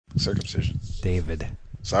circumcision. David.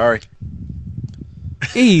 Sorry.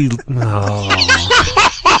 Dude,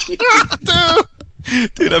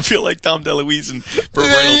 I feel like Tom DeLuise and Burt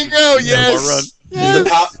There Reynolds. you go. Yes.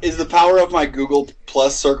 Is the power of my Google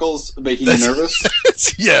Plus circles making you nervous?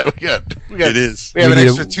 Yeah, we got. It is. We have an We need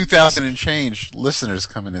extra 2,000 and change listeners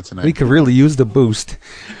coming in tonight. We could really use the boost.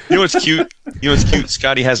 You know what's cute?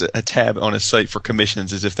 Scotty has a tab on his site for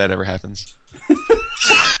commissions, as if that ever happens.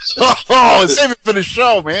 Oh, save it for the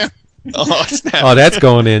show, man. Oh, snap. Oh, that's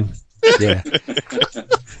going in. Yeah.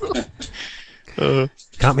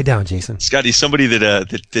 Count me down, Jason. Scotty, somebody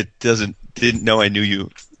that didn't know I knew you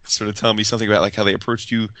sort of telling me something about like how they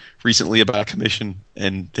approached you recently about a commission,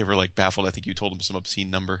 and they were like baffled. I think you told them some obscene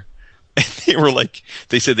number, and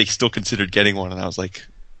they said they still considered getting one, and I was like,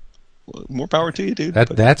 well, more power to you, dude.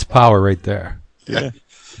 That's power right there. Yeah.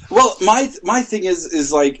 Well, my thing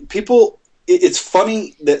is like people. It's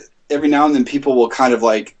funny that every now and then people will kind of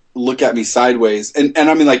like look at me sideways, and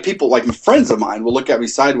I mean like people like friends of mine will look at me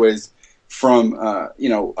sideways from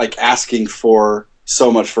like asking for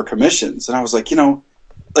so much for commissions, and I was like,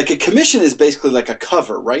 like a commission is basically like a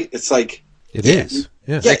cover, right? It's like It is.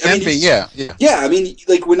 Yeah. Yeah, It can be, yeah. yeah. I mean,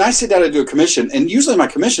 like when I sit down to do a commission, and usually my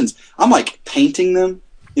commissions, I'm like painting them.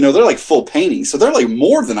 They're like full painting, so they're like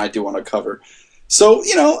more than I do on a cover. So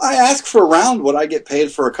I ask for around what I get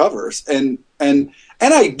paid for a covers, and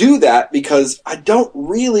I do that because I don't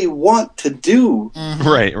really want to do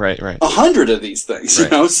Right. 100 of these things,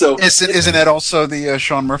 Right. So Isn't that also the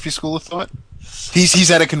Sean Murphy school of thought?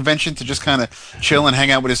 He's at a convention to just kind of chill and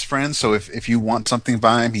hang out with his friends. So if you want something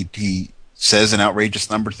by him, he says an outrageous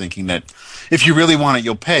number, thinking that if you really want it,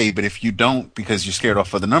 you'll pay. But if you don't, because you're scared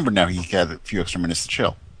off of the number, now he got a few extra minutes to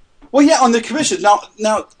chill. Well, yeah, on the commission. Now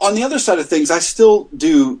on the other side of things, I still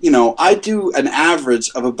do. I do an average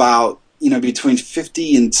of about between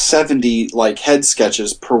 50 and 70 like head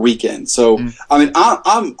sketches per weekend. So I mean,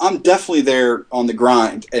 I'm definitely there on the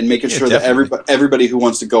grind and making sure that everybody who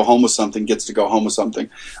wants to go home with something gets to go home with something.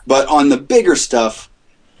 But on the bigger stuff,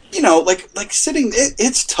 like sitting,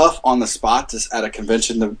 it's tough on the spot at a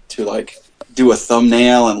convention to like do a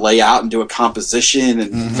thumbnail and lay out and do a composition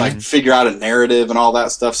and like figure out a narrative and all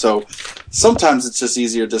that stuff. So sometimes it's just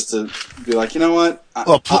easier just to be like, you know what?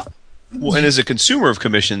 Well, and as a consumer of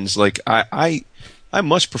commissions, like I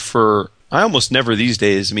much prefer. I almost never these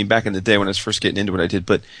days. I mean, back in the day when I was first getting into it, I did.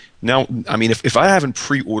 But now, I mean, if I haven't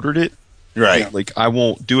pre-ordered it, right, like I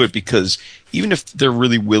won't do it, because even if they're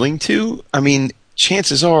really willing to, I mean,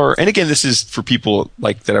 chances are, and again, this is for people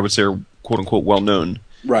like that I would say are quote unquote well known.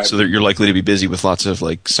 Right. So that you're likely to be busy with lots of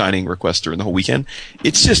like signing requests during the whole weekend.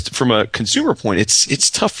 It's just from a consumer point,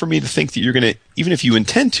 it's tough for me to think that you're gonna, even if you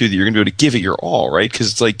intend to, that you're gonna be able to give it your all, right?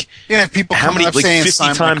 Because it's like, people how many, up like saying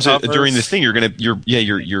 50 times during the thing, your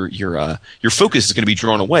focus is gonna be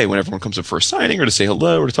drawn away when everyone comes up for a signing or to say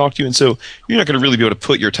hello or to talk to you, and so you're not gonna really be able to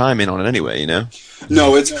put your time in on it anyway,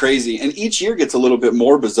 No, it's crazy, and each year gets a little bit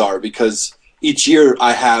more bizarre because each year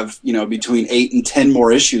I have between 8 and 10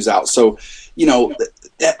 more issues out, so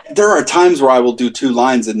there are times where I will do 2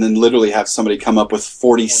 lines and then literally have somebody come up with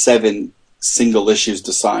 47 single issues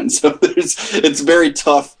to sign. So it's very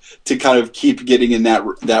tough to kind of keep getting in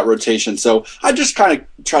that rotation. So I just kind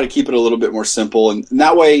of try to keep it a little bit more simple, and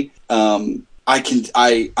that way I'm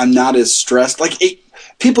not as stressed. Like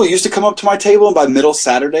people used to come up to my table, and by middle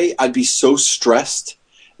Saturday I'd be so stressed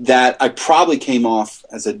that I probably came off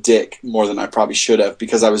as a dick more than I probably should have,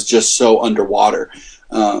 because I was just so underwater.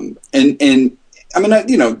 And I mean,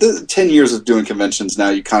 the 10 years of doing conventions now,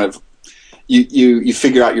 you kind of you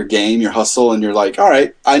figure out your game, your hustle, and you're like, all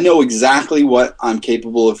right, I know exactly what I'm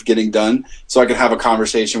capable of getting done, so I can have a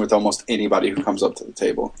conversation with almost anybody who comes up to the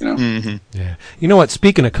table. Mm-hmm. Yeah. You know what?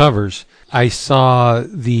 Speaking of covers, I saw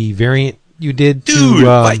the variant you did.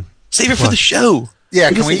 Dude, save it for the show. Yeah,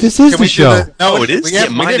 this is the show. No, it is. Yeah,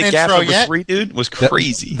 Mind the Gap number 3, dude, was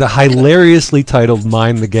crazy. The hilariously titled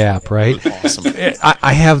 "Mind the Gap," right? Awesome.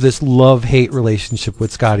 I have this love-hate relationship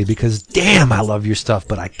with Scotty because, damn, I love your stuff,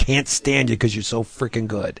 but I can't stand you because you're so freaking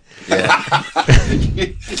good. Yeah.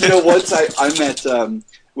 Once I met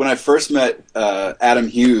when I first met Adam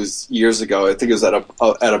Hughes years ago, I think it was at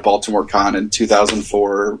a Baltimore con in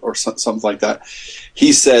 2004 or something like that.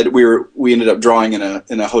 He said we ended up drawing in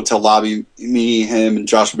a hotel lobby, me, him, and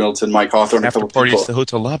Josh Middleton, Mike Hawthorne, After a couple party people. at the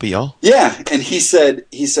hotel lobby, y'all. Yeah, and he said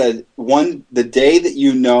the day that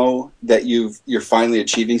you know that you're finally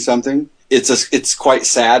achieving something it's quite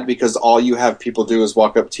sad because all you have people do is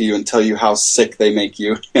walk up to you and tell you how sick they make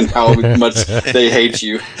you and how much they hate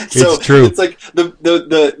you. So It's true. It's like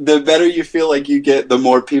the better you feel like you get, the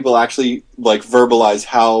more people actually like verbalize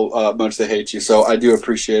how much they hate you. So I do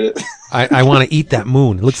appreciate it. I want to eat that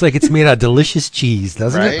moon. It looks like it's made out of delicious cheese,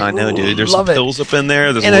 doesn't Right? it? I know, dude. There's Love some it. pills up in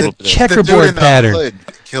there. There's And a a little bit of The dude checkerboard in the pattern. hood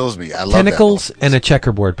kills me. I love Tentacles that. and a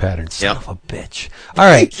checkerboard pattern. Son Yep. of a bitch. All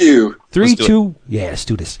right. Thank you. 3, Let's do it. 2, yeah, let's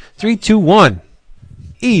do this. 3, 2, 1.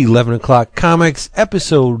 11 o'clock comics,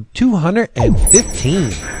 episode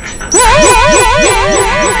 215.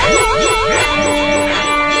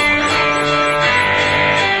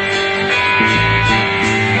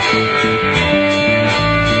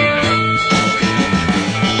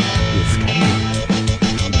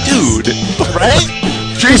 dude. Right?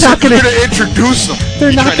 Jason, not gonna- you're going to introduce him.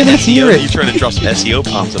 They're not going to hear You it. trying to drop some SEO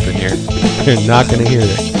prompts up in here? They're not going to hear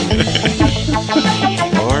it.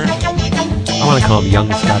 Or, I want to call him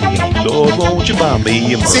Young Scotty Young. Lord, won't you buy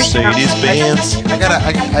me a Mercedes Benz?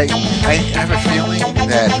 I have a feeling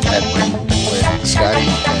that when Scotty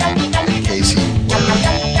and Casey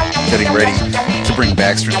were getting ready to bring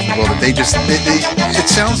Baxter to the world, that they it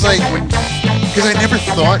sounds like because I never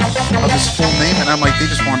thought of his full name, and I'm like, they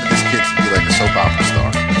just wanted this kid to be like a soap opera star.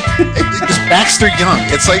 It's Baxter Young.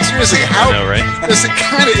 It's like, seriously, how I know, right? does it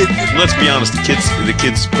kind of... Let's be honest. The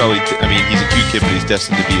kid's probably. I mean, he's a cute kid, but he's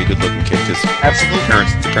destined to be a good-looking kid because Absolutely.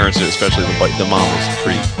 the parents, especially the mom, is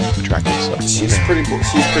pretty attractive. So She's pretty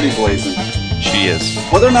blazing. she is.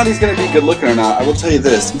 Whether or not he's going to be good looking or not, I will tell you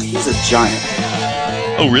this: he's a giant.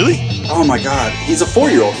 Oh, really? Oh my God, he's a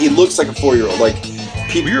 4-year-old. He looks like a 4-year-old. Like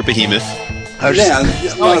people. You're a behemoth. Yeah,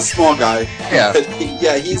 not a small guy. Yeah. But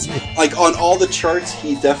yeah, he's like on all the charts.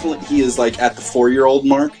 He is like at the 4-year-old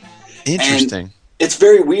mark. Interesting. It's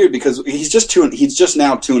very weird because he's just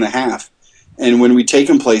now 2.5, and when we take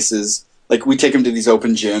him places, like we take him to these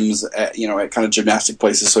open gyms, at kind of gymnastic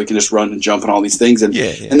places, so he can just run and jump and all these things, and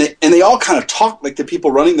Yeah. and they all kind of talk, like the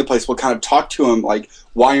people running the place will kind of talk to him like,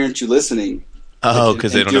 "Why aren't you listening?" Oh,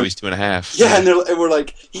 because they and don't know do- he's 2.5. Yeah, and we're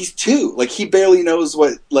like, he's 2. Like, he barely knows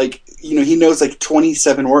what, like, he knows, like,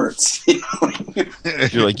 27 words.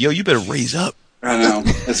 You're like, yo, you better raise up. I know.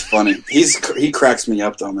 It's funny. He cracks me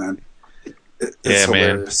up, though, man. It's Yeah, man.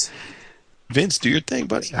 hilarious. Vince, do your thing,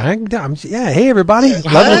 buddy. Yeah, hey, everybody. 11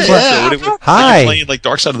 o'clock. So what are we- Hi. Like playing like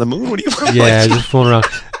Dark Side of the Moon? What are you Yeah, just fooling around.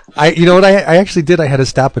 You know what I actually did? I had to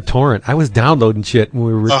stop a torrent. I was downloading shit when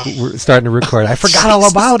we were starting to record. I forgot all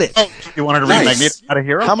about it. Oh, you wanted to read Nice. Magneto out of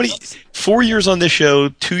Hero? How many? 4 years on this show,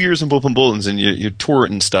 2 years in Bullpen Bulletins, and you're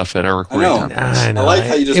torrenting stuff at our I recording know. time. I I know. like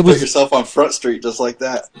how you just It put was- yourself on Front Street just like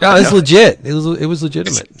that. No, it's legit. It was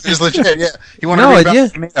legitimate. It's legit, yeah. You want No, to read about yeah.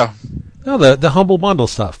 Magneto? No, the Humble Bundle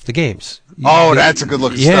stuff, the games. Oh, that's a good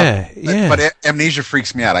looking Yeah, stuff. yeah. But Amnesia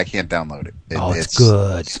freaks me out. I can't download it. It's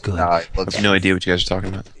good. It's good. No, it I looks have no idea what you guys are talking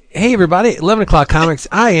about. Hey, everybody. 11 o'clock comics.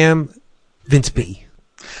 I am Vince B.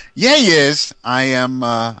 Yeah, he is. I am.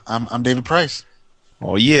 I'm David Price.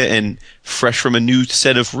 Oh yeah, and fresh from a new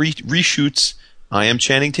set of reshoots, I am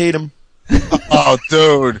Channing Tatum. Oh,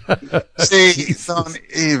 dude. See, don't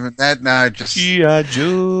even that. Nah, just G.I.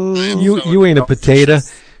 Joe. You ain't a potato.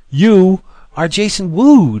 You are Jason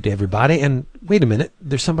Wood, everybody. And wait a minute.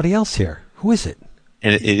 There's somebody else here. Who is it?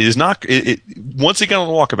 And it is not. Once again on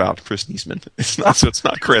the walkabout, Chris Niesman. It's not. So it's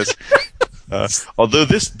not Chris. Although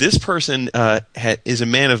this person is a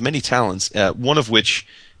man of many talents. One of which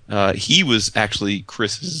he was actually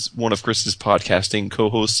one of Chris's podcasting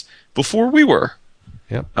co-hosts before we were.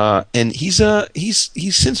 Yep. And he's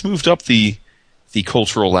since moved up the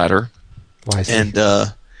cultural ladder Why is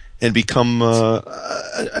he? and become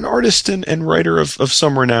an artist and writer of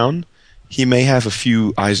some renown. He may have a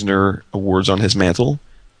few Eisner Awards on his mantle.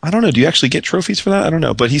 I don't know. Do you actually get trophies for that? I don't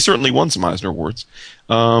know. But he certainly won some Eisner Awards.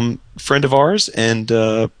 Friend of ours and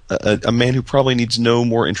a man who probably needs no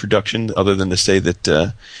more introduction other than to say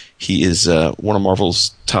that he is one of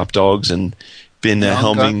Marvel's top dogs and been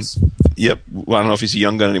helming. Guns. Yep. Well, I don't know if he's a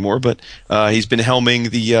young gun anymore, but he's been helming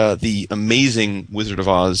the amazing Wizard of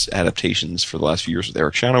Oz adaptations for the last few years with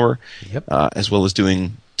Eric Shanower, Yep. as well as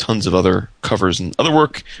doing tons of other covers and other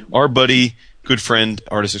work. Our buddy, good friend,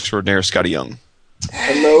 artist extraordinaire, Scotty Young.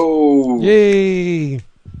 Hello. Yay. You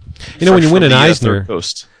know, when you Fresh win from an the, Eisner, Third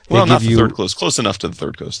Coast. they Well, not give the you- third coast. Close enough to the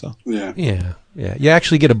third coast, though. Yeah. yeah. You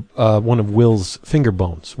actually get one of Will's finger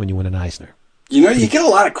bones when you win an Eisner. You get a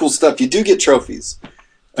lot of cool stuff. You do get trophies.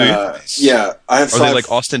 Do you? Yeah, I have. Are they like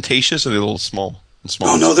ostentatious, or are they a little small?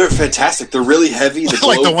 Oh no, they're fantastic. They're really heavy. The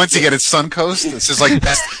like the globe- ones you get at Suncoast. This is like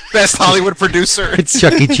best Hollywood producer. It's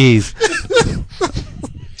Chuck E. Cheese.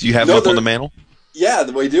 Do you have No, them up on they're- the mantle? Yeah,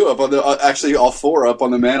 we do up on the actually all four up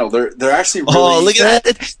on the mantle. They're actually really. Oh, look at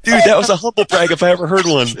that, dude! That was a humble brag if I ever heard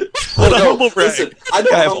one. What a humble brag! Listen, I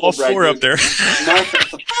don't I have humble all brag, four up there.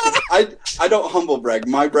 I don't humble brag.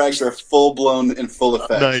 My brags are full blown and full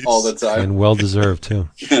effect Nice. all the time. And well deserved too.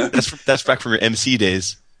 That's back from your MC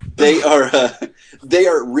days. They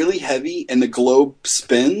are really heavy, and the globe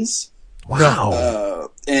spins. Wow.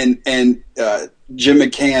 And Jim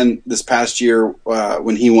McCann this past year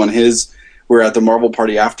when he won his, we were at the Marvel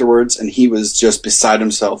party afterwards, and he was just beside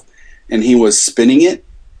himself, and he was spinning it,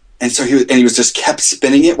 and so he was just kept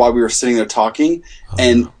spinning it while we were sitting there talking,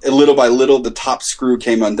 and little by little the top screw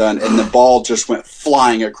came undone, and the ball just went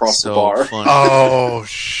flying across the bar. Fun. Oh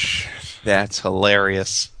shit! That's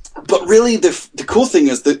hilarious. But really, the cool thing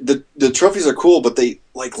is the trophies are cool, but they,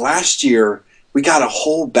 like last year, we got a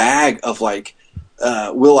whole bag of like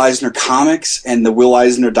Will Eisner comics and the Will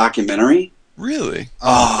Eisner documentary. Really?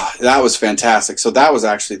 Oh, that was fantastic. So that was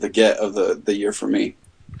actually the get of the year for me.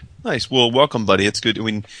 Nice. Well, welcome, buddy. It's good. I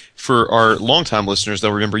mean, for our longtime listeners,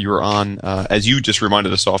 they'll remember you were on, as you just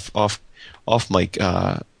reminded us off mic,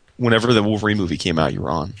 whenever the Wolverine movie came out, you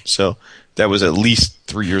were on. So that was at least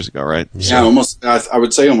 3 years ago, right? Yeah, almost. I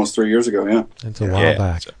would say almost 3 years ago. Yeah. That's a while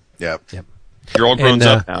back. So Yep. you're all grown And,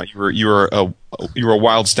 up now. You were a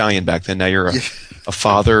wild stallion back then. Now you're a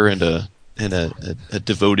father and a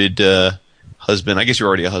devoted husband. I guess you're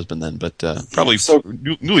already a husband then, but probably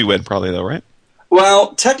newlywed, probably though, right?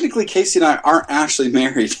 Well, technically, Casey and I aren't actually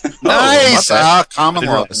married. Nice. my bad. Common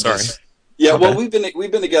law. Sorry. Yeah, well, Okay.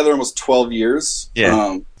 we've been together almost 12 years.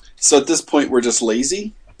 Yeah. So at this point, we're just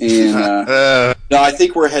lazy, and no, I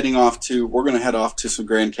think we're going to head off to some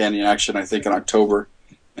Grand Canyon action. I think in October,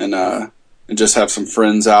 and just have some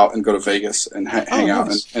friends out and go to Vegas and hang out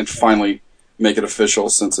nice. and finally make it official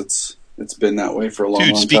since it's been that way for a long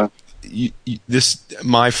time.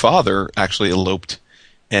 My father actually eloped,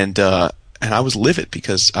 and I was livid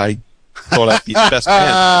because I thought I'd be his best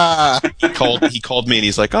man. He called me and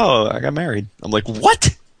he's like, "Oh, I got married." I'm like,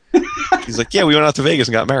 "What?" He's like, "Yeah, we went out to Vegas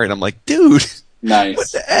and got married." I'm like, "Dude, Nice.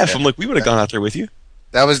 what the f?" I'm like, "We would have gone out there with you."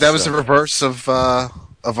 That was the reverse of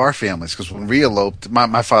our families, because when we eloped,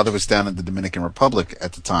 my father was down in the Dominican Republic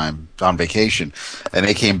at the time on vacation, and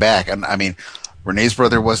they came back, and I mean, Renee's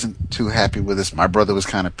brother wasn't too happy with us. My brother was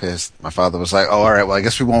kind of pissed. My father was like, "Oh, all right, well, I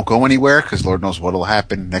guess we won't go anywhere because Lord knows what'll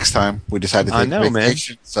happen next time we decide to take a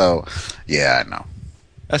vacation." Man. So, yeah, I know.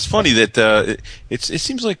 That's funny that it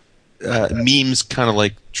seems like memes kind of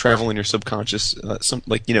like travel in your subconscious.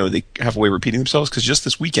 They have a way of repeating themselves. Because just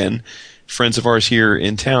this weekend, friends of ours here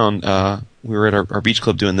in town, we were at our beach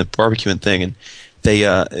club doing the barbecuing thing, and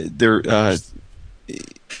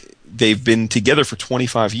they've been together for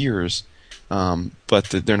 25 years. But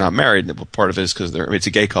they're not married. Part of it is because it's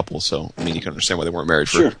a gay couple, so I mean you can understand why they weren't married.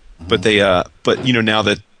 Sure. But now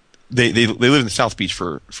that they live in South Beach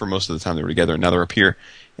for most of the time they were together, and now they're up here,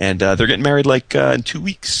 and they're getting married in 2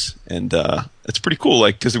 weeks, and it's pretty cool.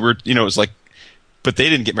 Like because it's like, but they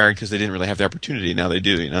didn't get married because they didn't really have the opportunity. Now they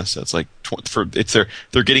do, So it's like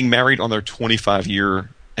they're getting married on their 25-year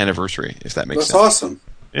anniversary, if that makes sense. That's awesome.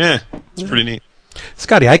 Yeah, it's pretty neat.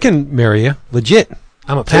 Scotty, I can marry you. Legit.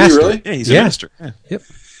 I'm a pastor. Really? Yeah, he's a minister. Yeah. Yep.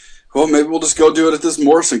 Well, maybe we'll just go do it at this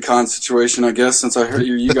Morrison Con situation, I guess, since I heard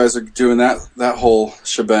you guys are doing that whole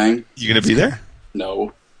shebang. You gonna be there?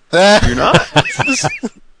 No. You're not?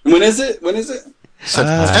 When is it?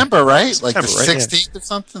 September, right? Like the September, right? 16th or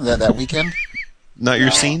something, that weekend? Not your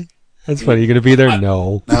scene? That's funny. You're going to be there?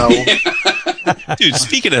 No. No. Dude,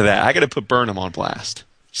 speaking of that, I got to put Burnham on blast.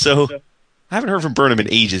 So, I haven't heard from Burnham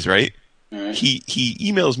in ages, right? Right. He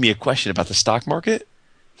emails me a question about the stock market.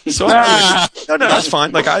 So no, that's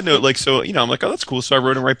fine. Like I know, I'm like, oh, that's cool. So I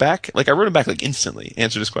wrote him right back. Like I wrote him back instantly.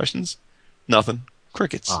 Answered his questions. Nothing.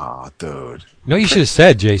 Crickets. Oh, dude. No, you should have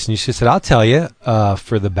said, Jason. You should have said, "I'll tell you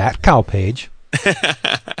for the Bat Cow page."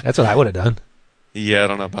 That's what I would have done. Yeah, I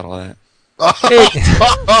don't know about all that.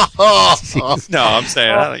 Jeez. No, I'm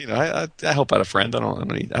saying, I help out a friend. I don't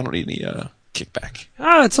need any kickback.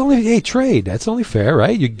 It's only a trade. That's only fair,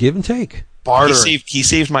 right? You give and take. Barter. He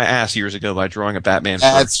saved my ass years ago by drawing a Batman for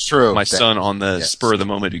That's true. my son on the spur of the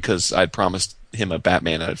moment because I'd promised him a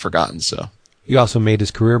Batman I'd forgotten. So You also made his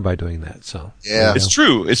career by doing that. So Yeah. it's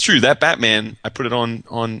true. It's true. That Batman, I put it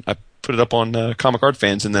up on Comic Art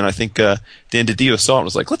Fans, and then I think Dan DiDio saw it and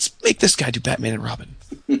was like, let's make this guy do Batman and Robin.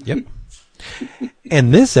 Yep.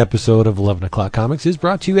 And this episode of 11 O'Clock Comics is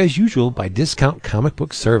brought to you as usual by Discount Comic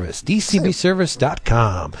Book Service,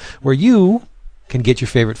 DCBService.com, where you can get your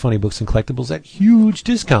favorite funny books and collectibles at huge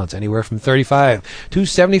discounts, anywhere from 35 to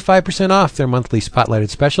 75% off their monthly spotlighted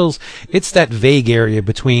specials. It's that vague area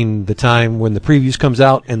between the time when the previews comes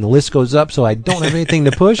out and the list goes up, so I don't have anything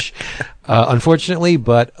to push, unfortunately.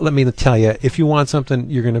 But let me tell you, if you want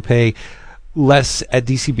something, you're going to pay less at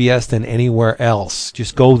DCBS than anywhere else.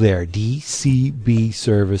 Just go there,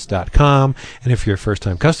 dcbservice.com. And if you're a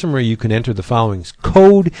first-time customer, you can enter the following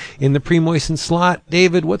code in the pre-moistened slot.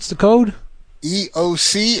 David, what's the code?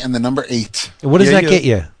 EOC and the number 8. And what does that get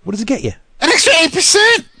you? What does it get you? An extra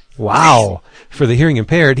 8%! Wow. For the hearing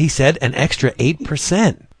impaired, he said an extra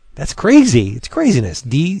 8%. That's crazy. It's craziness.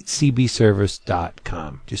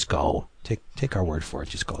 dcbservice.com. Just go. Take our word for it.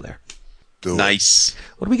 Just go there. Nice.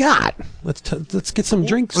 What do we got? Let's get some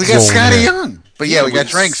drinks. We got Scotty Young. But yeah, we got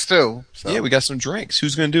drinks too. So. Yeah, we got some drinks.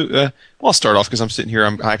 Who's going to do? Well, I'll start off because I'm sitting here.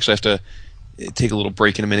 I actually have to take a little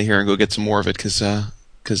break in a minute here and go get some more of it because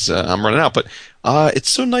I'm running out. But it's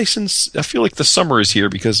so nice, and I feel like the summer is here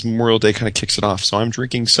because Memorial Day kind of kicks it off. So I'm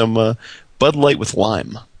drinking some Bud Light with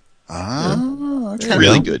lime. Okay.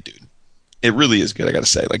 Really good, dude. It really is good. I got to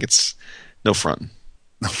say, like, it's no front.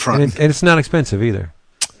 No front. And it's not expensive either.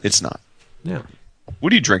 It's not. Yeah.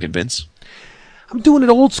 What are you drinking, Vince? I'm doing it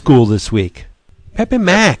old school this week. Pepe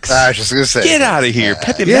Max. I was just going to say. Get out of here.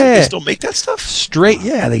 Pepe Yeah. Max, they still make that stuff? Straight,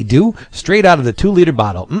 yeah, they do. Straight out of the 2-liter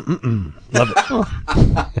bottle. Love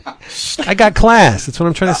it. I got class. That's what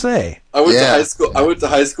I'm trying to say. I went to high school. I went to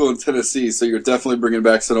high school in Tennessee, so you're definitely bringing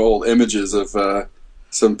back some old images of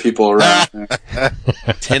some people around.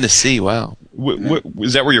 Tennessee, wow.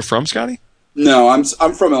 Is that where you're from, Scotty? No, I'm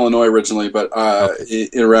from Illinois originally, but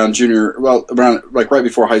around like right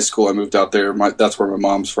before high school, I moved out there. That's where my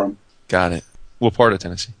mom's from. Got it. What part of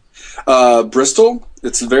Tennessee? Bristol.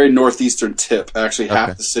 It's a very northeastern tip. Actually,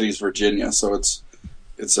 half the city's Virginia, so it's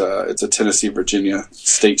a Tennessee, Virginia,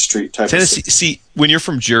 State Street type Tennessee. of city. See, when you're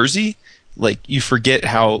from Jersey, like, you forget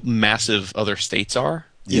how massive other states are.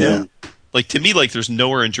 Yeah. Like, to me, like, there's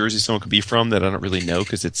nowhere in Jersey someone could be from that I don't really know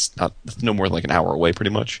because it's no more than like an hour away,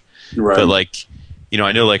 pretty much. Right. But, like, you know,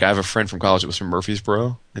 I know, like, I have a friend from college that was from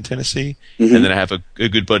Murfreesboro in Tennessee, Mm-hmm. and then I have a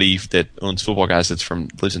good buddy that owns Football Guys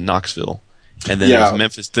lives in Knoxville, and then there's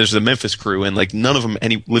Memphis. There's the Memphis crew, and like none of them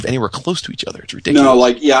live anywhere close to each other. It's ridiculous. No,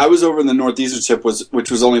 I was over in the northeastern tip, which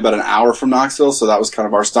was only about an hour from Knoxville, so that was kind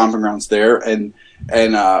of our stomping grounds there, and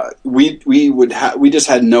we just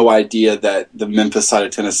had no idea that the Memphis side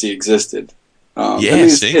of Tennessee existed.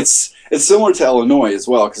 It's similar to Illinois as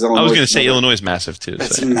well, because I was going to say Illinois is massive too.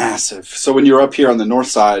 It's massive. So when you're up here on the north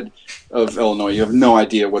side of Illinois, you have no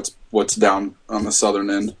idea what's down on the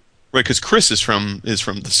southern end. Right, because Chris is from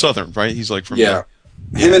the southern, right? He's like from him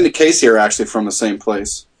and Casey are actually from the same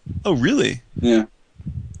place. Oh, really? Yeah.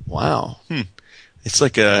 Wow. It's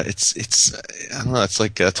like it's I don't know. It's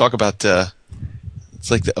like talk about it's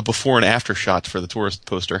like a before and after shot for the tourist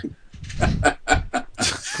poster.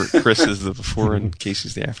 Chris is the before and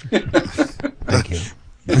Casey's the after. Thank you.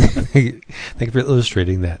 Thank you for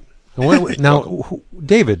illustrating that. Now,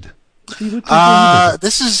 David.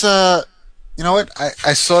 This is you know what?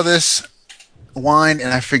 I saw this wine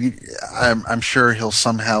and I figured I'm sure he'll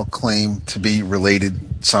somehow claim to be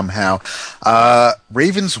related somehow.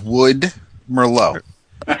 Ravenswood Merlot.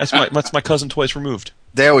 That's my cousin twice removed.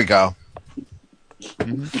 There we go.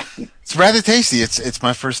 Mm-hmm. It's rather tasty. It's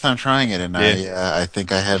my first time trying it, and I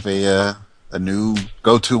think I have a new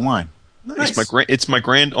go-to wine. Nice. It's my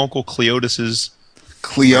grand uncle Cleotis's.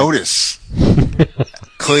 Cleotis.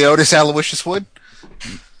 Cleotis Aloysius Wood.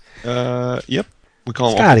 Yep. We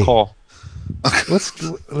call him Scotty. Uncle Call.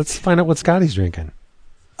 Let's find out what Scotty's drinking.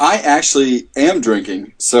 I actually am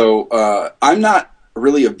drinking, so I'm not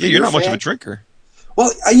really a beer you're not fan. much of a drinker.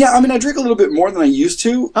 Well, yeah, I mean, I drink a little bit more than I used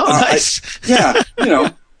to. Oh, nice.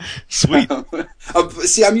 Sweet.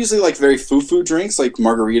 See, I'm usually like very foo-foo drinks, like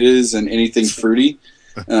margaritas and anything fruity,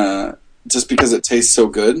 just because it tastes so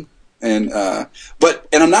good. And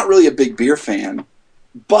I'm not really a big beer fan.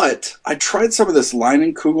 But I tried some of this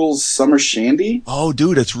Leinenkugel's Summer Shandy. Oh,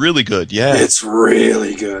 dude, it's really good. Yeah, it's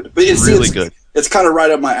really good. But it's really good. It's kind of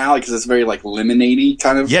right up my alley because it's very like lemonade-y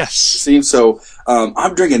kind of. Yes. Seems so.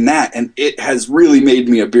 I'm drinking that, and it has really made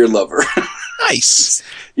me a beer lover. Nice.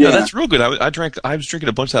 Yeah, no, that's real good. I was drinking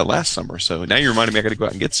a bunch of that last summer, so now you reminded me I got to go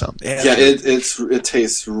out and get some. Yeah, it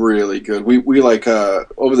tastes really good. We like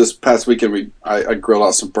over this past weekend I grilled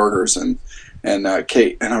out some burgers and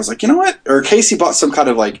Kate and I was like, you know what? Or Casey bought some kind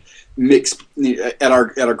of like mix at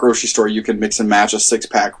our grocery store. You can mix and match a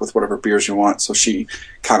 6-pack with whatever beers you want. So she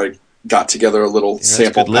kind of got together a little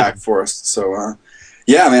sample pack for us. So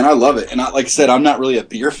yeah, man, I love it. And like I said, I'm not really a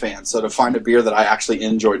beer fan, so to find a beer that I actually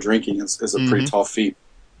enjoy drinking is a pretty tall feat.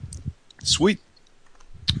 Sweet.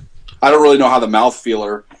 I don't really know how the mouth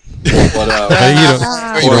feeler, You don't want to know. or if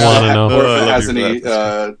I it love has your any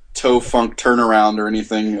breath. toe funk turnaround or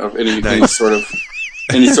anything of any Nice. sort of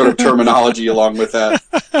terminology along with that.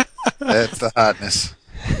 That's the hotness.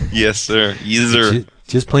 Yes, sir. Yes, sir.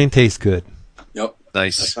 Just plain taste good. Yep,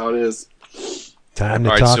 that's Nice. how it is. Time to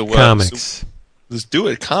All right, talk so, comics. Let's do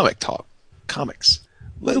it. Comic talk. Comics.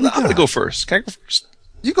 What do I'm we going to got? go first. Can I go first?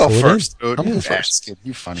 You go Go ahead. first, dude. I'm You going first. bastard.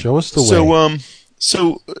 You funny. Show us the way.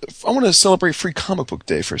 So I want to celebrate Free Comic Book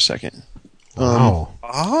Day for a second. Wow.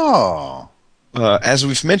 Oh. As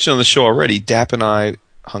we've mentioned on the show already, Dap and I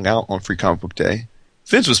hung out on Free Comic Book Day.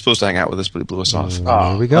 Vince was supposed to hang out with us, but he blew us off.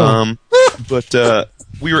 There we go. But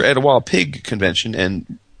we were at a Wild Pig convention,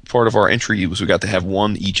 and part of our entry was we got to have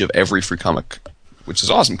one each of every free comic, which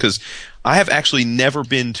is awesome because I have actually never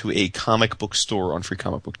been to a comic book store on Free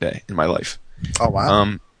Comic Book Day in my life. Oh,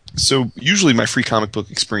 wow. So usually my free comic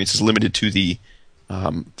book experience is limited to the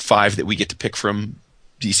 5 that we get to pick from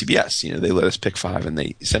DCBS. You know, they let us pick 5 and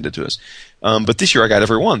they send it to us. But this year I got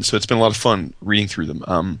every one, so it's been a lot of fun reading through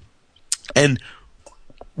them. And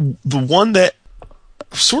the one that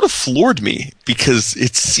sort of floored me because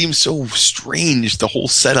it seems so strange, the whole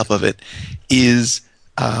setup of it, is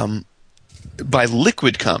by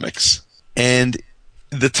Liquid Comics. And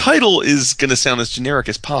the title is going to sound as generic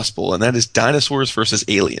as possible, and that is Dinosaurs versus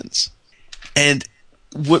Aliens. And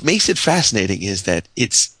what makes it fascinating is that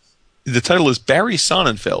the title is Barry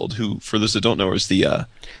Sonnenfeld, who, for those that don't know, is the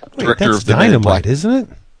director That's of the Men in Dynamite, Black. isn't it?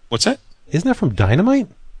 What's that? Isn't that from Dynamite?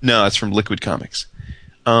 No, it's from Liquid Comics.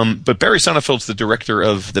 But Barry Sonnenfeld's the director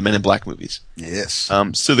of the Men in Black movies. Yes.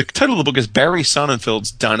 So the title of the book is Barry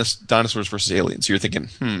Sonnenfeld's Dinosaurs versus Aliens. So you're thinking,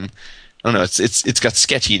 I don't know, it's got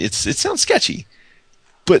sketchy. It sounds sketchy.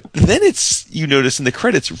 But then you notice in the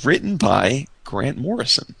credits, written by Grant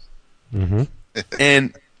Morrison. Mm-hmm.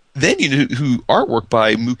 And then you know who artwork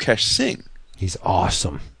by Mukesh Singh. He's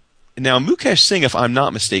awesome. Now, Mukesh Singh, if I'm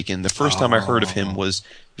not mistaken, the first time I heard of him was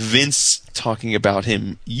Vince talking about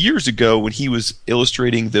him years ago when he was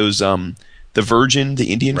illustrating those the Virgin,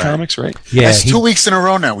 the Indian comics, right? Yeah, That's 2 weeks in a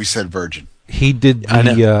row now we said Virgin. he did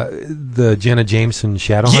the Jenna Jameson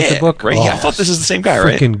Shadowhunter book. Right. Yeah, I thought this is the same guy,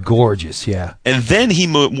 right? Freaking gorgeous, yeah. And then he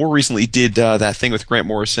more recently did that thing with Grant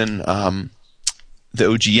Morrison, the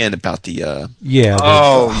OGN about the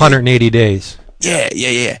 180 days.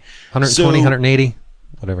 Yeah. 120, 180,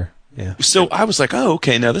 whatever. Yeah. So I was like, oh,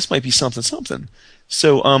 okay, now this might be something.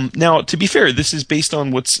 So now, to be fair, this is based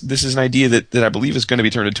on this is an idea that I believe is going to be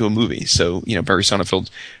turned into a movie. So, you know, Barry Sonnenfeld,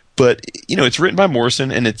 but you know, it's written by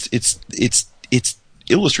Morrison and it's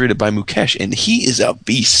illustrated by Mukesh, and he is a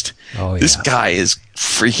beast. Oh, yeah. This guy is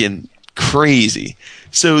freaking crazy.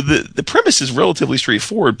 So the premise is relatively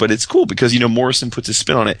straightforward, but it's cool because, you know, Morrison puts his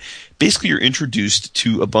spin on it. Basically, you're introduced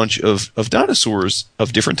to a bunch of dinosaurs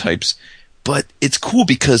of different types, but it's cool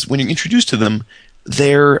because when you're introduced to them,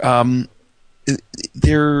 they're not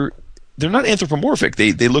anthropomorphic.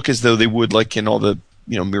 They look as though they would like in all the,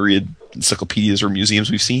 you know, myriad encyclopedias or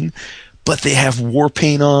museums we've seen, but they have war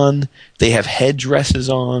paint on, they have headdresses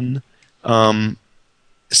on,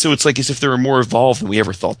 so it's like as if they're more evolved than we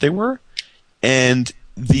ever thought they were. And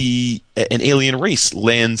an alien race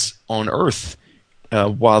lands on Earth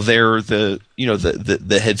while they're the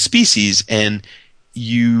head species, and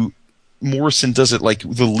Morrison does it like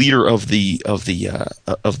the leader of the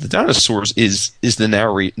dinosaurs is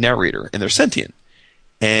the narrator, and they're sentient.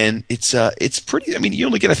 And it's pretty. I mean, you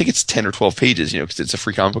only get, I think it's 10 or 12 pages, you know, because it's a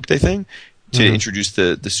Free Comic Book Day thing to introduce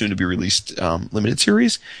the soon to be released limited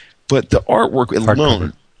series. But the artwork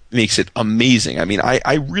alone makes it amazing. I mean,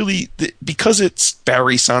 I really, because it's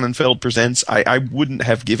Barry Sonnenfeld presents, I wouldn't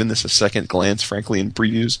have given this a second glance, frankly, in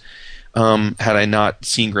previews, had I not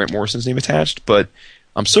seen Grant Morrison's name attached. But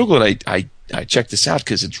I'm so glad I checked this out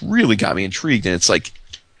because it's really got me intrigued, and it's like,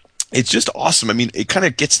 it's just awesome. I mean, it kind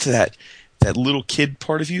of gets to that little kid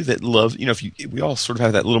part of you that loves, you know, we all sort of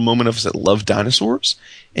have that little moment of us that love dinosaurs,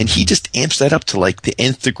 and he just amps that up to like the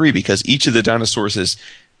nth degree because each of the dinosaurs is,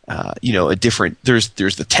 you know, a different. There's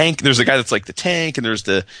the tank. There's the guy that's like the tank, and there's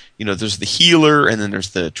the healer, and then there's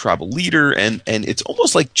the tribal leader, and it's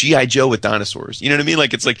almost like G.I. Joe with dinosaurs. You know what I mean?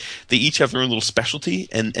 Like it's like they each have their own little specialty,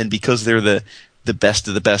 and because they're the best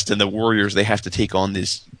of the best and the warriors, they have to take on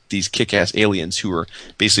these kick-ass aliens who are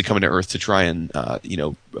basically coming to Earth to try and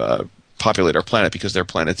populate our planet because their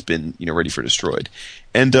planet's been, you know, ready for destroyed.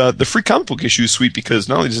 And the Free Comic Book issue is sweet because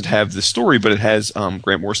not only does it have the story, but it has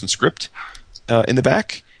Grant Morrison's script in the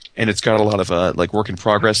back, and it's got a lot of like work in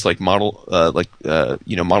progress, like model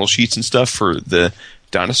model sheets and stuff for the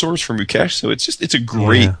dinosaurs from Mukesh. So it's a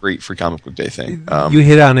great Free Comic Book Day thing. You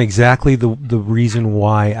hit on exactly the reason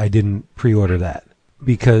why I didn't pre-order that.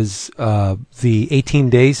 because the 18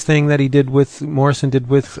 Days thing that he did with Morrison did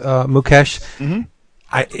with Mukesh,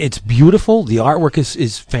 it's beautiful. The artwork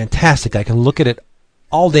is fantastic. I can look at it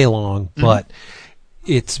all day long, but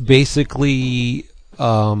it's basically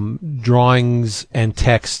drawings and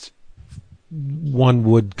text one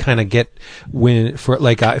would kind of get when for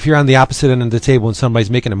like if you're on the opposite end of the table and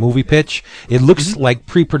somebody's making a movie pitch, it looks like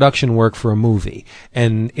pre-production work for a movie,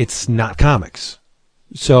 and it's not comics.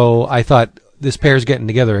 So I thought this pair's getting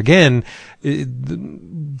together again.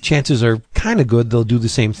 The chances are kind of good they'll do the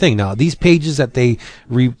same thing. Now, these pages that they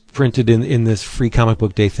reprinted in this free comic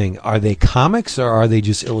book day thing, are they comics or are they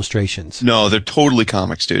just illustrations? No, they're totally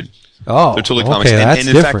comics, dude. Oh, they're totally okay, comics. that's and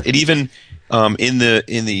in different. fact, it even in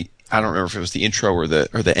the I don't remember if it was the intro or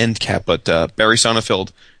the end cap, but Barry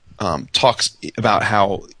Sonnenfeld talks about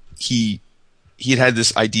how he had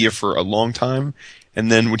this idea for a long time, and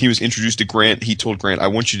then when he was introduced to Grant, he told Grant, "I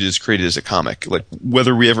want you to just create it as a comic. Like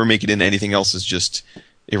whether we ever make it into anything else is just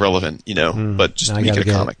irrelevant, but just make it a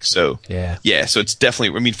comic." So yeah, so it's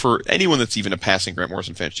definitely. I mean, for anyone that's even a passing Grant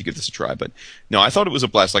Morrison fan, should give this a try. But no, I thought it was a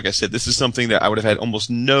blast. Like I said, this is something that I would have had almost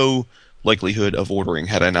no likelihood of ordering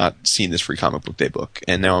had I not seen this free comic book day book,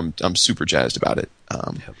 and now I'm super jazzed about it.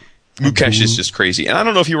 Mukesh is just crazy, and I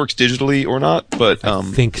don't know if he works digitally or not, but I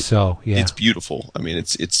think so. Yeah, it's beautiful. I mean,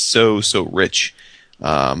 it's so rich,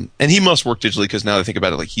 and he must work digitally because now that I think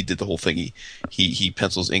about it, like he did the whole thing. He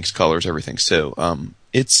pencils, inks, colors, everything. So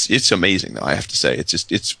it's amazing though. I have to say,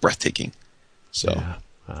 it's breathtaking. So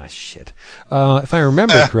shit. If I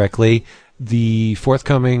remember correctly, the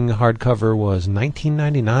forthcoming hardcover was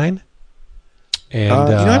 $19.99. And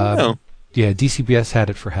I don't know. Yeah, DCBS had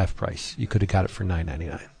it for half price. You could have got it for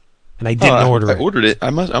 $9.99, and I didn't order it. I ordered it. I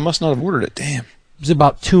must not have ordered it. Damn. It was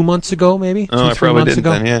about 2 months ago, maybe. Oh, I probably didn't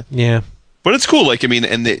then. Yeah. But it's cool. Like I mean,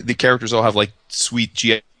 and the characters all have like sweet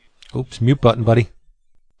GI. Oops, mute button, buddy.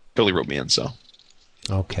 Billy wrote me in, so.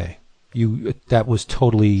 Okay, that was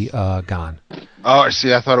totally gone. Oh,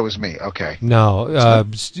 see, I thought it was me. Okay. No,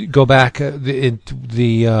 go back. The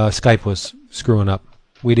Skype was screwing up.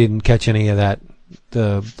 We didn't catch any of that.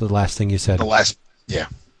 The last thing you said. Yeah.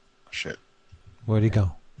 Shit. Where'd he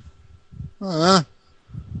go? Uh,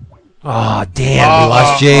 Oh, damn, we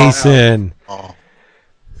lost Jason.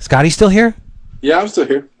 Scotty still here? Yeah, I'm still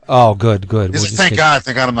here. Oh, good. Thank God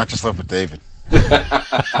I'm not just left with David.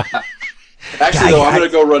 Actually, though, I'm going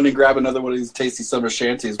to go run and grab another one of these tasty summer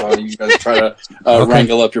shanties while you guys try to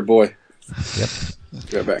wrangle up your boy. Yep.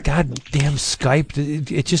 Be right back. God damn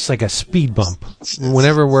Skype. It's just like a speed bump.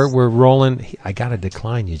 Whenever we're rolling, I got to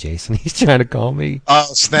decline you, Jason. He's trying to call me. Oh,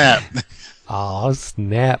 snap. Oh,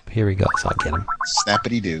 snap. Here he goes. I'll get him.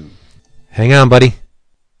 Snappity-doo. Hang on, buddy.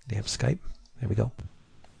 Damn Skype. There we go.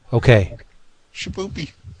 Okay.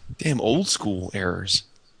 Shaboopy. Damn old school errors.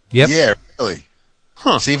 Yep. Yeah, really.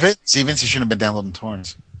 Huh. See, Vince, you shouldn't have been downloading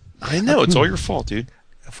torrents. I know. It's all your fault, dude.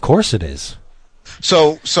 Of course it is.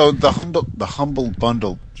 So the humble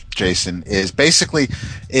bundle, Jason, is basically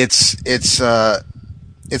it's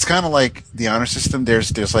kind of like the honor system.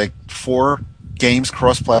 There's like 4 games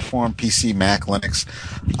cross-platform: PC, Mac, Linux.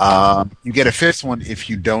 You get a 5th one if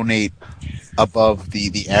you donate above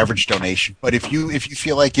the average donation. But if you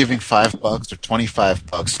feel like giving $5 or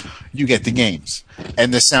 $25, you get the games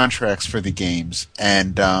and the soundtracks for the games.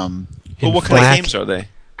 And Well, what kind of games are they?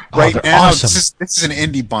 Right now, awesome. this is an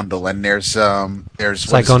indie bundle, and there's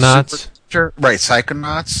Psychonauts. Right,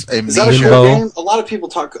 Psychonauts. Is that a Limbo. good game? A lot of people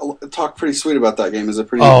talk pretty sweet about that game. Is it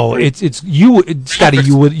pretty? Oh, it's you, Scotty.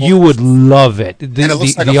 You would love it. And it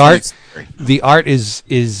looks like the a art, story. the art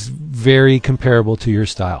is very comparable to your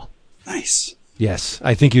style. Nice. Yes,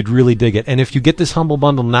 I think you'd really dig it. And if you get this humble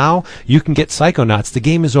bundle now, you can get Psychonauts. The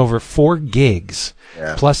game is over 4 gigs,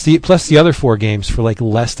 plus the other 4 games for like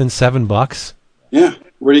less than $7. Yeah.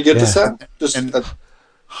 Where do you get this at? Just the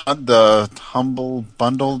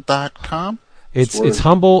humblebundle.com? It's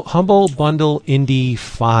Humble Bundle Indie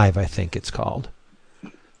 5, I think it's called.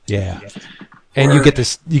 Yeah. And you get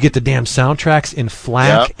the damn soundtracks in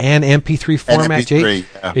FLAC and MP3 format, Jake.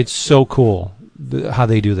 Yeah. It's so cool how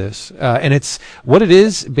they do this. And it's what it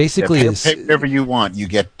is basically is pay whatever you want. You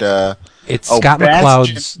get it's Scott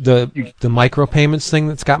McCloud's the micropayments thing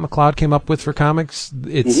that Scott McCloud came up with for comics.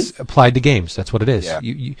 It's applied to games. That's what it is. Yeah.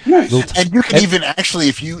 Nice. And you can even actually,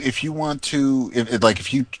 if you want to,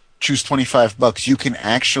 if you choose $25, you can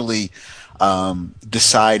actually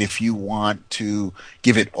decide if you want to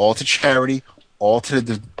give it all to charity, all to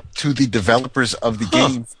the developers of the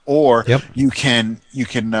game, or you can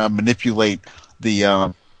manipulate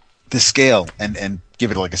the scale and give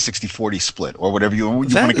it like a 60-40 split or whatever you want.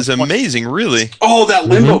 That is amazing, really. Oh, that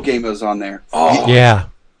Limbo game is on there. Oh, yeah.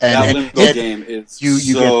 That and Limbo game is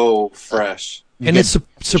so fresh. And it's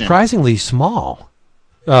surprisingly small,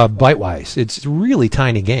 bite-wise. It's a really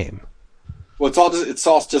tiny game. Well, it's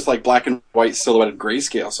all just like black and white silhouetted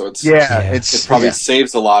grayscale, so it probably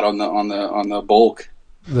saves a lot on the bulk.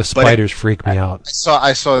 The spiders freak me out.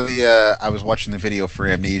 I was watching the video for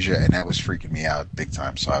Amnesia, and that was freaking me out big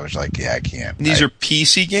time. So I was like, yeah, I can't. And these are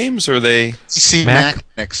PC games, or are they PC Mac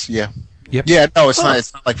Linux? Yeah. Yep. Yeah, no, it's not.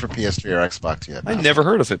 It's not like for PS3 or Xbox yet. No. I never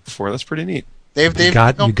heard of it before. That's pretty neat. You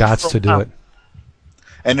got to do it.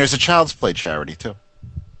 And there's a Child's Play charity too.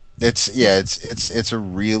 It's a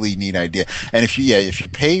really neat idea. And if you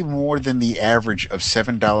pay more than the average of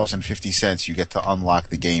 $7.50, you get to unlock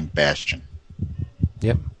the game Bastion.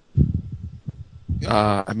 Yep.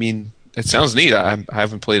 I mean, it sounds neat. I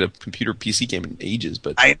haven't played a computer PC game in ages,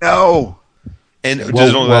 but I know. And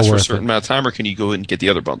does it only last for a certain amount of time, or can you go and get the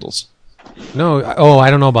other bundles? No. Oh,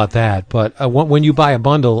 I don't know about that. But when you buy a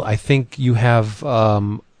bundle, I think you have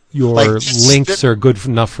your links are good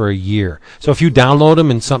enough for a year. So if you download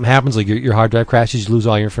them and something happens, like your hard drive crashes, you lose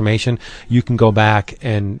all your information, you can go back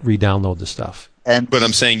and re-download the stuff. But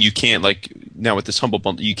I'm saying you can't, like, now with this Humble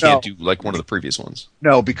bundle, you can't do like one of the previous ones.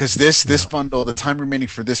 No, because this bundle, the time remaining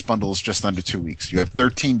for this bundle is just under 2 weeks. You have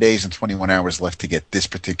 13 days and 21 hours left to get this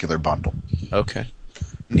particular bundle. Okay.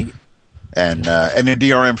 Neat. And they're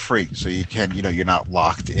DRM free, so you can, you're not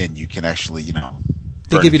locked in. You can actually,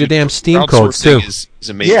 They give you the damn Steam codes too. Is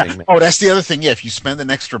amazing. Yeah. Man. Oh, that's the other thing. Yeah, if you spend an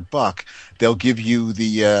extra $1, they'll give you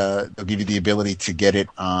the ability to get it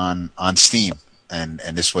on Steam. And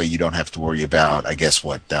this way you don't have to worry about, I guess,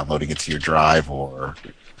 downloading it to your drive or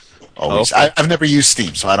always. Okay. I've never used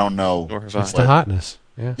Steam, so I don't know. It's the hotness.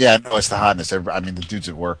 Yeah. Yeah, no, it's the hotness. I mean, the dudes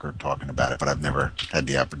at work are talking about it, but I've never had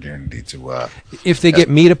the opportunity to. If they get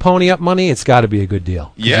me to pony up money, it's got to be a good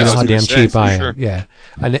deal. Yeah, you know how damn cheap I am. Sure. Yeah,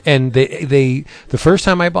 and they the first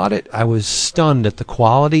time I bought it, I was stunned at the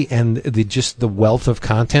quality and the wealth of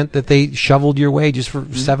content that they shoveled your way just for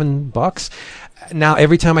 $7. Now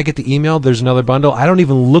every time I get the email, there's another bundle. I don't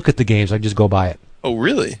even look at the games. I just go buy it. Oh,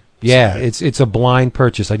 really? Yeah, it's a blind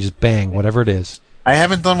purchase. I just bang whatever it is. I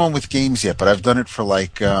haven't done one with games yet, but I've done it for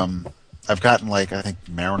I've gotten I think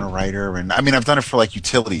Mariner Writer, and I mean I've done it for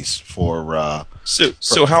utilities for.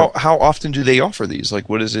 So how often do they offer these? Like,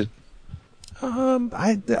 what is it?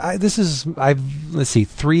 Let's see,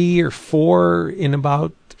 3 or 4 in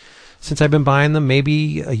about since I've been buying them,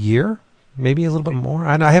 maybe a year, maybe a little bit more.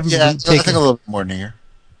 I haven't. Yeah, I think a little bit more than a year.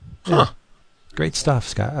 Huh. Great stuff,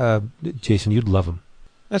 Scott. Jason, you'd love them.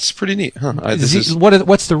 That's pretty neat, huh?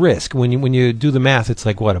 What's the risk when you do the math? It's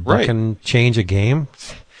like what, $1 and change a game,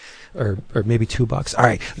 or maybe $2. All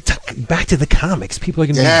right, back to the comics. People are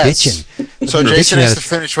going to be bitching. So Jason has to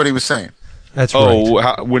finish what he was saying. That's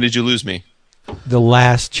right. When did you lose me? The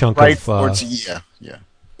last chunk of. Yeah.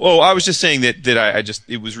 Well, I was just saying that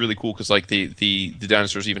it was really cool because like the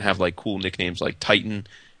dinosaurs even have like cool nicknames, like Titan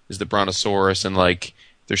is the Brontosaurus, and like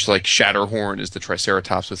there's like Shatterhorn is the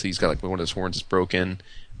Triceratops with he's got like one of his horns is broken.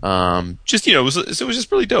 It was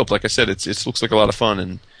just really dope. Like I said, it looks like a lot of fun,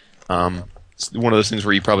 and it's one of those things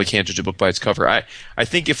where you probably can't judge a book by its cover. I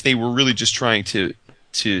think if they were really just trying to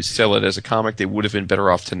sell it as a comic, they would have been better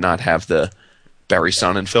off to not have the Barry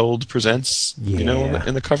Sonnenfeld presents, in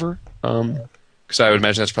the cover. Because I would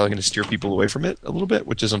imagine that's probably going to steer people away from it a little bit,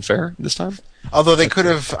 which is unfair this time. Although they could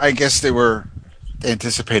have, I guess they were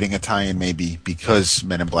anticipating a tie-in maybe because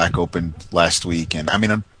Men in Black opened last week, and I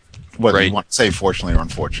mean, whether you want to say fortunately or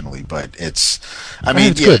unfortunately, but it's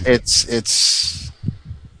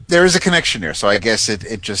there is a connection there. So I guess it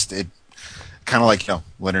kind of like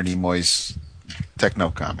Leonard Nimoy's Techno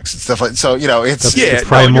Comics and stuff like so. It's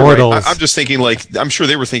Primordials. Right. I'm just thinking I'm sure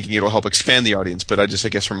they were thinking it'll help expand the audience, but I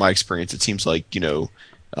guess from my experience, it seems like it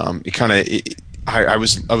kind of. I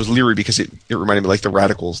was leery because it reminded me like the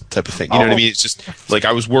Radicals type of thing. You know what I mean? It's just like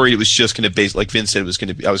I was worried it was just going to like Vince said it was going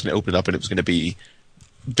to be. I was going to open it up and it was going to be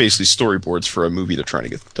basically storyboards for a movie they're trying to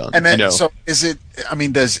get done. And then, so is it? I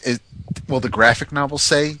mean, will the graphic novel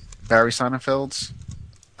say Barry Sonnenfeld's?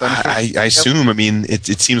 I assume. I mean,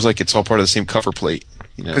 it seems like it's all part of the same cover plate.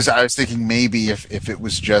 Because I was thinking maybe if it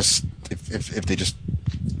was just if they just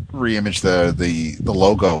re-image the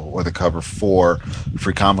logo or the cover for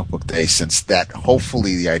Free Comic Book Day, since that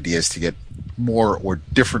hopefully the idea is to get more or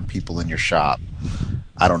different people in your shop.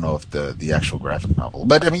 I don't know if the actual graphic novel,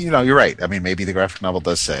 but I mean, you're right. I mean, maybe the graphic novel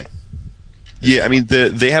does say. Yeah, I mean,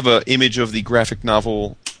 they have an image of the graphic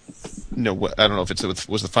novel. No, I don't know if it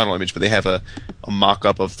was the final image, but they have a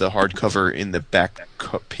mock-up of the hardcover in the back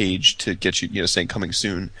page to get you, saying coming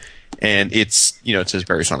soon, and it's it says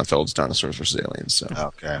Barry Sonnenfeld's Dinosaurs vs. Aliens. So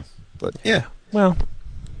okay, but yeah, well,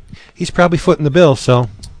 he's probably footing the bill, so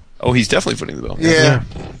Oh, he's definitely footing the bill. Yeah.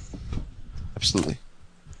 Absolutely.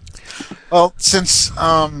 Well, since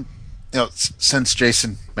since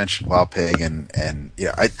Jason mentioned Wild Pig, and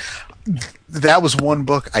that was one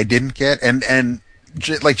book I didn't get, and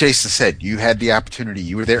like Jason said, you had the opportunity.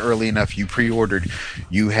 You were there early enough. You pre-ordered.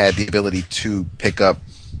 You had the ability to pick up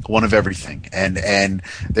one of everything, and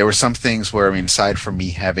there were some things where, I mean, aside from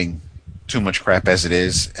me having too much crap as it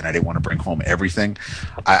is, and I didn't want to bring home everything,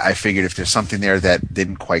 I figured if there's something there that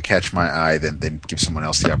didn't quite catch my eye, then give someone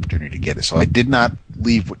else the opportunity to get it. So I did not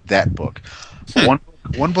leave with that book.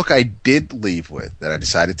 One book I did leave with that I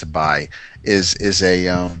decided to buy is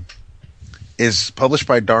published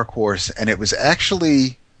by Dark Horse, and it was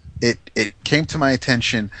actually it came to my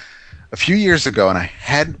attention a few years ago, and I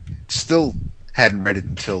still hadn't read it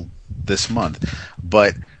until this month,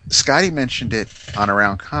 but Scotty mentioned it on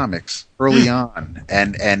Around Comics early on,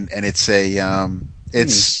 and it's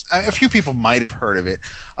a few people might have heard of it.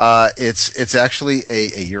 It's actually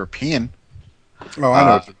a European. Oh, I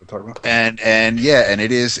know what you're talking about. And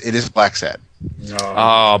it is Black Sad.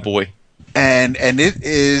 Oh boy. And it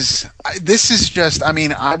is. This is just. I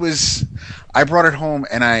mean, I brought it home,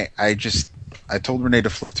 and I told Renee to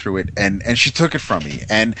flip through it, and she took it from me,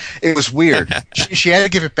 and it was weird. she had to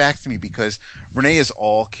give it back to me because Renee is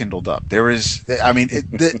all kindled up. There is, I mean,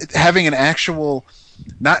 having an actual,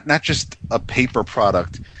 not just a paper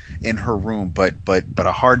product in her room, but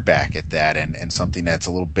a hardback at that, and something that's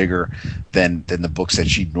a little bigger than the books that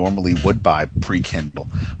she normally would buy pre-Kindle.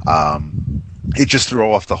 It just threw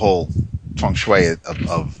off the whole feng shui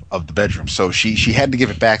of the bedroom. So she had to give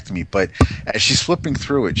it back to me, but as she's flipping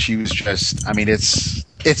through it, she was just, I mean, it's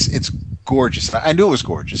gorgeous. I knew it was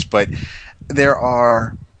gorgeous, but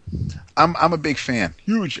I'm a big fan,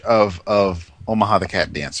 huge of Omaha the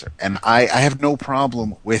Cat Dancer, and I have no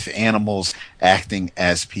problem with animals acting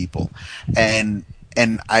as people, and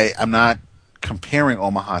I'm not comparing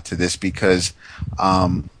Omaha to this because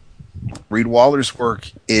Reed Waller's work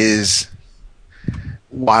is,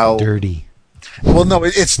 while dirty. Well, no,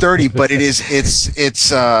 it's dirty, but it's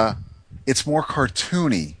more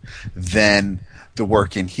cartoony than the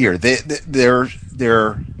work in here. They're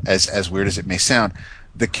as weird as it may sound,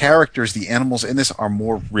 the characters, the animals in this are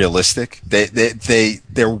more realistic.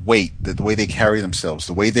 Their weight, the way they carry themselves,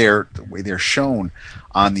 the way they're shown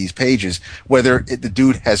on these pages, whether the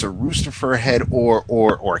dude has a rooster for a head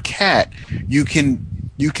or a cat, you can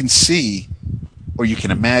see, or you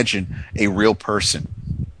can imagine a real person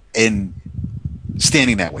in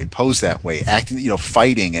standing that way, pose that way, acting,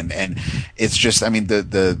 fighting, and it's just, I mean,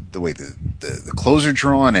 the way the clothes are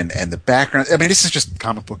drawn and the background. I mean, this is just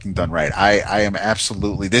comic booking done right. I am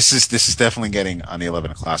absolutely, this is definitely getting on the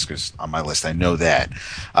 11 o'clockers on my list. I know that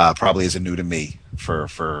probably isn't new to me for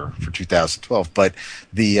 2012, but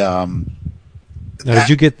the now, did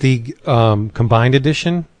you get the combined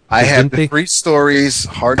edition? I have the 3 stories,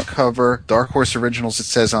 hardcover, Dark Horse Originals, it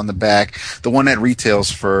says on the back. The one that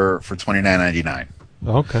retails for $29.99.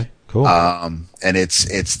 Okay, cool. And it's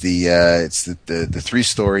the 3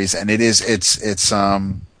 stories, and it's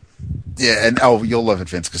and you'll love it,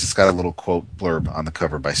 Vince, because it's got a little quote blurb on the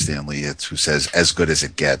cover by Stan Lee. It's who says "as good as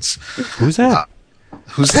it gets." Who's that?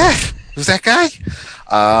 Who's that? Who's that guy?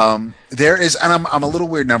 There is, and I'm a little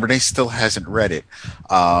weird now. Renee still hasn't read it.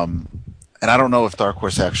 And I don't know if Dark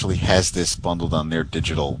Horse actually has this bundled on their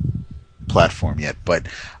digital platform yet, but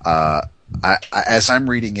as I'm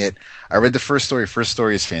reading it, I read the first story. First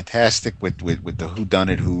story is fantastic with the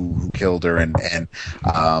whodunit, who killed her, and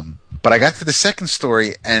but I got to the second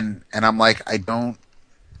story, and I'm like, I don't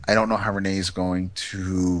know how Renee is going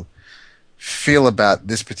to feel about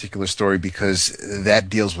this particular story, because that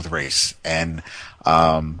deals with race and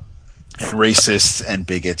racists and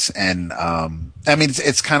bigots, and I mean,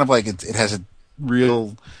 it's kind of like it has a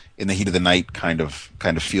real in the heat of the night kind of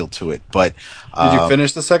feel to it. But did you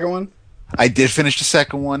finish the second one? I did finish the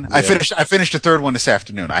second one. Yeah. I finished the third one this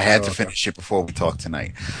afternoon. I had to finish it before we talked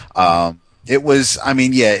tonight. It was, I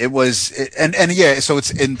mean, yeah, it was, and yeah, so it's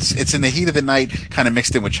in the heat of the night, kind of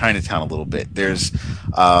mixed in with Chinatown a little bit. There's,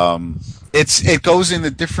 it goes in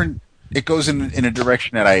a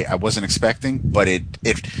direction that I wasn't expecting, but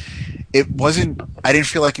it wasn't, I didn't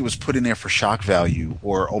feel like it was put in there for shock value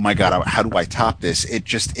or, oh my God, how do I top this? It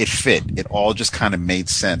fit. It all just kind of made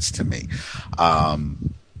sense to me.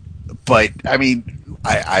 But I mean,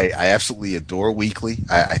 I absolutely adore Weekly.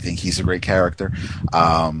 I think he's a great character.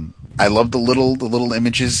 I love the little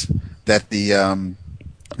images that the,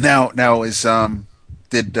 now is,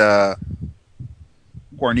 did,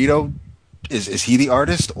 Guarnido, is he the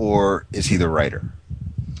artist or is he the writer?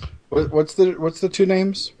 What's the 2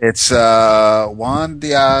 names? It's Juan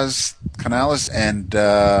Diaz Canales and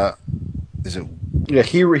is it? Yeah,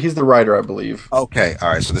 he's the writer, I believe. Okay, all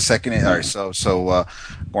right. So the second, all right. So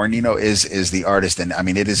Guarnino is the artist, and I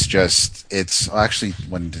mean it's actually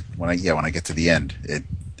when I get to the end, it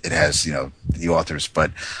has the authors,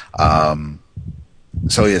 but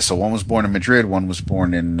so one was born in Madrid, one was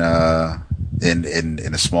born in a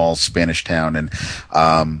small Spanish town, and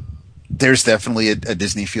there's definitely a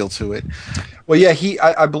Disney feel to it. Well, yeah,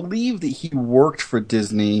 I believe that he worked for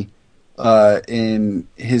Disney in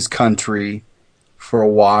his country for a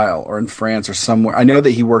while, or in France or somewhere. I know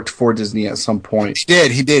that he worked for Disney at some point. He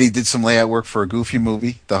did. He did some layout work for a Goofy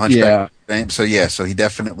movie, The Hunchback. Yeah. So he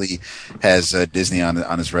definitely has Disney on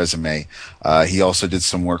his resume. He also did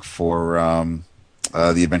some work for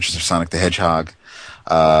The Adventures of Sonic the Hedgehog.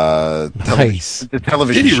 Nice. The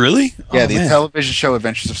television. Did he really? Yeah, the television show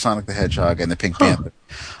Adventures of Sonic the Hedgehog and the Pink Panther.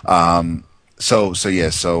 So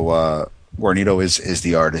Guarnido is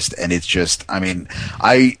the artist, and it's just, I mean,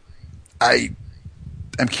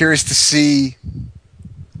 I'm curious to see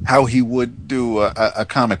how he would do a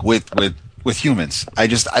comic with humans. I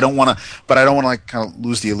don't want to like kind of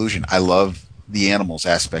lose the illusion. I love the animals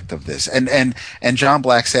aspect of this, and John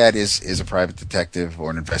Blacksad is a private detective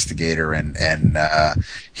or an investigator, and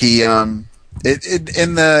he in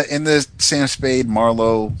the Sam Spade,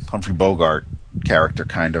 Marlowe, Humphrey Bogart character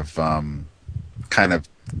kind of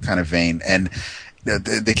vein, and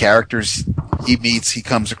the characters he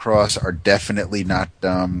comes across are definitely not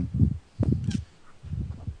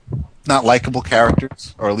likable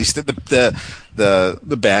characters, or at least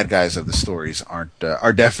the bad guys of the stories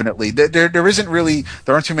are definitely there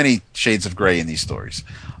aren't too many shades of gray in these stories,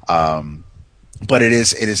 but it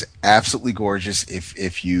is absolutely gorgeous.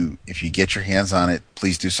 If you get your hands on it,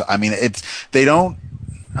 please do so. I mean,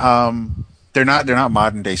 they're not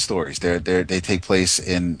modern day stories. They take place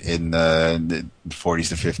in the 40s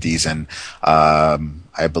to 50s, and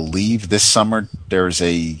I believe this summer there's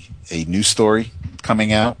a new story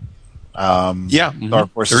coming out.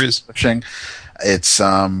 Dark Horse there is. Pushing. It's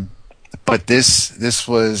but this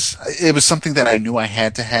was something that I knew I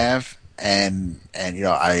had to have, and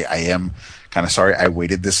I am kind of sorry I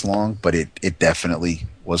waited this long, but it definitely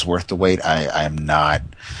was worth the wait. I am not.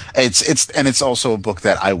 It's also a book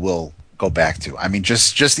that I will go back to. I mean,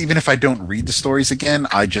 just even if I don't read the stories again,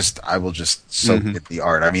 I will just soak in the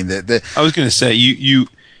art. I mean, I was going to say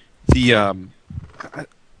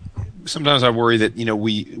sometimes I worry that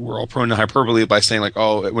we're all prone to hyperbole by saying like,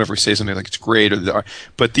 oh, whenever we say something like it's great,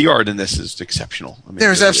 but the art in this is exceptional. I mean,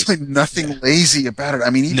 there's absolutely nothing lazy about it. I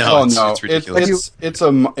mean, it's ridiculous. It's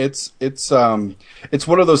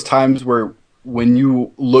one of those times where when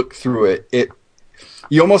you look through it,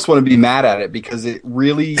 you almost want to be mad at it because it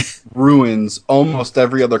really ruins almost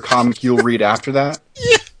every other comic you'll read after that.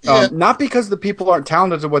 Yeah. Not because the people aren't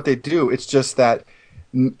talented at what they do. It's just that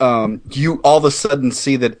you all of a sudden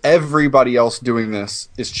see that everybody else doing this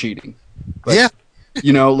is cheating. Like,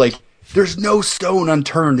 there's no stone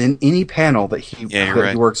unturned in any panel that he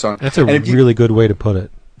works on. That's a really good way to put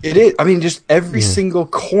it. It is. I mean, just every single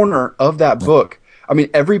corner of that book. I mean,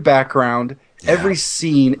 every background, every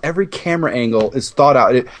scene, every camera angle is thought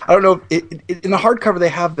out. I don't know. In the hardcover, they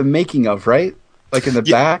have the making of, right? Like in the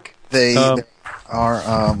back. They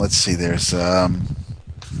are. Let's see. There's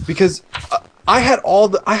because I had all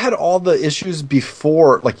the issues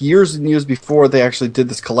before, like years and years before they actually did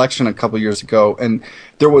this collection a couple years ago, and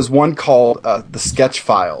there was one called the Sketch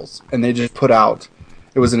Files, and they just put out.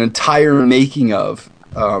 It was an entire making of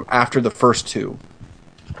after the first two,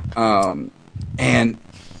 and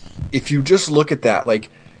if you just look at that, like,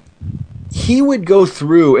 he would go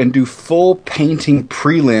through and do full painting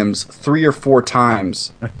prelims 3 or 4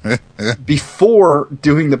 times before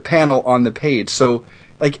doing the panel on the page. So,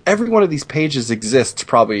 like, every one of these pages exists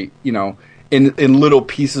probably, in little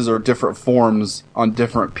pieces or different forms on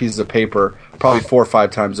different pieces of paper, probably 4 or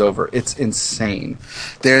 5 times over. It's insane.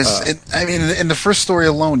 There's, in the first story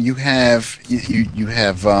alone, you have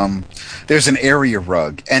there's an area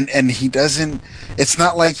rug, and he doesn't. It's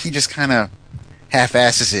not like he just kind of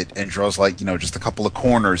half-asses it and draws like just a couple of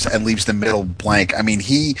corners and leaves the middle blank. I mean,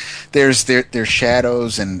 there's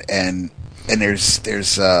shadows and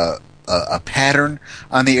there's a pattern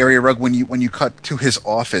on the area rug. When you cut to his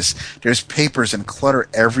office, there's papers and clutter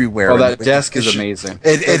everywhere. Oh, that desk is amazing.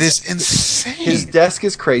 It is insane. His desk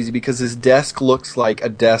is crazy because his desk looks like a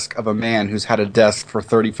desk of a man who's had a desk for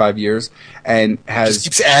 35 years and just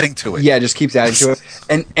keeps adding to it. Yeah, just keeps adding to it.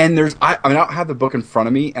 And there's I don't have the book in front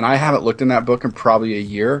of me, and I haven't looked in that book in probably a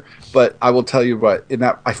year. But I will tell you what, in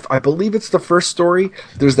that I believe it's the first story.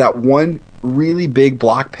 There's that one really big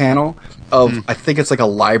block panel of I think it's like a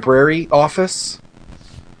library office,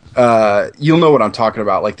 you'll know what I'm talking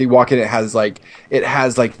about. Like they walk in, it has like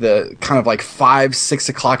the kind of like 5-6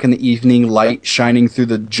 o'clock in the evening light shining through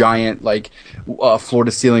the giant like floor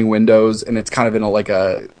to ceiling windows, and it's kind of in like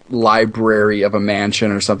a library of a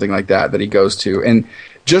mansion or something like that he goes to. And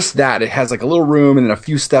just that, it has like a little room and then a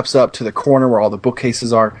few steps up to the corner where all the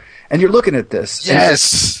bookcases are, and you're looking at this.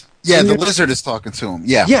 Yes. The lizard is talking to him.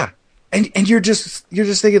 Yeah. Yeah. And you're just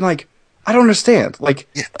thinking like, I don't understand. Like,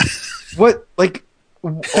 what? Like,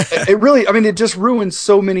 it really. I mean, it just ruins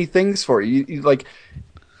so many things for you. I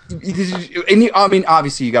mean,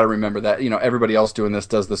 obviously, you got to remember that everybody else doing this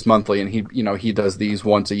does this monthly, and he does these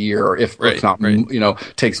once a year, or if not,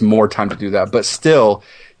 takes more time to do that. But still,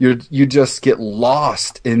 you just get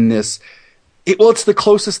lost in this. It's the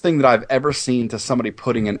closest thing that I've ever seen to somebody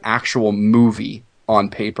putting an actual movie on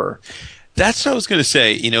paper. That's what I was going to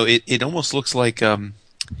say. It almost looks like the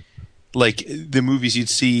movies you'd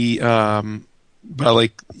see, but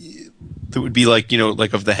like that would be like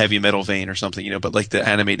like of the heavy metal vein or something, but like the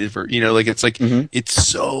animated version. Like it's like it's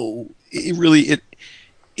so it really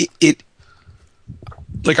it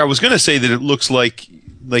like I was going to say that it looks like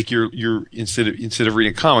you're instead of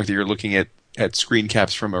reading a comic that you're looking at screen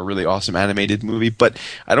caps from a really awesome animated movie, but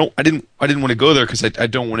I didn't want to go there because I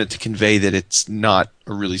don't want it to convey that it's not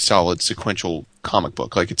a really solid sequential comic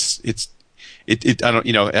book. Like I don't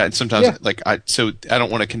and sometimes I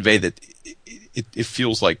don't want to convey that it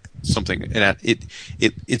feels like something, and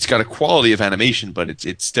it's got a quality of animation, but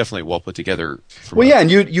it's definitely well put together.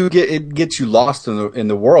 And it gets you lost in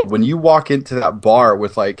the world when you walk into that bar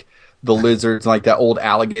with like the lizards and like that old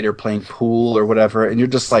alligator playing pool or whatever, and you're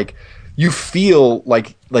just like. You feel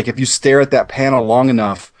like if you stare at that panel long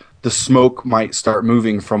enough, the smoke might start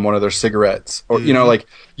moving from one of their cigarettes, or like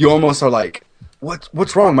you almost are like,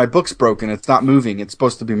 what's wrong? My book's broken. It's not moving. It's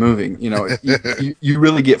supposed to be moving. You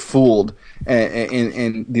really get fooled,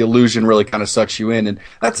 and the illusion really kind of sucks you in, and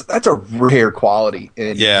that's a rare quality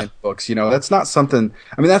in books. That's not something.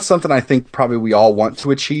 I mean, that's something I think probably we all want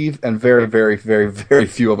to achieve, and very, very, very, very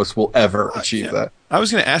few of us will ever achieve that. I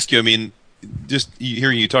was going to ask you. I mean. Just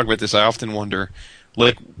hearing you talk about this, I often wonder,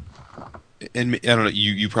 like, and I don't know,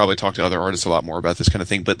 you probably talk to other artists a lot more about this kind of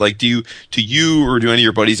thing, but like, do you or do any of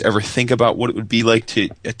your buddies ever think about what it would be like to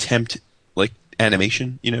attempt like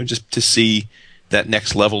animation? Just to see that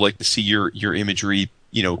next level, like to see your imagery,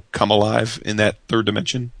 come alive in that third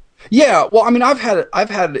dimension. Yeah, well, I mean, I've had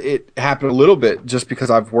it happen a little bit just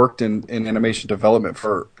because I've worked in animation development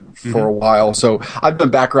for a while. So I've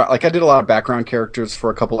done background, like I did a lot of background characters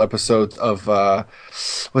for a couple episodes of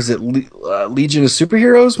was it Legion of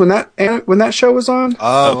Superheroes when that show was on?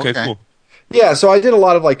 Oh, okay, cool. Yeah, so I did a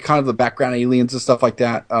lot of like kind of the background aliens and stuff like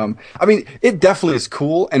that. I mean, it definitely is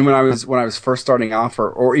cool. And when I was first starting off,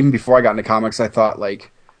 or even before I got into comics, I thought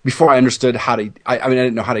like. Before I understood how to, I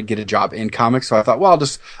didn't know how to get a job in comics, so I thought, well,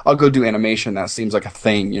 I'll go do animation. That seems like a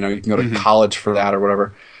thing, you can go to college for that or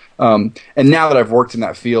whatever. And now that I've worked in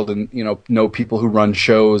that field and know people who run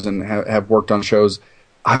shows and have worked on shows,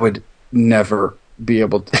 I would never be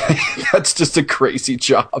able to. That's just a crazy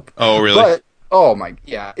job. Oh, really? But oh my,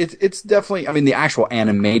 yeah, it's definitely. I mean, the actual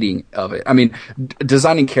animating of it. I mean,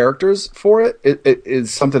 designing characters for it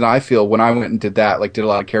is something I feel when I went and did that. Like, did a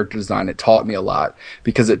lot of character design. It taught me a lot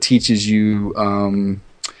because it teaches you.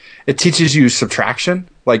 It teaches you subtraction.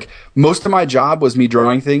 Like most of my job was me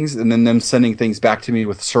drawing things and then them sending things back to me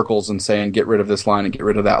with circles and saying, "Get rid of this line and get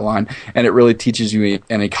rid of that line." And it really teaches you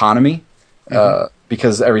an economy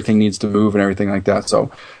because everything needs to move and everything like that. So,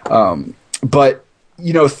 but.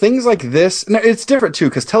 Things like this. Now, it's different too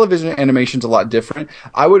because television animation's a lot different.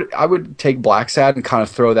 I would take BlackSat and kind of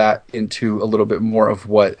throw that into a little bit more of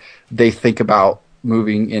what they think about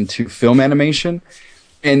moving into film animation.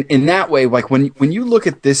 And in that way, like when you look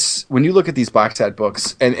at this, when you look at these BlackSat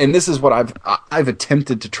books, and this is what I've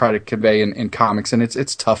attempted to try to convey in comics, and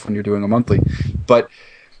it's tough when you're doing a monthly, but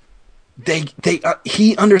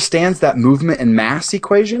he understands that movement and mass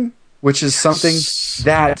equation. Which is something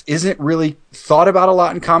that isn't really thought about a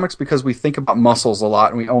lot in comics because we think about muscles a lot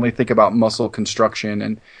and we only think about muscle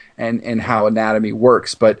construction and how anatomy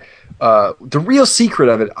works. But the real secret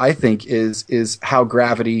of it, I think, is how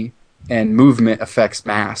gravity and movement affects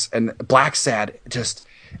mass. And BlackSat just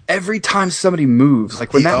every time somebody moves,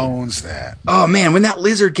 like when he owns that. Oh man, when that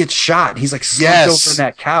lizard gets shot, he's like slumped over in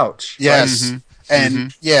that couch. Yes,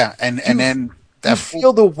 and then. You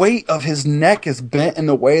feel the weight of his neck is bent in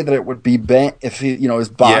the way that it would be bent if his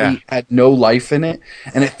body had no life in it,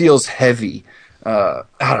 and it feels heavy. I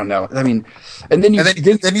don't know. I mean, and then you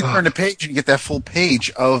turn the page and you get that full page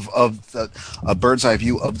of a bird's eye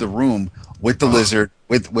view of the room with the lizard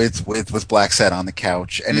with Black Sad on the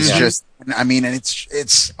couch, and it's just, I mean, and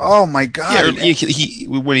it's oh my god. Yeah, he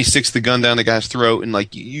when he sticks the gun down the guy's throat, and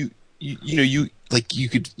like you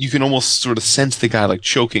can almost sort of sense the guy like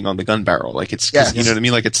choking on the gun barrel, like it's you know what I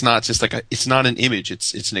mean, like it's not just like it's not an image,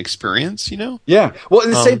 it's an experience, you know. Yeah, well,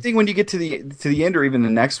 and the same thing when you get to the end, or even the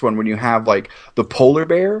next one, when you have like the polar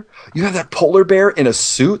bear, you have that polar bear in a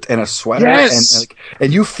suit and a sweater,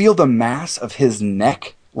 and you feel the mass of his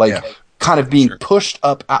neck, like kind of being pushed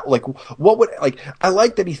up out. Like, what would, like, I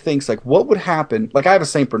like that he thinks, like, what would happen, like, I have a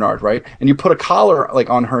Saint Bernard, right, and you put a collar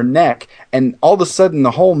like on her neck, and all of a sudden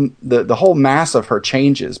the whole mass of her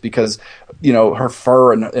changes, because you know her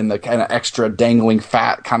fur and the kind of extra dangling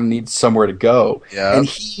fat kind of needs somewhere to go. And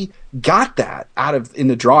he got that in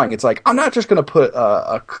the drawing. It's like, I'm not just going to put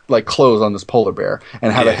like clothes on this polar bear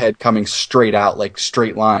and have a head coming straight out, like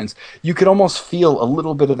straight lines. You could almost feel a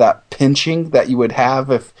little bit of that pinching that you would have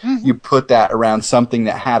if you put that around something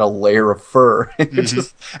that had a layer of fur. And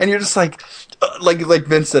you're just like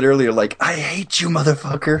Vince said earlier, like, I hate you,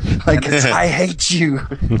 motherfucker. Like, I hate you.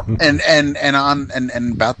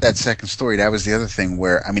 and about that second story, that was the other thing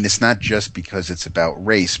where, I mean, it's not just because it's about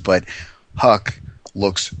race, but Huck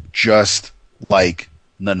looks just like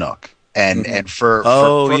Nanook, and for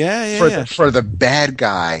the bad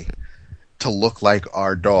guy to look like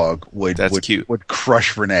our dog would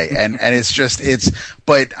crush Renee, and it's just,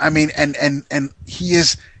 but I mean, and he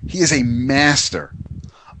is a master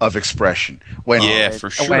of expression. For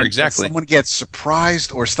sure, exactly. When someone gets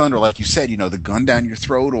surprised or stunned, or like you said, you know, the gun down your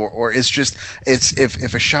throat, or it's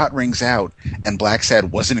if a shot rings out and Black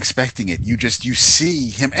Sad wasn't expecting it, you see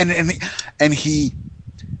him, and he's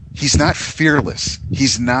not fearless.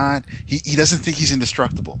 He's not. He doesn't think he's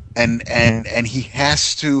indestructible, and he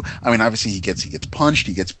has to. I mean, obviously he gets punched,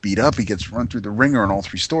 he gets beat up, he gets run through the ringer in all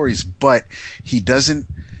three stories, but he doesn't.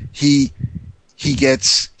 He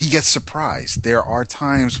gets surprised. There are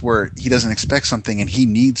times where he doesn't expect something, and he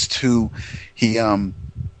needs to.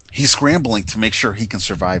 He's scrambling to make sure he can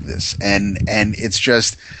survive this, and it's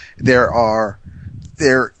just there are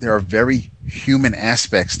very human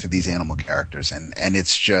aspects to these animal characters, and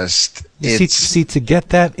it's just see to get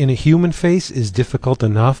that in a human face is difficult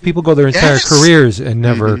enough. People go their entire careers and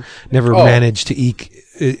never manage to eke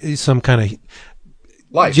some kind of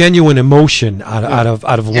life, genuine emotion out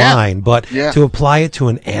of line, but to apply it to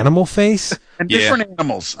an animal face and different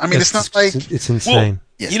animals. I mean, it's not like it's insane.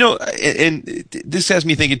 You know, and this has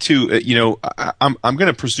me thinking too. You know, I'm going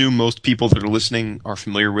to presume most people that are listening are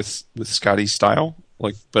familiar with Scotty's style.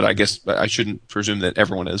 Like, but I guess I shouldn't presume that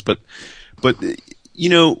everyone is. But you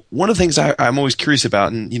know, one of the things I'm always curious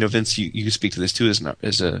about, and you know, Vince, you speak to this too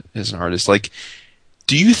as an artist. Like,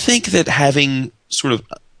 do you think that having sort of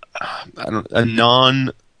a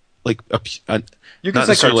non, like you can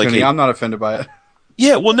say cartoony. Like I'm not offended by it.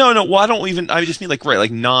 Yeah, well, no. Well, I just mean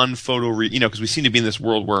like non-photo, you know, because we seem to be in this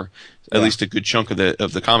world where at least a good chunk of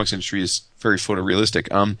the comics industry is very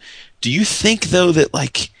photorealistic. Do you think though that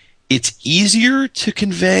like it's easier to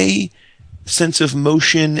convey sense of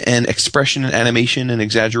motion and expression and animation and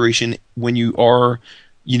exaggeration when you are,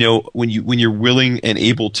 you know, when you're willing and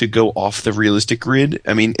able to go off the realistic grid?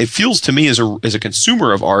 I mean, it feels to me as a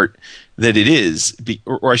consumer of art that it is,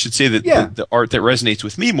 or I should say that the art that resonates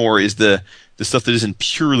with me more is the stuff that isn't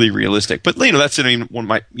purely realistic. But you know, that's, I mean, one of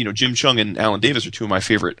my, you know, Jim Chung and Alan Davis are two of my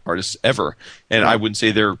favorite artists ever, and I wouldn't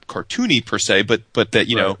say they're cartoony per se, but that,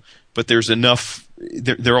 you know, but there's enough.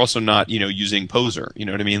 They're also not, you know, using poser. You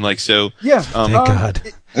know what I mean? Like, so. Yeah. Thank God.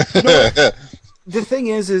 You know, the thing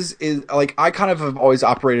is like, I kind of have always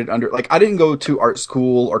operated under, like, I didn't go to art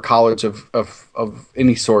school or college of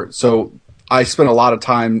any sort, so I spent a lot of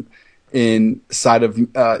time inside of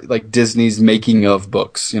like Disney's making of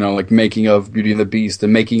books, you know, like making of Beauty and the Beast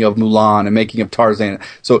and making of Mulan and making of Tarzan.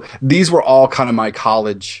 So these were all kind of my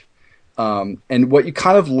college. And what you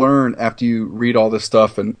kind of learn after you read all this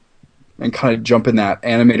stuff and kind of jump in that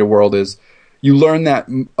animated world is you learn that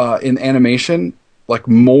in animation, like,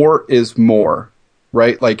 more is more,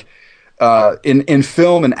 right? Like in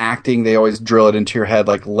film and acting, they always drill it into your head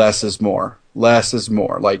like less is more. Less is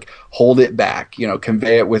more. Like, hold it back, you know,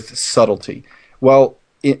 convey it with subtlety. Well,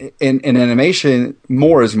 in animation,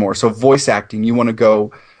 more is more. So voice acting, you want to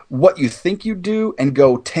go what you think you do and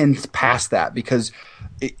go 10 past that, because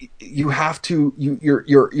you have to,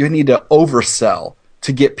 you need to oversell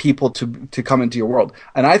to get people to come into your world.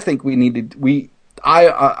 And I think I'm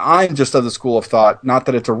just of the school of thought, not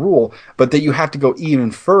that it's a rule, but that you have to go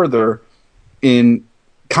even further in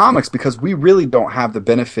comics, because we really don't have the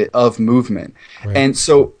benefit of movement. Right. And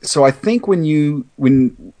so I think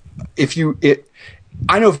I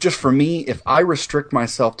I know just for me, if I restrict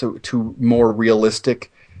myself to more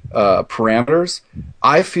realistic parameters,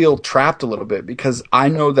 I feel trapped a little bit because I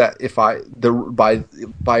know that if by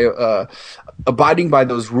abiding by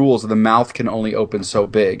those rules, the mouth can only open so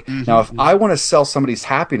big. Mm-hmm. Now, if I want to sell somebody's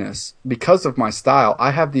happiness because of my style,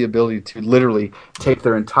 I have the ability to literally take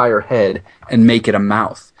their entire head and make it a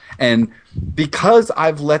mouth. And because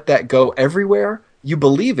I've let that go everywhere, you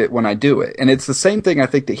believe it when I do it. And it's the same thing I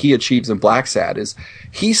think that he achieves in Blacksad is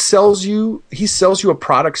he sells you a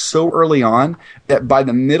product so early on that by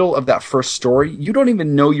the middle of that first story, you don't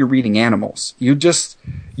even know you're reading animals.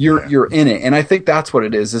 You're in it. And I think that's what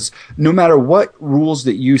it is no matter what rules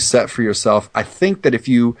that you set for yourself, I think that if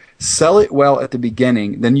you sell it well at the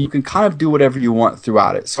beginning, then you can kind of do whatever you want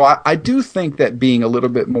throughout it. So I do think that being a little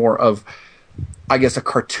bit more of, I guess, a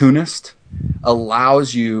cartoonist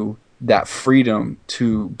allows you that freedom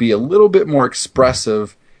to be a little bit more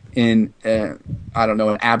expressive in, I don't know,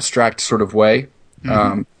 an abstract sort of way.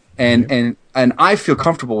 Mm-hmm. And I feel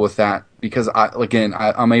comfortable with that because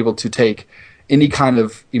I'm able to take any kind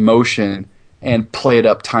of emotion and play it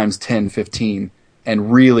up times 10, 15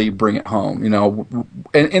 and really bring it home, and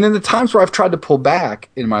in the times where I've tried to pull back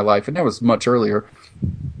in my life, and that was much earlier,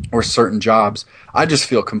 or certain jobs, I just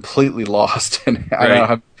feel completely lost. And I don't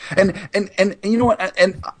know and you know what?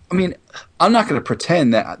 And I mean, I'm not going to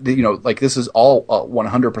pretend that, like this is all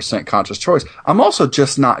 100% conscious choice. I'm also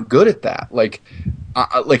just not good at that. Like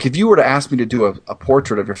if you were to ask me to do a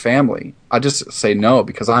portrait of your family, I just say no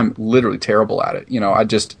because I'm literally terrible at it.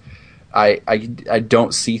 I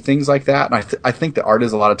don't see things like that. And I think that art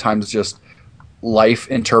is a lot of times just life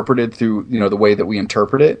interpreted through, the way that we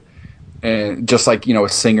interpret it. And just like, a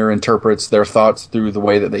singer interprets their thoughts through the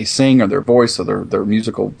way that they sing or their voice or their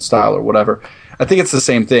musical style or whatever. I think it's the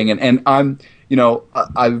same thing. And I'm,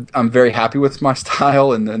 I'm very happy with my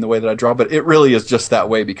style and the way that I draw, but it really is just that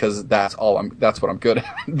way because that's what I'm good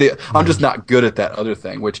at. I'm just not good at that other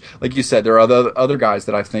thing, which, like you said, there are other guys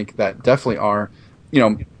that I think that definitely are,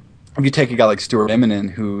 if you take a guy like Stuart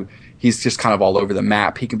Eminem, who he's just kind of all over the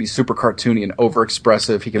map. He can be super cartoony and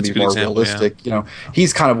overexpressive. He can be more realistic. Yeah.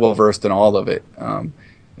 He's kind of well versed in all of it.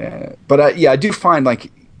 But I do find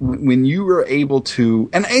like when you were able to,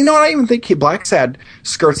 and I even think Blacksad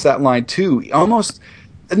skirts that line too. Almost,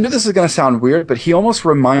 I know this is going to sound weird, but he almost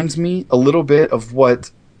reminds me a little bit of what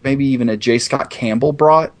maybe even a J. Scott Campbell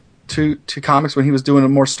brought to comics when he was doing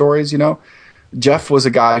more stories. Jeff was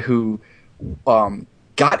a guy who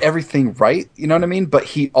got everything right, you know what I mean? But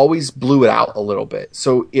he always blew it out a little bit.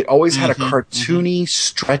 So it always had a cartoony,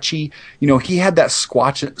 stretchy, he had that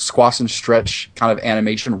squash and stretch kind of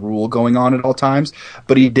animation rule going on at all times,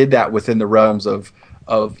 but he did that within the realms of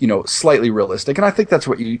slightly realistic. And I think that's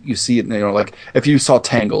what you see it, like if you saw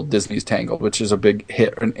Tangled, Disney's Tangled, which is a big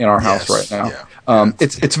hit in our house right now. Yeah.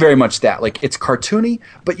 It's very much that. Like it's cartoony,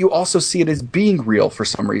 but you also see it as being real for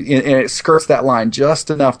some reason. And it skirts that line just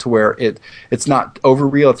enough to where it's not over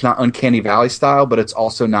real, it's not Uncanny Valley style, but it's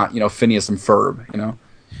also not, Phineas and Ferb,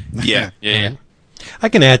 Yeah. I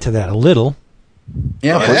can add to that a little.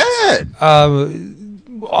 Yeah.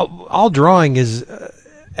 All drawing is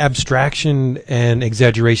abstraction and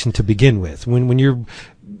exaggeration to begin with. When you're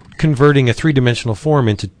converting a three-dimensional form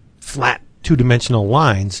into flat two-dimensional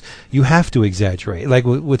lines, you have to exaggerate. Like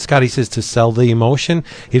what Scotty says, to sell the emotion.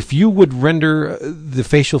 If you would render the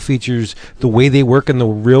facial features the way they work in the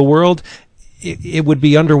real world, it would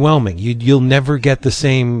be underwhelming. You'll never get the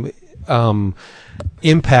same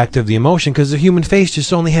impact of the emotion because the human face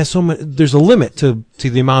just only has so much. There's a limit to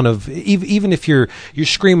the amount of, even if you're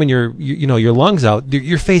screaming your lungs out,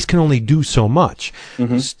 your face can only do so much.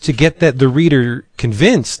 To get the reader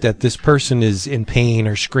convinced that this person is in pain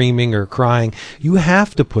or screaming or crying, you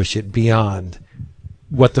have to push it beyond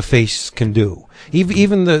what the face can do.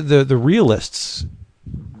 Even the realists,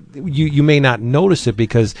 you may not notice it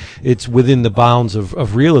because it's within the bounds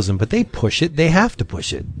of realism, but they push it. They have to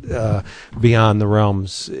push it beyond the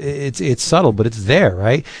realms. It's subtle, but it's there,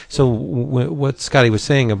 right? So what Scotty was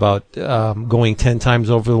saying about going 10 times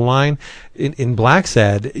over the line in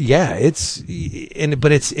Blacksad,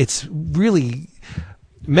 but it's really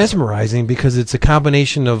mesmerizing because it's a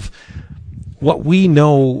combination of what we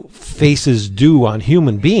know faces do on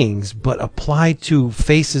human beings, but applied to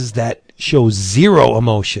faces that show zero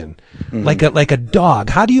emotion, like a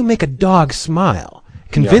dog. How do you make a dog smile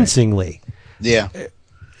convincingly? Yeah,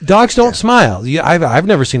 dogs don't smile. I've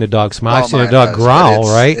never seen a dog smile. I've seen a dog growl,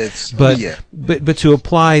 right? But to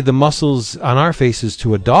apply the muscles on our faces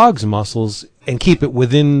to a dog's muscles and keep it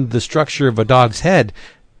within the structure of a dog's head,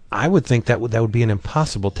 I would think that would be an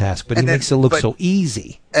impossible task, but he makes it look so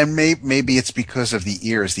easy. And maybe it's because of the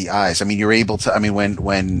ears, the eyes. I mean, you're able to. I mean,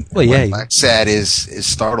 when Black Sad is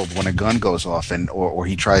startled when a gun goes off, or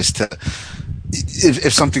he tries to.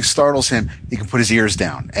 If something startles him, he can put his ears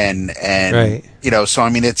down, and right. So I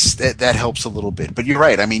mean, that helps a little bit. But you're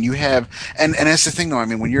right. I mean, you have, and that's the thing, though. I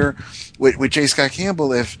mean, when you're with J. Scott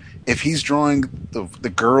Campbell, if he's drawing the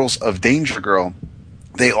girls of Danger Girl.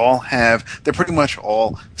 They're pretty much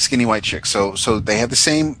all skinny white chicks. So they have the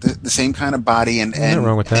same kind of body and nothing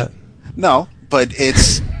wrong with that. No, but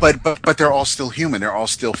it's but they're all still human. They're all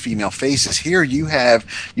still female faces. Here you have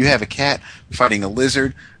a cat fighting a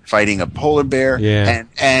lizard, fighting a polar bear,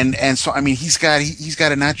 and so I mean he's got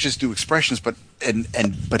to not just do expressions, but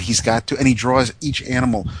he's got to, and he draws each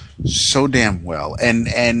animal so damn well, and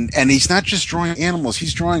he's not just drawing animals,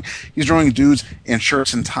 he's drawing dudes in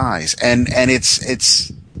shirts and ties, and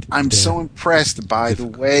it's I'm so impressed by the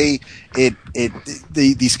way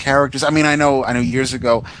these characters. I mean, I know years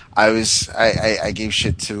ago I gave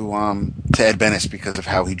shit to Ed Benes because of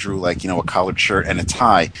how he drew, like, a collared shirt and a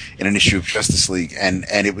tie in an issue of Justice League, and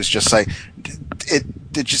it was just like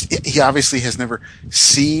he obviously has never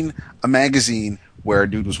seen a magazine where a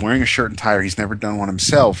dude was wearing a shirt and tie, or he's never done one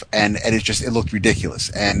himself, and it looked ridiculous.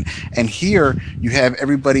 And here you have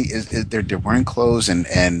everybody they're wearing clothes,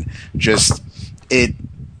 and just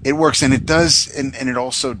it works, and it does, and it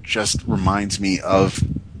also just reminds me of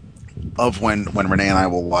when Renee and I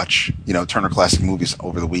will watch Turner Classic Movies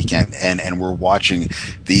over the weekend, and we're watching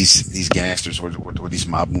these gangsters or these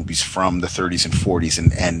mob movies from the 30s and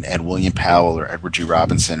 40s, and William Powell or Edward G.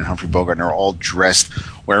 Robinson and Humphrey Bogart, and they're all dressed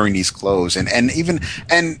wearing these clothes, they're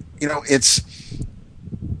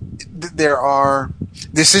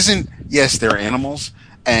animals.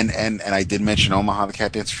 And I did mention Omaha the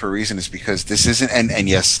Cat Dancer for a reason. Is because this isn't, and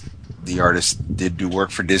yes, the artist did do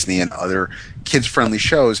work for Disney and other kids-friendly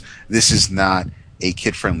shows. This is not a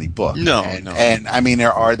kid-friendly book. No. And I mean,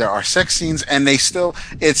 there are sex scenes, and they still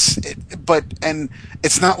it's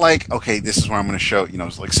not like, okay, this is where I'm going to show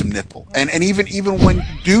like some nipple. And even when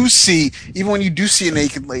you do see a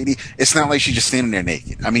naked lady, it's not like she's just standing there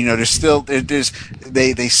naked. I mean, they still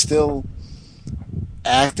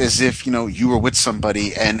act as if you were with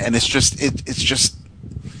somebody, and it's just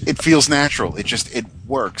it feels natural. It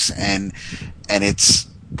works, and it's,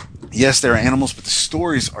 yes, there are animals, but the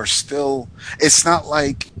stories are still. It's not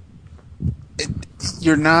like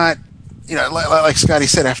you're not. Like Scotty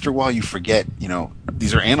said, after a while you forget.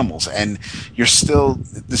 These are animals, and you're still.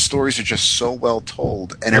 The stories are just so well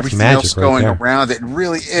told, and everything else going around. It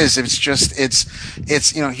really is. It's just. It's.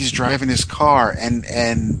 He's driving his car, and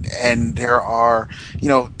there are.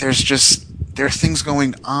 There are things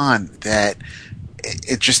going on that.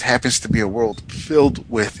 It just happens to be a world filled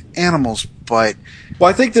with animals, but. Well,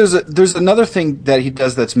 I think there's another thing that he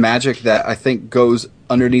does that's magic that I think goes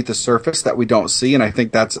underneath the surface that we don't see, and I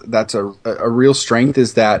think that's a real strength,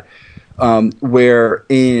 is that where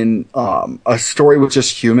in a story with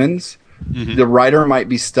just humans, mm-hmm. the writer might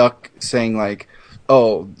be stuck saying like,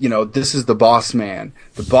 oh, this is the boss man.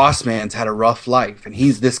 The boss man's had a rough life, and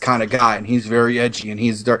he's this kind of guy, and he's very edgy, and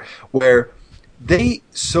he's dark. Where they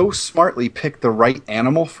so smartly pick the right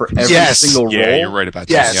animal for every single role. Yeah, you're right about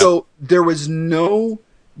that. Yeah. So there was no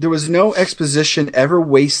exposition ever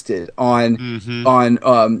wasted on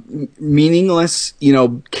meaningless,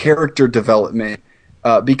 character development,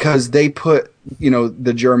 because they put,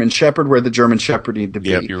 the German Shepherd where the German Shepherd needed to be.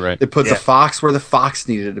 Yep, you're right. They put the fox where the fox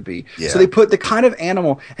needed to be. Yeah. So they put the kind of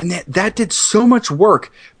animal, and that did so much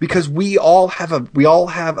work, because we all have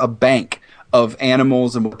a bank of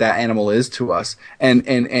animals and what that animal is to us,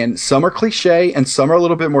 and some are cliche and some are a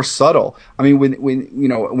little bit more subtle. I mean,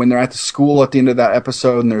 when they're at the school at the end of that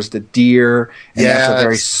episode, and there's the deer, and that's a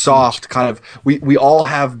very soft kind of. We all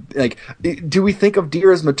have, like, do we think of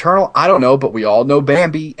deer as maternal? I don't know, but we all know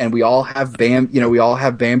Bambi, and we all have we all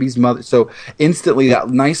have Bambi's mother. So instantly, that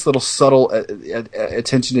nice little subtle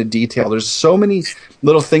attention to detail. There's so many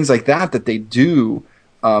little things like that they do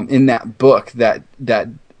in that book that.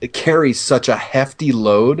 It carries such a hefty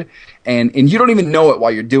load, and you don't even know it while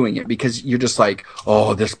you're doing it, because you're just like,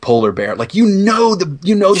 oh, this polar bear, like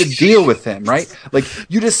the deal with him, right? Like,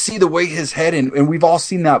 you just see the way his head, and we've all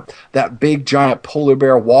seen that big giant polar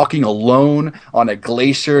bear walking alone on a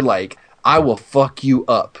glacier, like, I will fuck you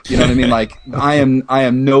up. You know what I mean? Like, I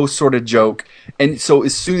am no sort of joke. And so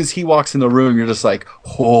as soon as he walks in the room, you're just like,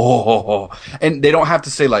 oh. And they don't have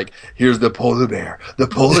to say, like, here's the polar bear. The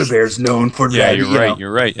polar bear's known for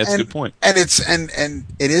You're right. That's a good point. And it's and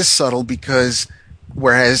it is subtle, because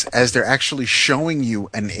whereas as they're actually showing you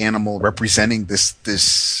an animal representing this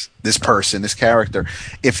person, this character,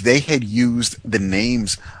 if they had used the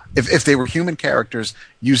names, if they were human characters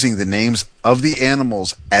using the names of the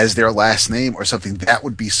animals as their last name or something, that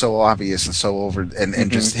would be so obvious and so over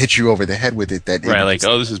and just hit you over the head with it. That Right, like,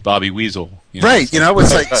 oh, this is Bobby Weasel. You know? Right,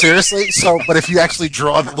 it's like, seriously. So, but if you actually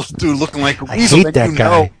draw the little dude looking like a weasel, hate that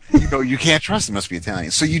guy. You can't trust him. Must be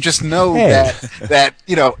Italian. So you just know Hey. that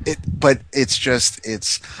it. But it's just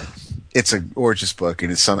it's a gorgeous book,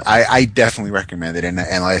 and it's something I definitely recommend it. And like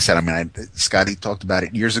I said, I mean, Scotty talked about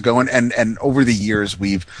it years ago, and over the years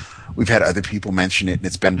we've had other people mention it, and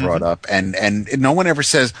it's been brought up, and no one ever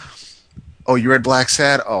says, "Oh, you read Black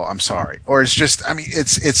Sad? Oh, I'm sorry." Or it's just, I mean,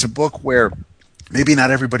 it's a book where maybe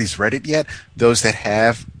not everybody's read it yet. Those that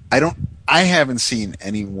have, I haven't seen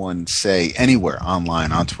anyone say anywhere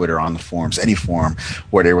online, on Twitter, on the forums, any forum,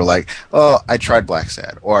 where they were like, "Oh, I tried Black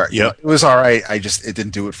Sad," or "It was all right. It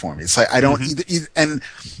didn't do it for me." It's like, I don't and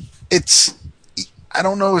it's, I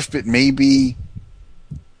don't know if it maybe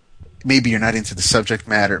you're not into the subject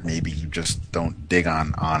matter, maybe you just don't dig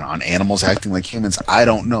on animals acting like humans. I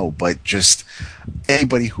don't know, but just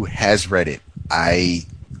anybody who has read it,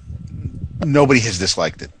 nobody has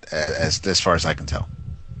disliked it as far as I can tell.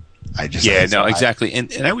 Exactly,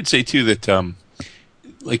 and I would say too that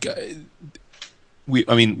we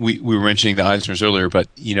were mentioning the Eisners earlier, but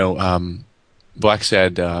Black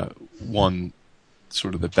Sad won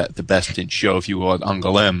sort of the best in show, if you will, at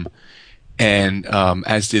Angoulême, and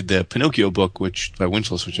as did the Pinocchio book, by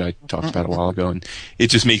Winchellis, which I talked about a while ago, and it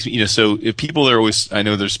just makes me, so if people are always, I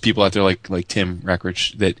know there's people out there like Tim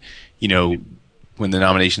Reckrich that when the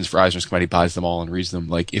nominations for Eisner's come out, he buys them all and reads them.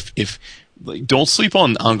 Like if don't sleep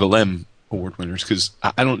on Angoulême award winners, because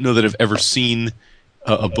I don't know that I've ever seen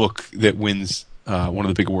a book that wins one of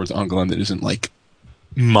the big awards at Angoulême that isn't like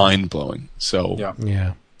mind blowing. So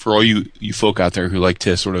yeah, for all you folk out there who like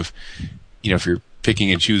to sort of, if you're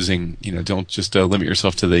picking and choosing, don't just limit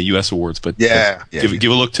yourself to the U.S. awards, but give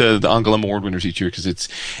a look to the Angoulême award winners each year, because it's,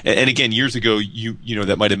 and again, years ago,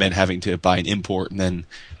 that might have meant having to buy an import and then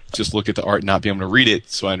just look at the art and not be able to read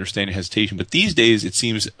it, so I understand your hesitation. But these days, it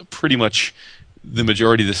seems pretty much the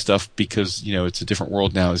majority of this stuff, because it's a different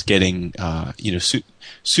world now, is getting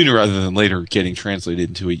sooner rather than later getting translated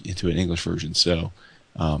into an English version. So,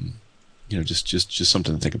 just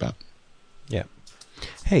something to think about. Yeah.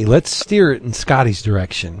 Hey, let's steer it in Scotty's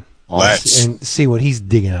direction. And see what he's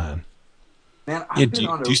digging on. Man,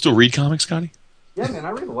 do you still read comics, Scotty? Yeah, man, I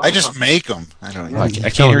read a lot. I just make them. I don't know. I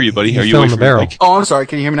can't hear you, buddy. Are you away from the barrel? Oh, I'm sorry.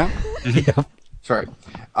 Can you hear me now? Yeah. Sorry.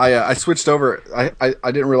 I switched over.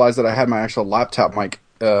 I didn't realize that I had my actual laptop mic,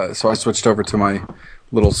 so I switched over to my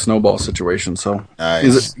little snowball situation. So,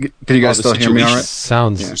 nice. Can you guys still hear me all right?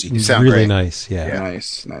 Sounds sound really great. Nice. Yeah.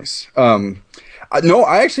 Nice. No,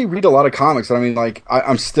 I actually read a lot of comics. I mean, like,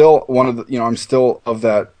 I'm still one of the, I'm still of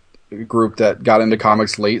that group that got into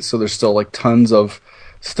comics late. So there's still like tons of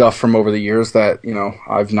stuff from over the years that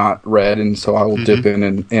I've not read, and so I will dip in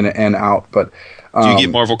and out. But do you get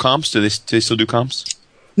Marvel comps? Do they still do comps?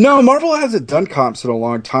 No, Marvel hasn't done comps in a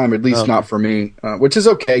long time, at least not for me, which is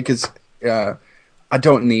okay, because I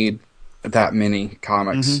don't need that many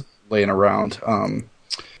comics laying around.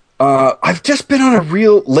 I've just been on a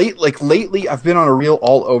real lately I've been on a real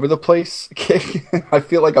all over the place kick. I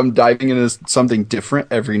feel like I'm diving into something different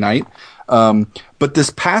every night. But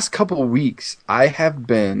this past couple of weeks, I have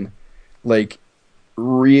been like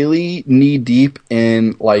really knee deep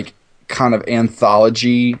in like kind of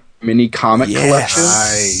anthology mini comic collections.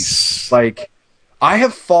 Nice. Like, I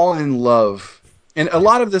have fallen in love, and a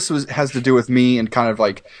lot of this has to do with me and kind of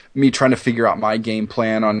like me trying to figure out my game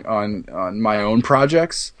plan on my own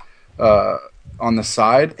projects on the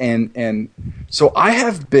side, and so I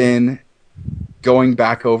have been going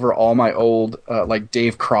back over all my old like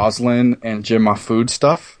Dave Crosland and Jim Mahfood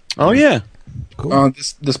stuff. Oh yeah, cool.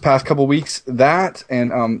 This past couple weeks, that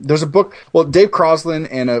and there's a book. Well, Dave Crosland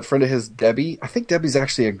and a friend of his, Debbie. I think Debbie's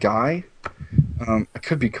actually a guy. I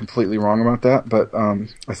could be completely wrong about that, but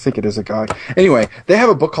I think it is a guy. Anyway, they have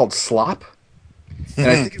a book called Slop, and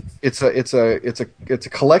I think it's a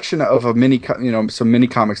collection of some mini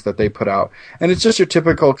comics that they put out, and it's just your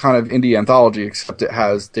typical kind of indie anthology, except it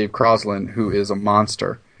has Dave Crosland, who is a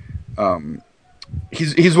monster.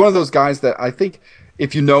 He's one of those guys that I think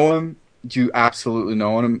if you know him, you absolutely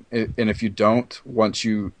know him, and if you don't, once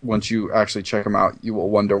you actually check him out, you will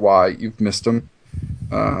wonder why you've missed him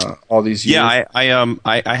all these years. Yeah,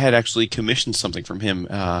 I had actually commissioned something from him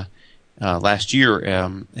last year,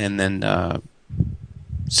 and then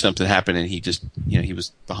something happened, and he just he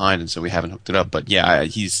was behind, and so we haven't hooked it up. But yeah,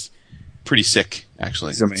 he's pretty sick,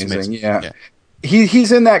 actually. He's amazing. Yeah.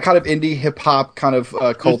 he's in that kind of indie hip hop kind of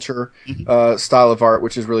culture style of art,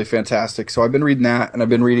 which is really fantastic. So I've been reading that, and I've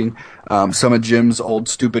been reading some of Jim's old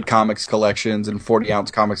Stupid Comics collections and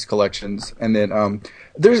 40-ounce comics collections, and then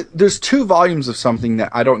there's 2 volumes of something that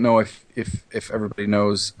I don't know if everybody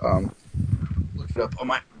knows. Look it up on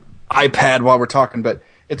my iPad while we're talking, but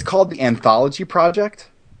it's called the Anthology Project.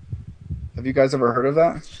 Have you guys ever heard of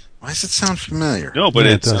that? Why does it sound familiar? No, but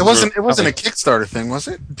it wasn't a Kickstarter thing, was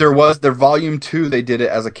it? There was their volume 2. They did it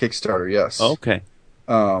as a Kickstarter. Yes. Okay.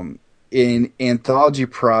 In Anthology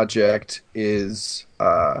Project is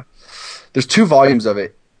there's 2 volumes of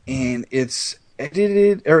it, and it's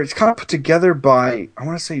edited, or it's kind of put together by, I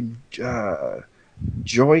want to say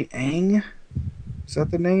Joy Ang. Is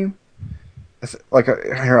that the name?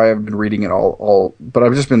 Here I have been reading it all, but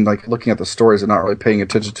I've just been like looking at the stories and not really paying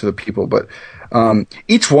attention to the people. But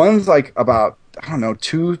each one's like about, I don't know,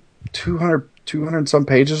 200 and some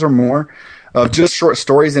pages or more of just short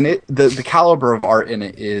stories. And the caliber of art in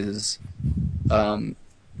it is, and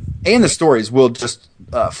the stories will just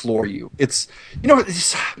floor you. It's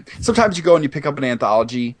sometimes you go and you pick up an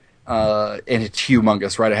anthology and it's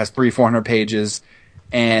humongous, right? It has 300-400 pages,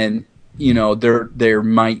 and there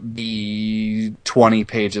might be 20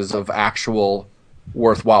 pages of actual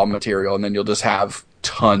worthwhile material, and then you'll just have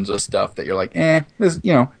tons of stuff that you're like,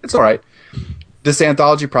 it's all right. This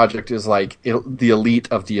Anthology Project is like the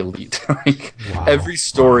elite of the elite. Like, wow. Every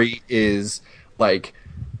story is like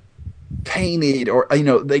painted, or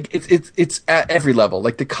like it's at every level.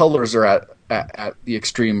 Like the colors are at the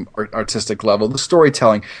extreme artistic level. The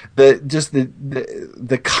storytelling,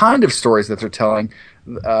 the kind of stories that they're telling.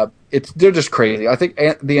 They're just crazy. I think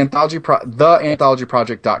the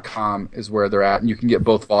anthologyproject.com is where they're at, and you can get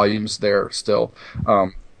both volumes there still.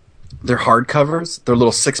 They're hardcovers. They're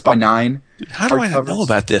little 6x9. Dude, how do I not know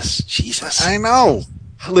about this? Jesus, I know.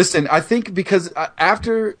 Listen, I think because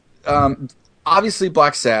after obviously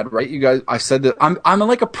Black Sad, right? You guys, I said that I'm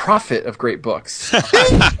like a prophet of great books.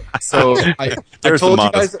 So I told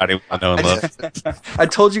you guys. I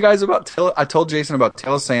told you guys about. I told Jason about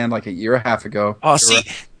Tale of Sand like a year and a half ago. Oh, see,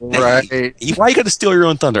 right? Why you got to steal your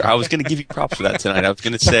own thunder? I was going to give you props for that tonight. I was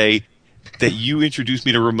going to say that you introduced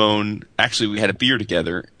me to Ramon. Actually, we had a beer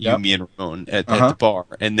together, me and Ramon, at the bar,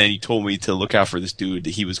 and then you told me to look out for this dude,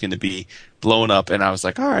 that he was going to be blowing up, and I was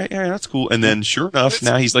like, all right, that's cool. And then, sure enough,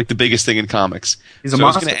 now he's like the biggest thing in comics. He's a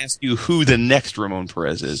monster. I was going to ask you who the next Ramon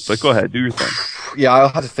Perez is, but go ahead, do your thing. Yeah, I'll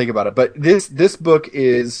have to think about it. But this book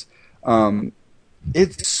is,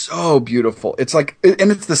 it's so beautiful. It's like,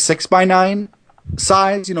 and it's the 6x9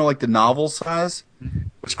 size, like the novel size,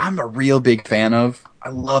 which I'm a real big fan of. I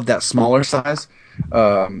love that smaller size,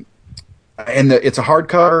 and it's a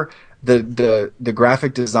hardcover. The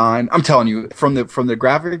graphic design, I'm telling you, from the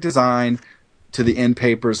graphic design to the end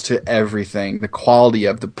papers to everything, the quality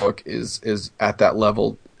of the book is at that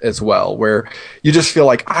level as well, where you just feel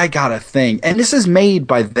like I got a thing, and this is made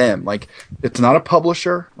by them. Like, it's not a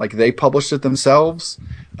publisher; like they published it themselves.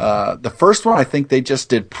 The first one, I think they just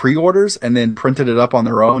did pre-orders and then printed it up on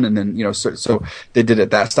their own, and then so they did it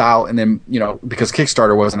that style, and then because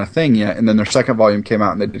Kickstarter wasn't a thing yet, and then their second volume came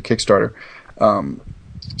out and they did Kickstarter.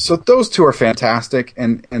 So those 2 are fantastic,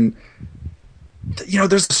 and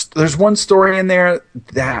there's one story in there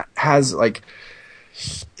that has like,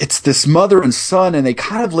 it's this mother and son, and they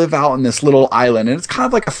kind of live out in this little island, and it's kind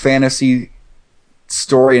of like a fantasy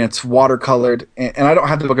story, and it's watercolored, and I don't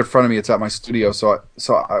have the book in front of me. It's at my studio, so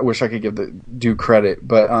I wish I could give the due credit.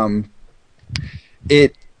 But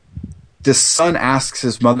the son asks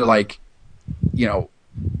his mother, like,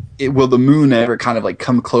 will the moon ever kind of like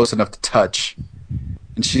come close enough to touch?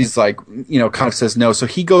 And she's like, kind of says no. So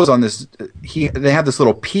he goes on this. They have this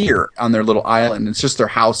little pier on their little island. It's just their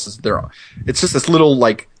house. It's just this little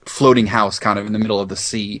like floating house kind of in the middle of the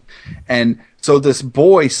sea. And so this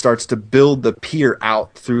boy starts to build the pier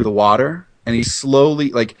out through the water, and he's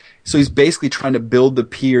slowly he's basically trying to build the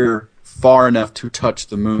pier far enough to touch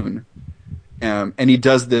the moon. And he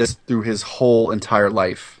does this through his whole entire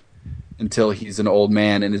life until he's an old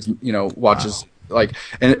man and is watches. Wow.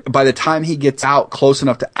 And by the time he gets out close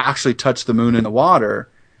enough to actually touch the moon in the water,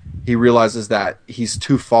 he realizes that he's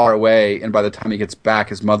too far away, and by the time he gets back,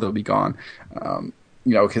 his mother will be gone.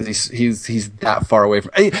 Because he's that far away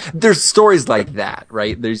from. There's stories like that,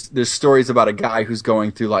 right? There's stories about a guy who's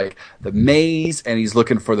going through like the maze, and he's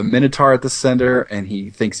looking for the Minotaur at the center, and he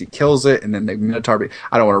thinks he kills it, and then the Minotaur.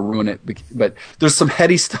 I don't want to ruin it, but there's some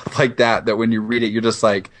heady stuff like that when you read it, you're just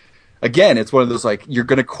like. Again, it's one of those like you're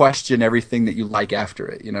gonna question everything that you like after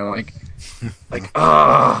it,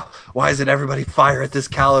 why isn't everybody fire at this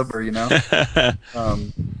caliber,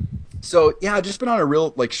 So yeah, I've just been on a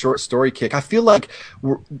real like short story kick. I feel like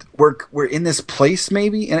we're in this place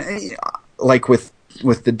maybe, and like with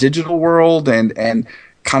the digital world and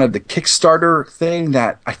kind of the Kickstarter thing,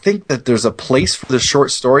 that I think that there's a place for the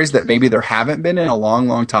short stories that maybe there haven't been in a long,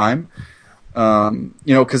 long time.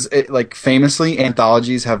 Because like famously,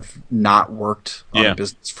 anthologies have not worked on the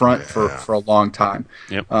business front for a long time.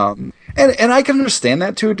 Yep. And I can understand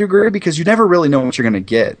that to a degree because you never really know what you're going to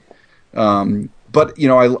get. But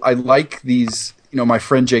I like these. My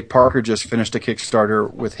friend Jake Parker just finished a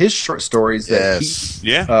Kickstarter with his short stories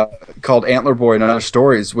called Antler Boy and Other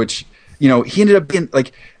Stories, which he ended up being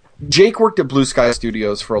like. Jake worked at Blue Sky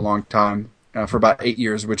Studios for a long time, for about 8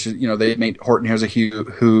 years, which is they made Horton Hears a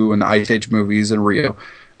Who and the Ice Age movies and Rio.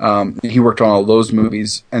 He worked on all those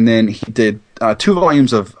movies, and then he did 2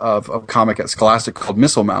 volumes of a comic at Scholastic called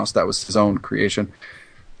Missile Mouse. That was his own creation.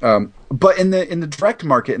 But in the direct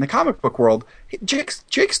market, in the comic book world,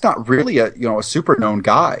 Jake's not really a super known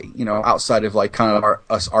guy, outside of like kind of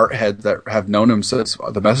us art heads that have known him since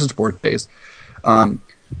the message board days.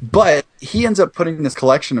 But he ends up putting this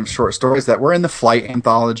collection of short stories that were in the Flight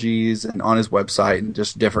anthologies and on his website and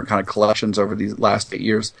just different kind of collections over these last 8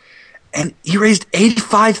 years. And he raised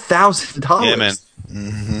 $85,000. Yeah, man.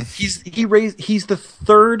 Mm-hmm. He's the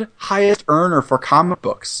 3rd highest earner for comic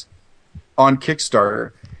books on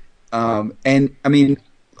Kickstarter. And I mean,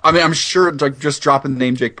 I'm sure like just dropping the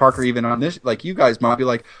name Jake Parker even on this, like you guys might be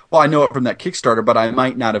like, well, I know it from that Kickstarter, but I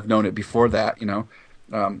might not have known it before that,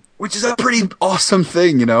 which is a pretty awesome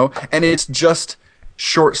thing, and it's just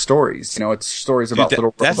short stories, it's stories about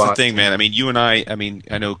little robots. That's the thing, man. I mean, you and I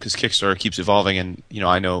know because Kickstarter keeps evolving, and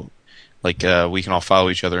I know like we can all follow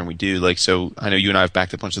each other, and we do. Like, so I know you and I have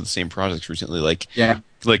backed a bunch of the same projects recently. Like, yeah,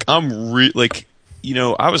 like I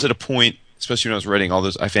was at a point, especially when I was writing all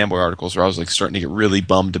those iFanboy articles, where I was like starting to get really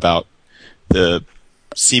bummed about the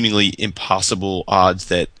seemingly impossible odds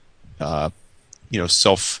that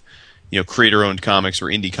creator-owned comics or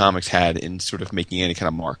indie comics had in sort of making any kind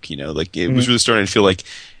of mark. Like it was really starting to feel like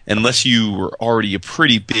unless you were already a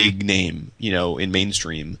pretty big name, in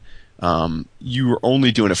mainstream, you were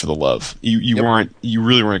only doing it for the love. You really weren't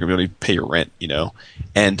going to be able to pay your rent,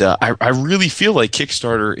 And I really feel like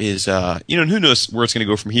Kickstarter is, and who knows where it's going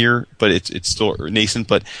to go from here, but it's still nascent.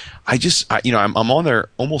 But I'm on there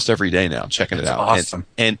almost every day now, checking it out. Awesome.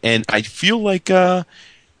 And I feel like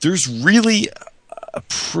there's really a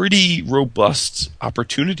pretty robust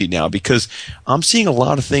opportunity now, because I'm seeing a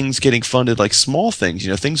lot of things getting funded, like small things,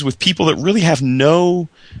 things with people that really have no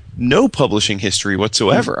publishing history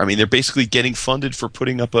whatsoever. I mean, they're basically getting funded for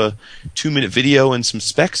putting up a 2-minute video and some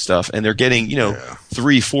spec stuff, and they're getting, $3,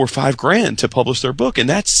 $4, $5 to publish their book. And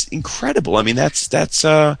that's incredible. I mean, that's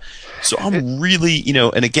so I'm really,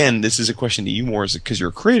 and again, this is a question to you more because you're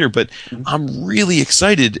a creator, but I'm really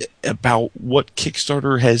excited about what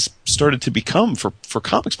Kickstarter has started to become for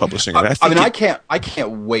comics publishing. I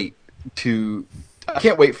can't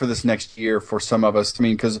wait for this next year for some of us. I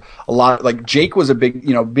mean, because a lot, like Jake was a big,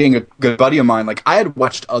 being a good buddy of mine. Like I had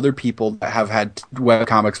watched other people that have had web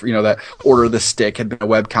comics, that Order the Stick had been a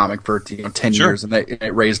web comic for 10 years, and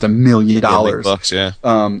it raised $1 million. Bucks, yeah.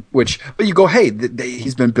 But you go, hey,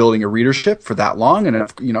 he's been building a readership for that long, and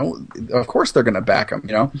of course they're going to back him.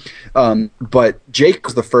 But Jake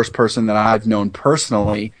was the first person that I've known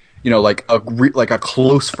personally, like a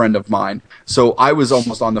close friend of mine. So I was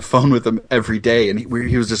almost on the phone with him every day, and he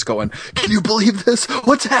was just going, "Can you believe this?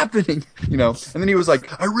 What's happening?" And then he was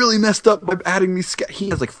like, "I really messed up by adding these he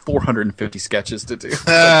has like 450 sketches to do.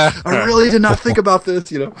 Like, I really did not think about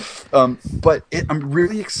this, But I'm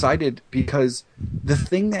really excited because the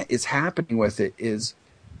thing that is happening with it is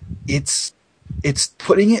it's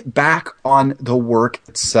putting it back on the work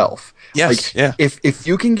itself. Yes, yeah. If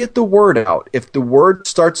you can get the word out, if the word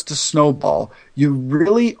starts to snowball, you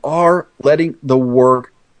really are letting the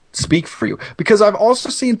work speak for you. Because I've also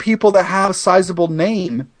seen people that have a sizable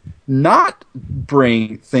name not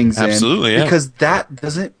bring things Absolutely, in yeah. because that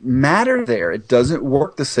doesn't matter there. It doesn't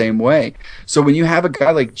work the same way. So when you have a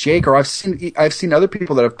guy like Jake, or I've seen other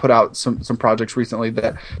people that have put out some projects recently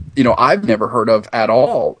that I've never heard of at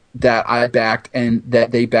all, that I backed and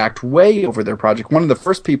that they backed way over their project. One of the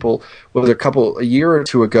first people a year or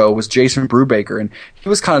two ago was Jason Brubaker, and he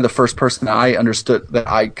was kind of the first person that I understood, that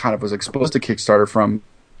I kind of was exposed to Kickstarter from.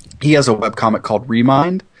 He has a webcomic called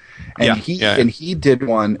Remind. And he did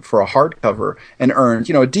one for a hardcover and earned,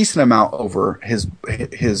 a decent amount over his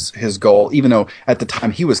goal, even though at the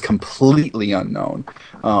time he was completely unknown.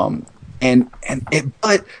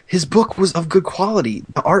 But his book was of good quality.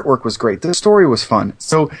 The artwork was great. The story was fun.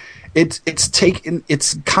 So it's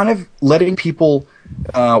kind of letting people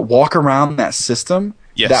walk around that system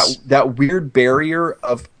Yes. That weird barrier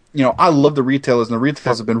of, I love the retailers, and the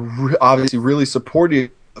retailers have been obviously really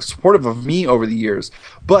supportive of me over the years,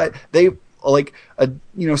 but they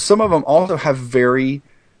some of them also have a very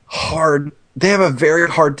hard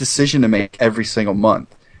decision to make every single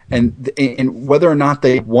month. And whether or not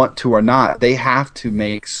they want to or not, they have to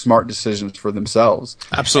make smart decisions for themselves.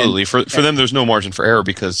 Absolutely. For them, there's no margin for error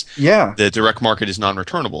because the direct market is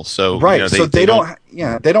non-returnable. So right. So they don't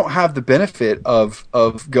have the benefit of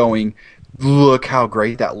going, look how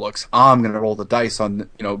great that looks. I'm going to roll the dice on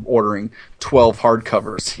ordering 12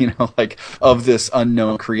 hardcovers, of this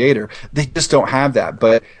unknown creator. They just don't have that.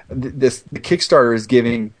 But the Kickstarter is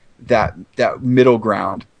giving that middle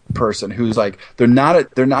ground person who's like, they're not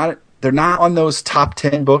on those top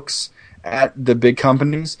 10 books at the big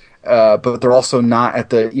companies, but they're also not at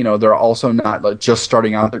the they're also not like just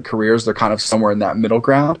starting out their careers. They're kind of somewhere in that middle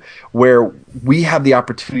ground where we have the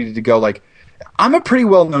opportunity to go like, I'm a pretty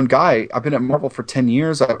well-known guy. I've been at Marvel for 10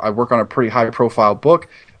 years. I work on a pretty high-profile book,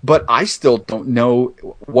 but I still don't know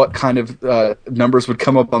what kind of numbers would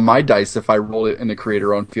come up on my dice if I rolled it in the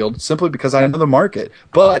creator-owned field, simply because I know the market.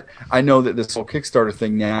 But I know that this whole Kickstarter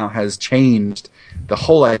thing now has changed the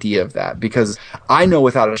whole idea of that, because I know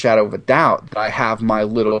without a shadow of a doubt that I have my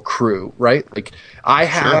little crew, right? Like I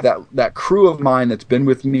have that crew of mine that's been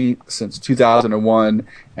with me since 2001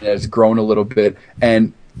 and has grown a little bit,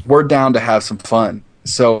 and we're down to have some fun.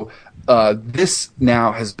 So this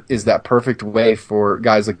now is that perfect way for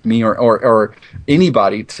guys like me or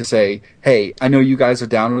anybody to say, hey, I know you guys are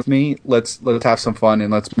down with me. Let's have some fun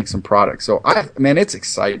and let's make some products. So it's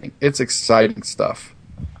exciting. It's exciting stuff.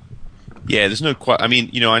 Yeah, there's no. I mean,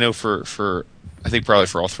 I know for I think probably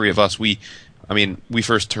for all three of us, we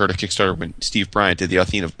first heard of Kickstarter when Steve Bryant did the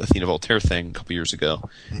Athena Voltaire thing a couple years ago,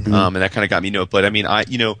 and that kind of got me But I mean,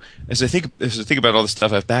 as I think about all the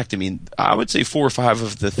stuff I've backed, I would say 4 or 5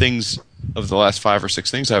 of the things of the last 5 or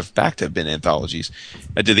 6 things I've backed have been anthologies.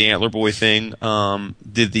 I did the Antler Boy thing,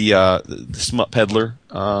 did the Smut Peddler,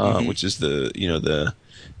 which is the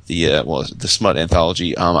Smut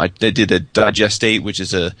anthology. I did a Digestate, which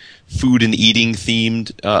is a food and eating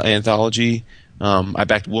themed anthology. I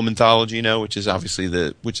backed Womanthology, which is obviously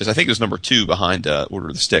I think it was number 2 behind Order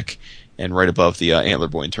of the Stick, and right above the Antler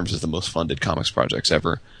Boy in terms of the most funded comics projects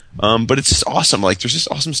ever. But it's just awesome. Like there's just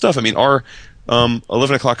awesome stuff. I mean, our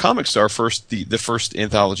 11 O'Clock Comics, the first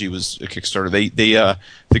anthology was a Kickstarter. They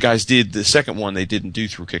the guys did the second one. They didn't do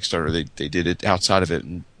through Kickstarter. They did it outside of it,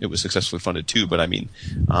 and it was successfully funded too. But I mean,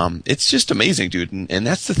 it's just amazing, dude. And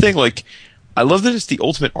that's the thing. Like, I love that it's the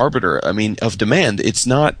ultimate arbiter. I mean, of demand. It's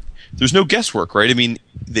not. There's no guesswork, right? I mean,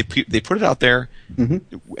 they put it out there, and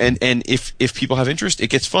if people have interest, it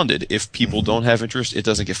gets funded. If people don't have interest, it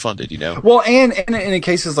doesn't get funded. Well, and in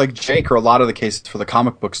cases like Jake, or a lot of the cases for the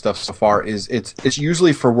comic book stuff so far, is it's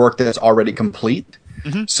usually for work that's already complete.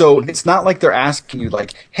 So it's not like they're asking you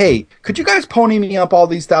like, hey, could you guys pony me up all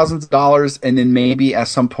these thousands of dollars, and then maybe at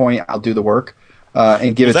some point I'll do the work.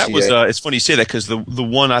 And give it to you. It's funny you say that, because the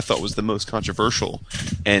one I thought was the most controversial,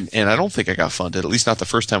 and I don't think I got funded, at least not the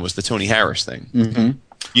first time, was the Tony Harris thing. And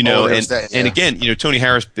again, Tony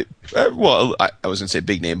Harris, I was going to say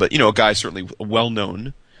big name, but a guy, certainly a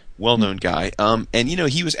well-known guy. And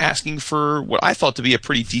he was asking for what I thought to be a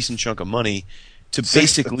pretty decent chunk of money to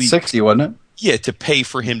basically 60, wasn't it? Yeah, to pay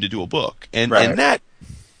for him to do a book. And right. And that,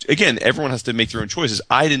 again, everyone has to make their own choices.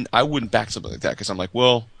 I wouldn't back something like that, because I'm like,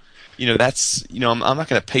 well, that's, I'm not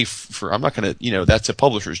going to pay for, I'm not going to, that's a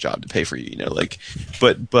publisher's job to pay for you,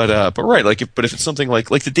 but right. But if it's something like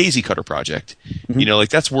the Daisy Cutter project,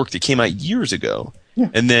 that's work that came out years ago. Yeah.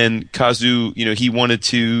 And then Kazu, he wanted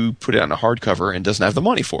to put it on a hardcover and doesn't have the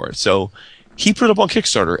money for it. So he put it up on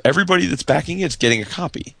Kickstarter. Everybody that's backing it is getting a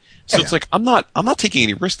copy. So it's like, I'm not taking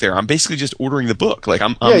any risk there. I'm basically just ordering the book. Like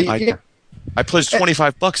I pledged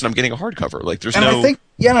 $25 and I'm getting a hardcover. Like there's I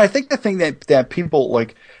think the thing that people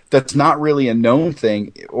like, that's not really a known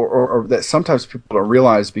thing, or that sometimes people don't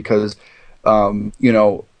realize, because from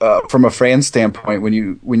a fan standpoint, when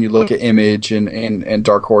you look at Image and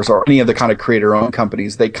Dark Horse or any of the kind of creator-owned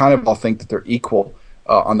companies, they kind of all think that they're equal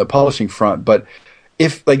on the publishing front. But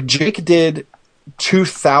if like Jake did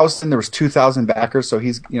 2,000, there was 2,000 backers, so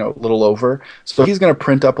he's a little over. So he's going to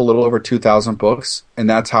print up a little over 2,000 books, and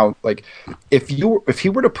that's how, like, if he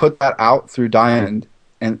were to put that out through Diamond,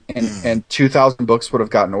 and 2,000 books would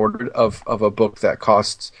have gotten ordered of a book that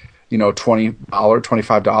costs $20,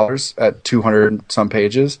 $25 at 200 some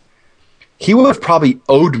pages, he would have probably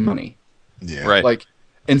owed money. Yeah. Right. Like,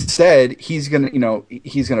 instead he's gonna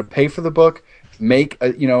pay for the book. make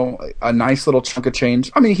a nice little chunk of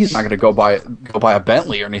change. I mean, he's not going to go buy a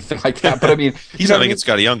Bentley or anything like that. But I mean, he's not making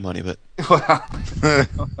Scotty Young money, but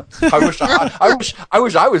I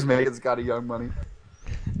wish I was making Scotty Young money.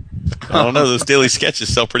 I don't know. Those daily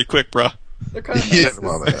sketches sell pretty quick, bro. They're kind of nice.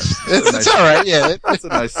 Well, it's all right. Yeah, It's a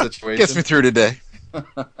nice situation. gets me through today.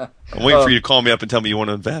 I'm waiting for you to call me up and tell me you want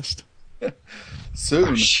to invest.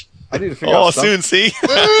 Soon. I need to figure out soon, see?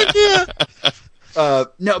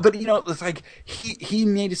 No, but it's like he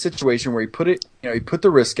made a situation where he put it, he put the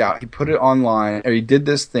risk out, he put it online, or he did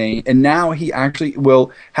this thing, and now he actually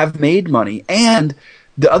will have made money. And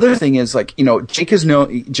the other thing is, like, Jake has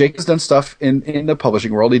done stuff in the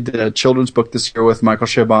publishing world. He did a children's book this year with Michael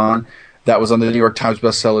Chabon that was on the New York Times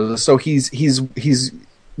bestseller list. So he's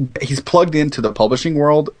plugged into the publishing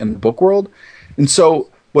world and the book world. And so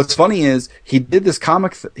what's funny is he did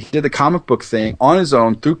the comic book thing on his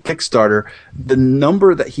own through Kickstarter. The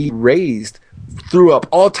number that he raised threw up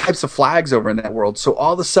all types of flags over in that world. So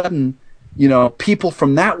all of a sudden, people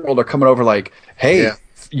from that world are coming over like, hey,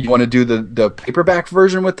 you want to do the paperback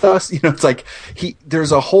version with us? It's like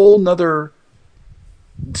there's a whole nother.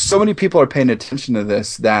 So many people are paying attention to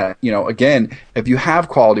this that, again, if you have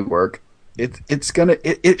quality work,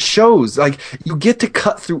 it shows. Like, you get to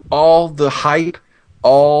cut through all the hype,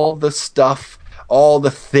 all the stuff, all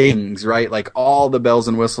the things, right? Like all the bells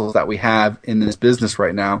and whistles that we have in this business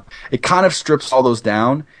right now. It kind of strips all those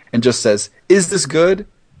down and just says, is this good?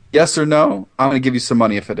 Yes or no? I'm going to give you some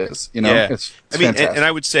money if it is. Yeah. It's and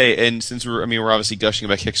I would say, and since we're obviously gushing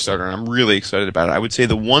about Kickstarter, and I'm really excited about it. I would say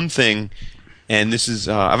the one thing, and this is,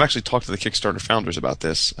 I've actually talked to the Kickstarter founders about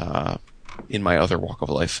this in my other walk of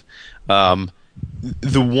life.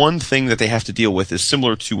 The one thing that they have to deal with is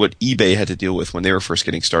similar to what eBay had to deal with when they were first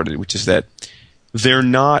getting started, which is that they're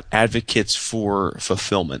not advocates for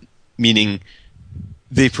fulfillment, meaning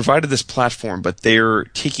they provided this platform, but they're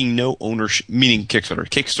taking no ownership, meaning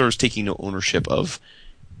Kickstarter's taking no ownership of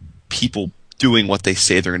people doing what they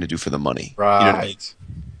say they're going to do for the money. Right. You know what I mean?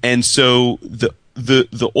 And so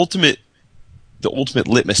the ultimate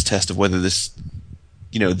litmus test of whether this,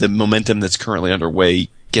 the momentum that's currently underway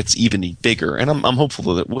gets even bigger, and I'm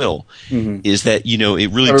hopeful that it will, is that,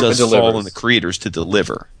 it really does fall on the creators to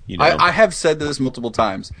deliver. I have said this multiple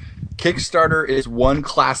times. Kickstarter is one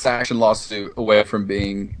class action lawsuit away from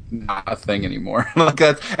being not a thing anymore.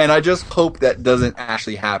 And I just hope that doesn't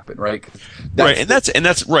actually happen, right? Right, and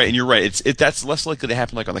that's right, and you're right. That's less likely to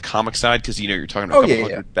happen like on the comic side because you're talking about a couple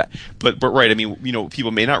hundred. But right, I mean,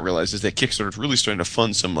 people may not realize is that Kickstarter is really starting to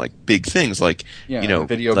fund some like big things, like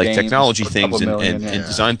video like games technology things and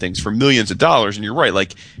design things for millions of dollars. And you're right,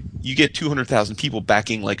 like you get 200,000 people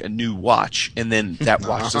backing like a new watch, and then that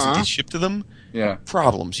watch doesn't get shipped to them. Yeah,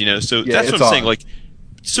 problems, So that's what I'm saying. Like,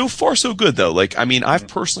 so far so good though. Like, I mean, I've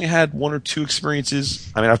personally had one or two experiences.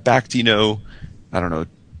 I mean, I've backed, I don't know,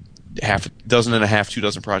 half a dozen and a half, 2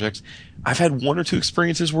 dozen projects. I've had one or two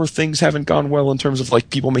experiences where things haven't gone well in terms of like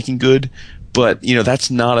people making good, but that's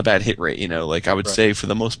not a bad hit rate. Like I would say for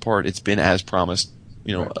the most part, it's been as promised.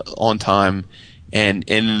 On time, and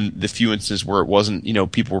in the few instances where it wasn't,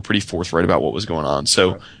 people were pretty forthright about what was going on.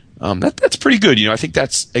 So. That's pretty good. I think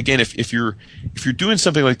that's, again, if you're doing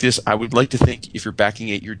something like this, I would like to think if you're backing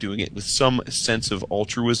it, you're doing it with some sense of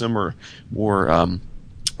altruism or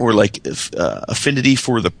like affinity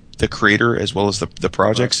for the creator as well as the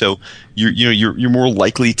project. So you're more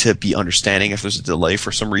likely to be understanding if there's a delay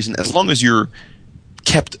for some reason, as long as you're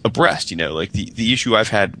kept abreast. Like the issue I've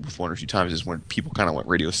had with one or two times is when people kind of went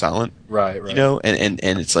radio silent. Right.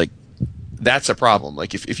 And it's like. That's a problem.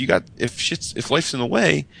 Like if life's in the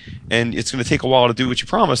way and it's going to take a while to do what you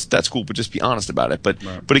promised, that's cool, but just be honest about it. But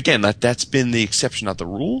again, that's been the exception, not the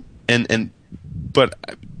rule. But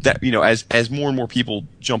that, as more and more people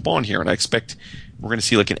jump on here, and I expect we're going to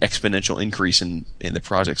see like an exponential increase in the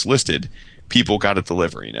projects listed, people got to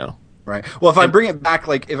deliver, Right. Well, if I bring it back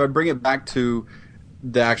to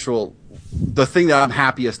the thing that I'm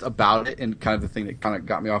happiest about it, and kind of the thing that kind of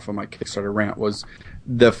got me off of my Kickstarter rant, was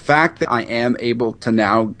the fact that I am able to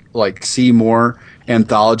now like see more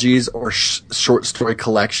anthologies or short story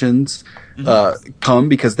collections come,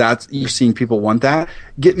 because you're seeing people want that.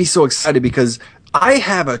 Get me so excited because I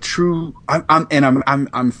have a true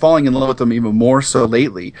I'm falling in love with them even more so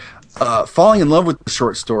lately. Falling in love with the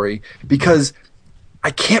short story because I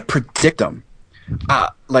can't predict them.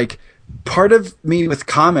 Like part of me with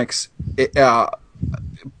comics,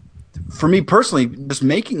 for me personally, just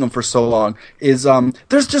making them for so long is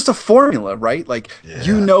there's just a formula, right? Like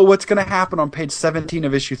you know what's going to happen on page 17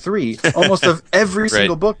 of issue 3, almost of every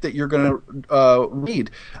single book that you're going to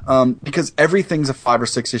read, because everything's a 5 or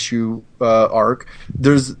 6 issue arc.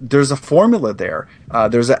 There's a formula there.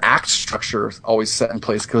 There's an act structure always set in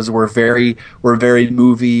place because we're very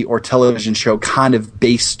movie or television show kind of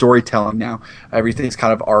based storytelling now. Everything's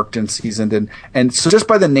kind of arced and seasoned, and so just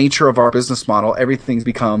by the nature of our business model, everything's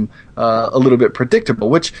become a little bit predictable,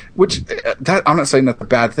 which that I'm not saying that's a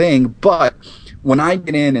bad thing, but when I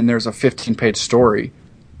get in and there's a 15-page story,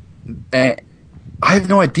 I have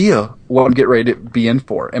no idea what I'm getting ready to be in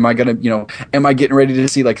for. Am I getting ready to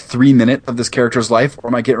see like 3 minutes of this character's life, or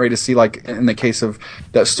am I getting ready to see, like in the case of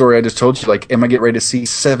that story I just told you, like am I getting ready to see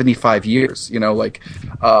 75 years?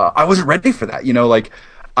 I wasn't ready for that.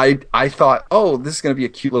 I thought, oh, this is going to be a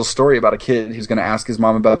cute little story about a kid who's going to ask his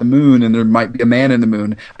mom about the moon, and there might be a man in the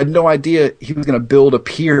moon. I had no idea he was going to build a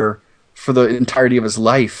pier for the entirety of his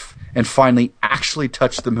life and finally actually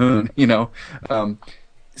touch the moon,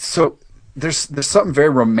 So there's something very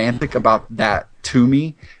romantic about that to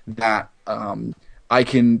me, that I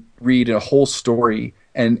can read a whole story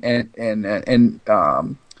and in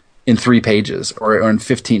 3 pages or in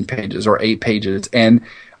 15 pages or 8 pages. And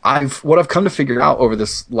what I've come to figure out over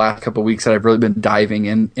this last couple of weeks that I've really been diving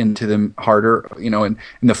into them harder, in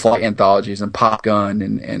the Flight anthologies and Pop Gun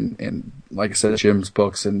and like I said, Jim's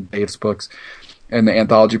books and Dave's books and the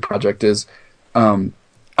anthology project is, I'm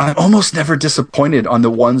almost never disappointed on the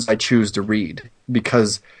ones I choose to read,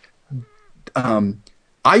 because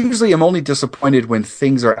I usually am only disappointed when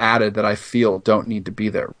things are added that I feel don't need to be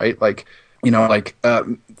there, right?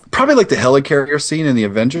 Probably like the helicarrier scene in the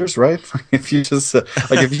Avengers, right? If you just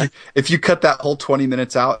if you cut that whole 20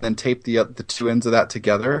 minutes out and then tape the 2 ends of that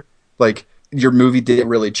together, like your movie didn't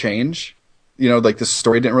really change. The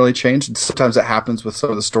story didn't really change. And sometimes that happens with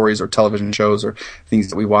some of the stories or television shows or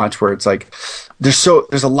things that we watch, where it's like there's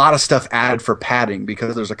a lot of stuff added for padding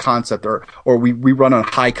because there's a concept, or we run on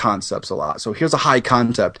high concepts a lot. So here's a high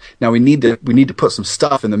concept. Now we need to put some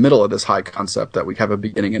stuff in the middle of this high concept that we have a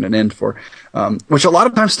beginning and an end for, which a lot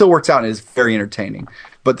of times still works out and is very entertaining.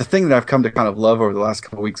 But the thing that I've come to kind of love over the last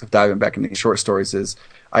couple of weeks of diving back into these short stories is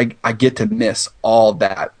I get to miss all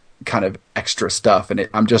that kind of extra stuff, and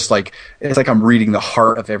I'm just like, it's like I'm reading the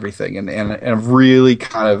heart of everything, and I've really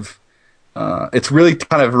kind of it's really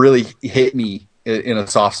kind of really hit me in a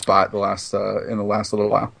soft spot in the last little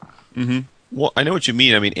while. Mm-hmm. Well, I know what you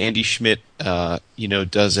mean. I mean, Andy Schmidt,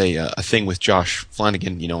 does a thing with Josh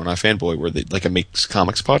Flanagan, on iFanboy, where they like a Makes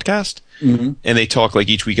Comics podcast, and they talk like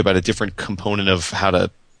each week about a different component of how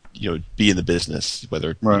to, be in the business,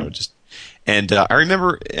 whether just. And I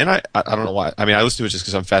remember, and I don't know why. I mean, I listen to it just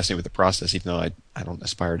because I'm fascinated with the process, even though I don't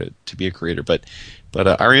aspire to be a creator. But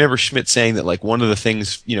I remember Schmidt saying that, like, one of the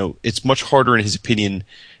things, it's much harder in his opinion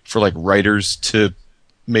for like writers to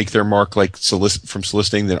make their mark like from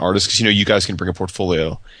soliciting than artists, because you guys can bring a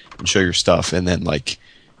portfolio and show your stuff, and then like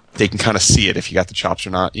they can kind of see it if you got the chops or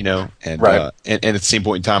not, and right. And at the same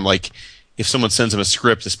point in time, like, if someone sends them a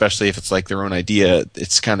script, especially if it's like their own idea,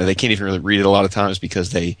 it's kind of, they can't even really read it a lot of times because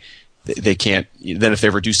they can't. Then if they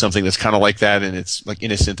ever do something that's kind of like that and it's like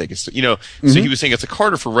innocent, they can So he was saying it's like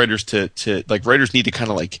harder for writers to like, writers need to kind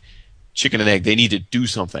of like chicken and egg. They need to do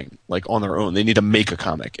something like on their own. They need to make a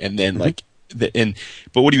comic, and then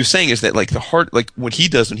but what he was saying is that like what he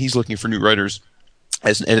does when he's looking for new writers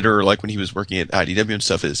as an editor, like when he was working at IDW and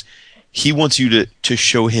stuff, is he wants you to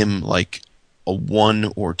show him like a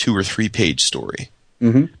 1 or 2 or 3 page story.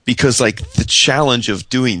 Mm-hmm. Because like the challenge of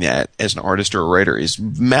doing that as an artist or a writer is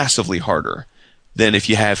massively harder than if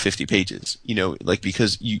you have 50 pages, like,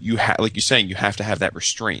 because you have, like you're saying, you have to have that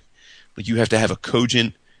restraint. Like, you have to have a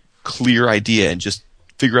cogent, clear idea and just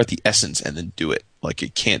figure out the essence and then do it. Like,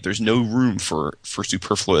 there's no room for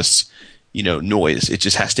superfluous, noise. It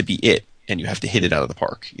just has to be it. And you have to hit it out of the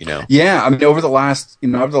park, Yeah, I mean, over the last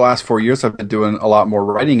 4 years, I've been doing a lot more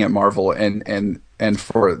writing at Marvel, and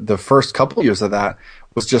for the first couple years of that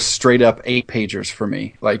was just straight up 8-pagers for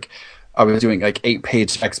me. Like, I was doing like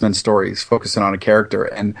 8-page X-Men stories focusing on a character,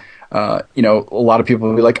 and a lot of people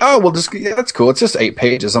would be like, "Oh, well, that's cool. It's just 8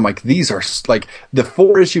 pages." I'm like, these are like the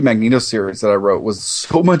 4-issue Magneto series that I wrote was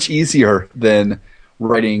so much easier than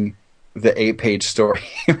writing the 8-page story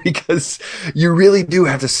because you really do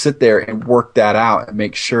have to sit there and work that out and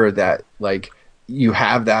make sure that like you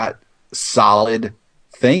have that solid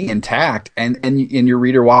thing intact, and your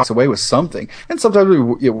reader walks away with something. And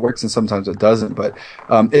sometimes it works and sometimes it doesn't, but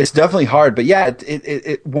it's definitely hard. But yeah,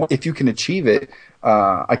 it if you can achieve it,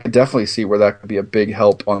 I could definitely see where that could be a big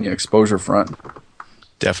help on the exposure front.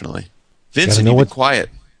 Definitely. Vince, you've been quiet.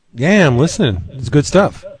 Yeah, I'm listening. It's good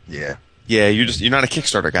stuff. Yeah. Yeah, you're not a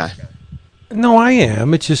Kickstarter guy. No, I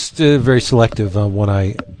am. It's just very selective on what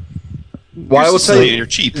I. Well, I will tell you, You're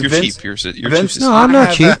cheap. You're Vince- cheap. You're Vince- cheap. No, I'm not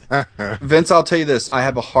I cheap. Vince, I'll tell you this: I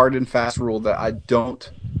have a hard and fast rule that I don't.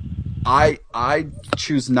 I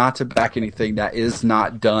choose not to back anything that is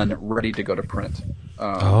not done ready to go to print.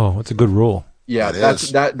 Oh, that's a good rule. Yeah, That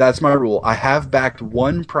is. that's my rule. I have backed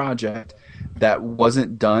one project that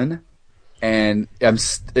wasn't done, and I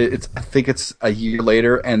think it's a year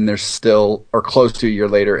later, and there's still, or close to a year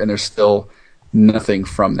later, and there's still nothing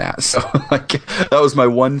from that. So like that was my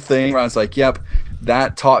one thing where I was like, yep,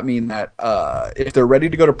 that taught me that if they're ready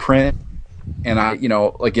to go to print, and I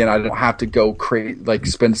don't have to go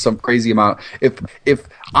spend some crazy amount. If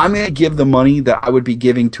I'm going to give the money that I would be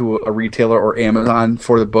giving to a retailer or Amazon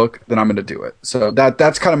for the book, then I'm going to do it. So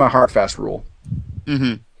that's kind of my hard fast rule.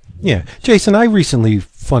 Mm-hmm. Yeah, Jason, I recently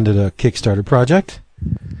funded a Kickstarter project.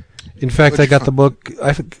 In fact, I got the book.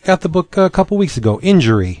 I got the book a couple weeks ago.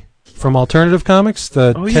 Injury from Alternative Comics.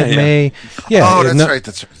 The Oh, yeah, 10 yeah. May. Yeah, Oh, that's right.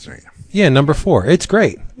 That's right. Yeah, number 4. It's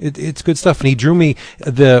great. It's good stuff. And he drew me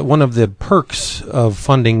one of the perks of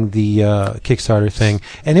funding the Kickstarter thing,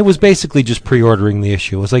 and it was basically just pre-ordering the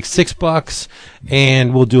issue. It was like $6,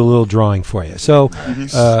 and we'll do a little drawing for you. So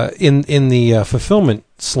in the fulfillment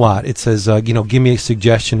slot, it says, give me a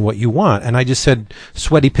suggestion what you want, and I just said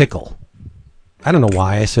Sweaty Pickle. I don't know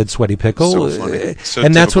why I said Sweaty Pickle, So funny. So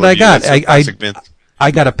and that's typical what I of you. got. That's so classic Vince. I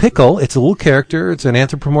got a pickle. It's a little character. It's an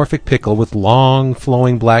anthropomorphic pickle with long,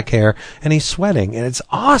 flowing black hair, and he's sweating, and it's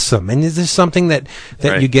awesome. And this is something that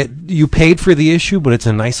Right. you paid for the issue, but it's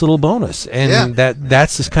a nice little bonus. And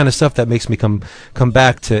that's this kind of stuff that makes me come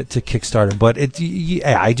back to Kickstarter. But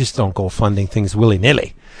I just don't go funding things willy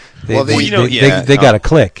nilly. They got to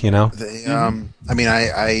click, you know. I mean,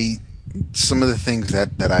 I some of the things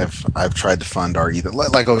that I've tried to fund are either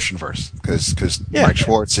like Oceanverse because Mike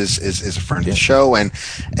Schwartz is a friend of the show and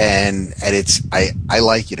it's I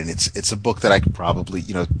like it, and it's a book that I could probably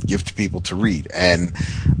give to people to read,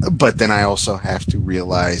 but then I also have to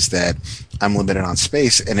realize that I'm limited on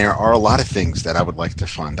space, and there are a lot of things that I would like to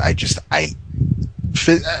fund.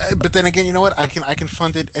 But then again, you know what? I can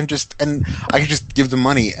fund it and I can just give the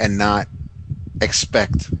money and not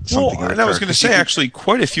expect something. Well, and I was going to say, actually,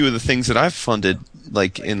 quite a few of the things that I've funded,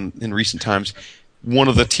 like in recent times, one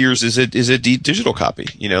of the tiers is a digital copy.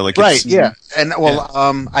 Right? Yeah, and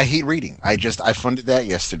I hate reading. I funded that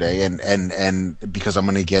yesterday, and because I'm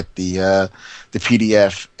going to get the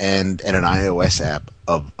PDF and an iOS app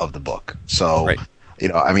of the book. So, right.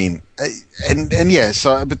 I mean,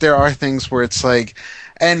 but there are things where it's like,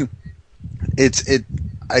 and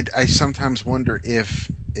I sometimes wonder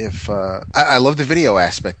if I love the video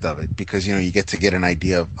aspect of it, because you get an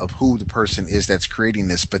idea of who the person is that's creating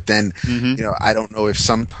this, but then I don't know if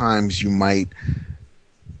sometimes it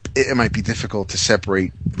might be difficult to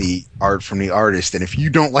separate the art from the artist, and if you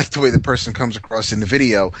don't like the way the person comes across in the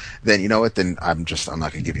video, then then I'm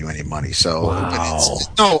not going to give you any money. So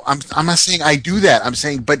no, I'm not saying I do that. I'm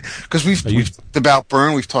saying, but because we've talked about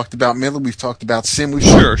Byrne, we've talked about Miller, we've talked about Sim, we've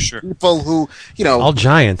talked about people who all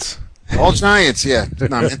giants. All giants, yeah,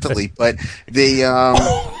 not mentally, but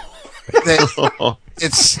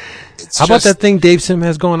it's how about that thing Dave Sim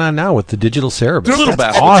has going on now with the digital Cerebus? They're a little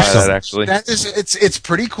That's baffled by awesome. that, actually. That is, it's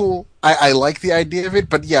pretty cool. I like the idea of it,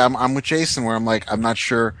 but yeah, I'm with Jason where I'm like, I'm not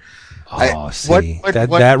sure.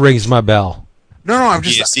 That rings my bell. No, I'm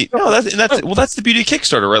just. That's the beauty of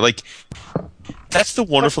Kickstarter, right? Like, that's the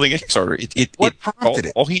wonderful thing of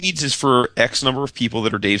Kickstarter. All he needs is for X number of people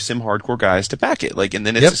that are Dave Sim hardcore guys to back it, and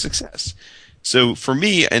then it's a success. So for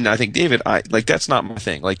me, and I think David, that's not my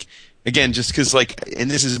thing. Like, again, just because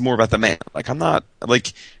and this is more about the man. Like, I'm not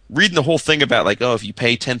reading the whole thing about if you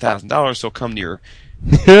pay $10,000, he'll come to your.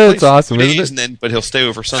 It's awesome, isn't it? But he'll stay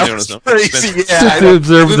over Sunday on his own. Crazy, to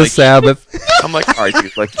observe the Sabbath. I'm like, all right,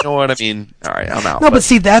 dude. You know what I mean? All right, I'm out. No, but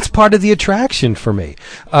see, that's part of the attraction for me.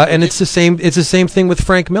 And it's the same. It's the same thing with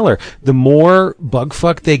Frank Miller. The more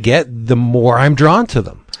bugfuck they get, the more I'm drawn to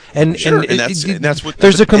them. And that's what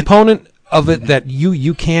there's a component of it that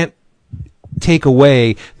you can't take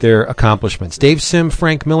away their accomplishments. Dave Sim,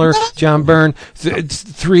 Frank Miller, John Byrne,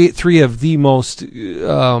 three of the most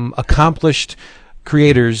accomplished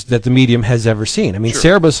creators that the medium has ever seen. I mean,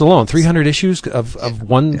 Cerebus alone, 300 issues of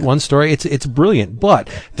one story. It's brilliant, but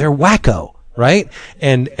they're wacko, right?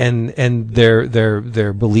 And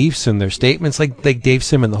their beliefs and their statements, like Dave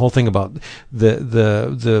Sim and the whole thing about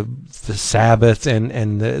the Sabbath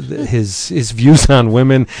and his views on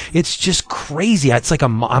women. It's just crazy. It's like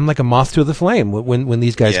I'm like a moth to the flame when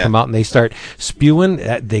these guys come out and they start spewing.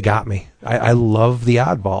 They got me. I love the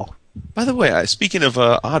oddball. By the way, speaking of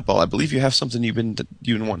oddball, I believe you have something you've been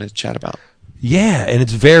wanting to chat about. Yeah, and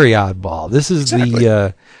it's very oddball. This is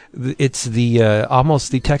Exactly. it's the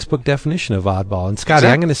almost the textbook definition of oddball. And Scotty,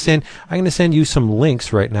 Exactly. I'm gonna send you some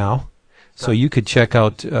links right now, so you could check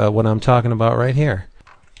out what I'm talking about right here.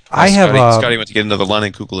 I have Scotty went to get another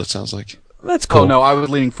Leinenkugel, it sounds like. that's cool. Oh no, I was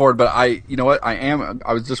leaning forward, but you know what?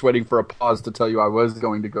 I was just waiting for a pause to tell you I was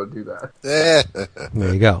going to go do that.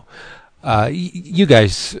 There you go. You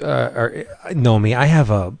guys know me. I have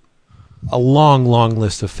a long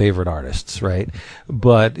list of favorite artists, right?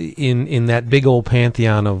 But in that big old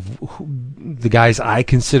pantheon of the guys I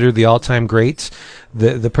consider the all-time greats,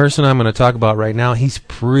 the person I'm going to talk about right now, he's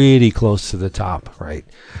pretty close to the top, right?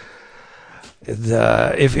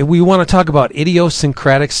 If we want to talk about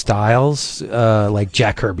idiosyncratic styles, like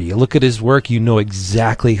Jack Kirby, you look at his work, you know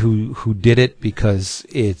exactly who did it because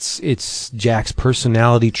it's Jack's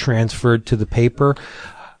personality transferred to the paper.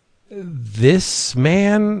 This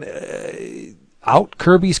man out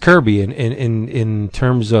Kirby's Kirby in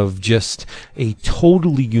terms of just a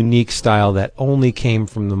totally unique style that only came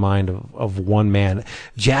from the mind of one man.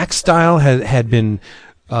 Jack's style had been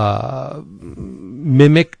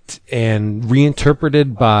mimicked and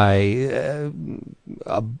reinterpreted by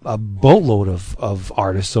a boatload of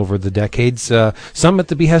artists over the decades, some at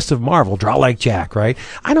the behest of Marvel. Draw like Jack, right?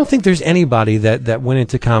 I don't think there's anybody that went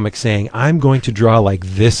into comics saying, I'm going to draw like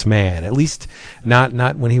this man, at least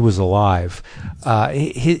not when he was alive.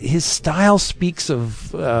 His style speaks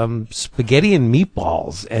of spaghetti and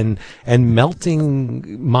meatballs and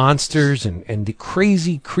melting monsters and the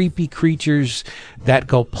crazy, creepy creatures that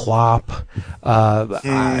go plop.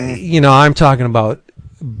 I'm talking about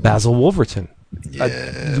Basil Wolverton.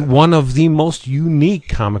 One of the most unique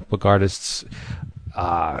comic book artists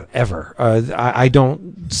ever. I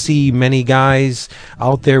don't see many guys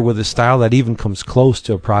out there with a style that even comes close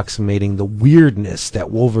to approximating the weirdness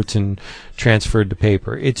that Wolverton transferred to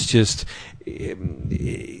paper. It's just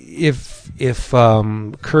if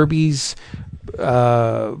Kirby's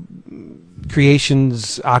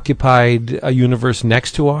creations occupied a universe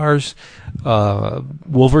next to ours,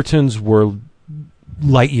 Wolverton's were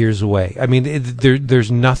light years away. I mean, there's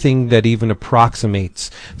nothing that even approximates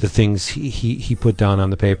the things he put down on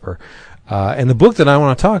the paper. And the book that I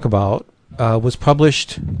want to talk about was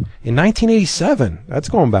published in 1987. That's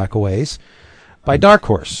going back a ways, by Dark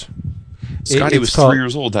Horse. Scotty was 3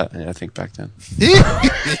 years old, I think, back then.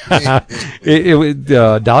 It was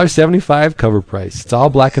 $1.75 cover price. It's all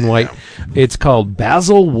black and white. It's called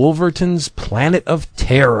Basil Wolverton's Planet of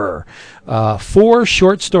Terror. 4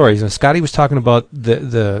 short stories. And Scotty was talking about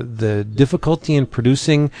the difficulty in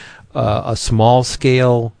producing a small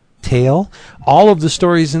scale tale. All of the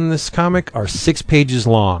stories in this comic are 6 pages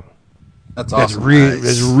long. That's awesome.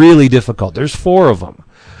 It's really difficult. There's 4 of them.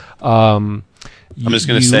 I'm just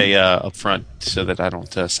going to say up front so that I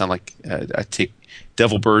don't sound like I take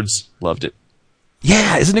Devil Birds. Loved it.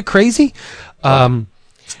 Yeah, isn't it crazy? And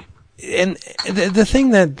the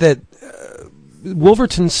thing that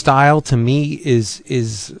Wolverton's style to me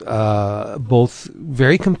is both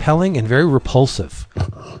very compelling and very repulsive.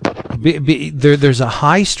 There's a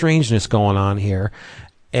high strangeness going on here,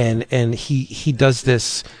 and he does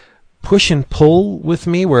this push and pull with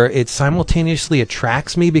me where it simultaneously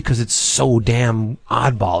attracts me because it's so damn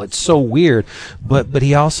oddball. It's so weird. But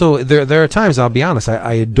he also, there are times, I'll be honest,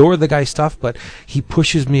 I adore the guy's stuff, but he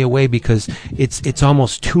pushes me away because it's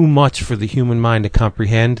almost too much for the human mind to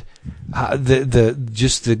comprehend. The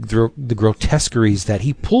grotesqueries that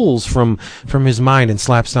he pulls from his mind and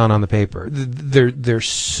slaps down on the paper. They're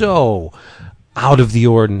so out of the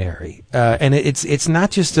ordinary, and it's not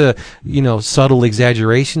just subtle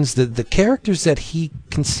exaggerations. The characters that he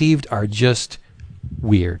conceived are just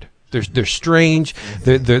weird. They're strange.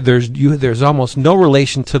 There's almost no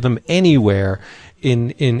relation to them anywhere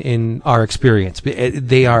in our experience.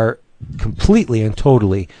 They are completely and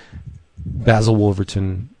totally Basil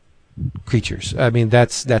Wolverton creatures. I mean,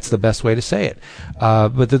 that's the best way to say it.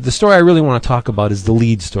 But the story I really want to talk about is the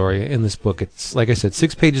lead story in this book. It's, like I said,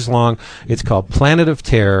 6 pages long. It's called Planet of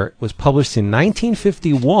Terror. It was published in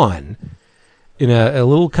 1951 in a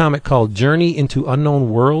little comic called Journey into Unknown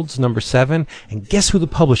Worlds, number 7. And guess who the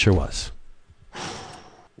publisher was?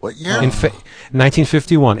 What year?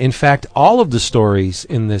 1951. In fact, all of the stories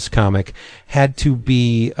in this comic had to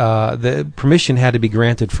be, the permission had to be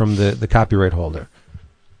granted from the copyright holder.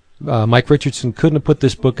 Mike Richardson couldn't have put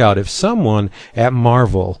this book out if someone at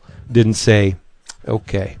Marvel didn't say,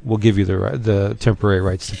 okay, we'll give you the temporary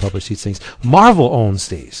rights to publish these things. Marvel owns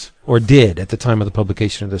these, or did at the time of the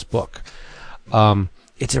publication of this book.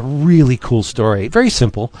 It's a really cool story. Very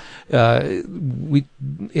simple.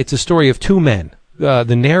 It's a story of two men.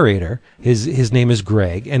 The narrator, his name is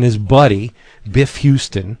Greg, and his buddy, Biff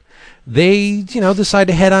Houston. They, decide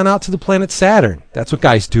to head on out to the planet Saturn. That's what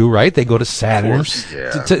guys do, right? They go to Saturn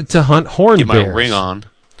to hunt horned Get bears. my ring on.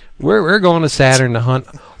 We're going to Saturn to hunt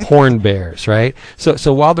horned bears, right?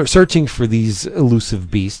 So while they're searching for these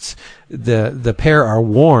elusive beasts, the pair are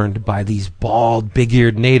warned by these bald,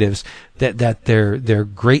 big-eared natives that their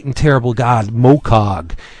great and terrible god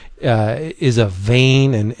Mokog is a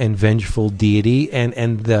vain and vengeful deity,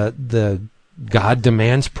 and the god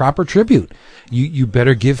demands proper tribute. You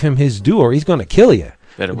better give him his due, or he's going to kill you.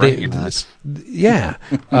 Better recognize. Yeah.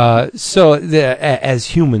 As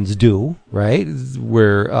humans do, right?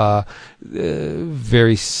 We're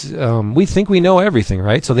we think we know everything,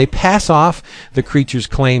 right? So they pass off the creature's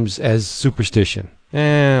claims as superstition.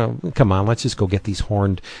 Come on, let's just go get these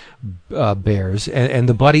horned bears. And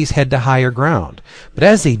the buddies head to higher ground. But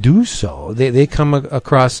as they do so, they come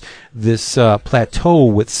across this plateau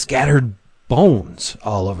with scattered bones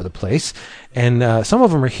all over the place. And some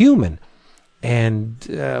of them are human. And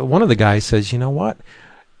one of the guys says, you know what?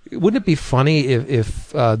 Wouldn't it be funny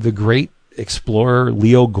if the great explorer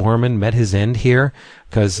Leo Gorman met his end here?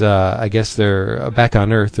 Because I guess they're back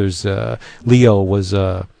on Earth. There's Leo was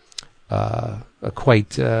a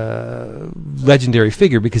quite legendary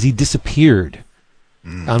figure because he disappeared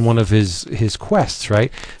on one of his quests,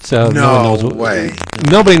 right? So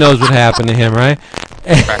nobody knows what happened to him, right?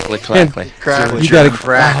 Crackly, clackly. You gotta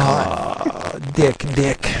Dick.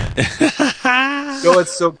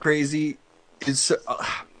 It's so crazy. It's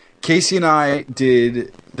Casey and I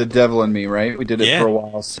did The Devil in Me, right? We did it for a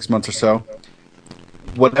while, 6 months or so.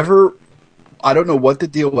 Whatever, I don't know what the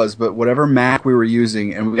deal was, but whatever Mac we were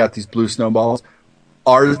using, and we got these blue snowballs,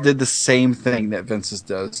 ours did the same thing that Vince's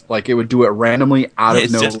does. Like, it would do it randomly out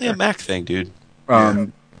of nowhere. It's definitely a Mac thing, dude.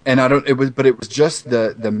 And it was just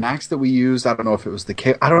the Macs that we used. I don't know if it was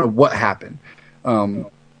I don't know what happened.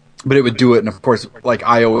 But it would do it, and of course, like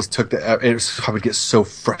I always took I would get so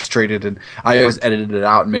frustrated, and I always edited it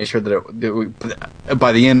out and made sure that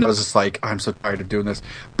by the end I was just like, I'm so tired of doing this.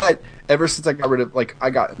 But ever since I got rid of,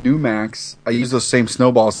 I got new Macs, I use those same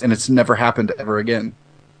snowballs, and it's never happened ever again.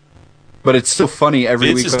 But it's so funny every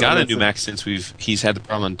week. Vince has got a new Mac since he's had the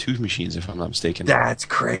problem on two machines, if I'm not mistaken. That's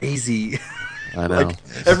crazy. I know.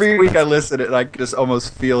 Every week I listen to it, and I can just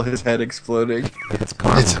almost feel his head exploding. It's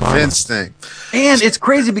a Vince thing. And it's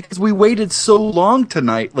crazy because we waited so long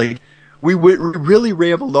tonight. Like, we really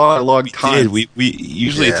rambled on a long time. We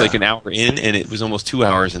usually it's like an hour in, and it was almost 2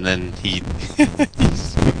 hours, and then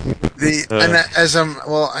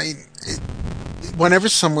whenever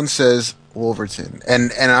someone says Wolverton,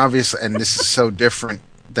 and obviously, and this is so different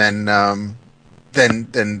than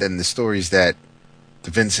the stories that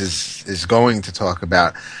Vince is going to talk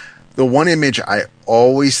about. The one image I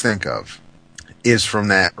always think of is from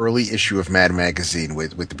that early issue of Mad Magazine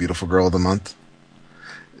with the beautiful girl of the month.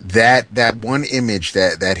 That one image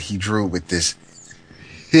that he drew with this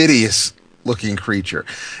hideous looking creature.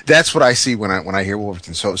 That's what I see when I hear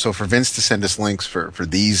Wolverton. So for Vince to send us links for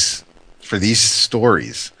these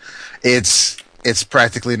stories, it's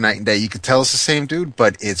practically night and day. You could tell it's the same dude,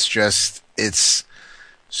 but it's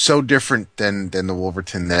so different than the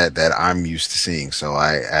Wolverton that I'm used to seeing. So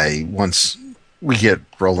I once we get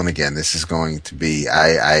rolling again, this is going to be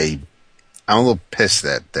I'm a little pissed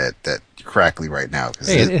that you're crackly right now.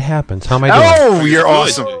 Hey, it happens. How am I doing? Oh, you're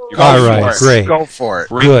awesome. All right, great. Go for it.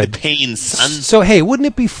 Good. Pain, son. So hey, wouldn't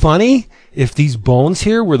it be funny if these bones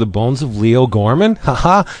here were the bones of Leo Gorman?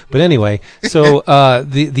 Haha. But anyway, so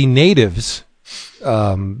the natives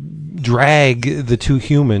drag the two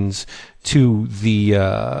humans to the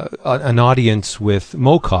an audience with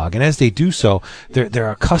Mokog, and as they do so,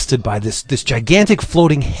 they're accosted by this gigantic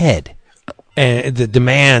floating head, and the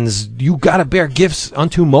demands, you gotta bear gifts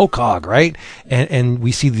unto Mokog, right? And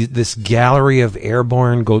we see this gallery of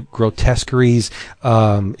airborne grotesqueries.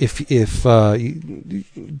 If you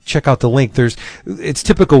check out the link, it's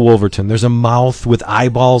typical Wolverton. There's a mouth with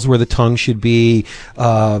eyeballs where the tongue should be,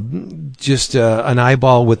 just an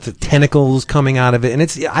eyeball with the tentacles coming out of it, and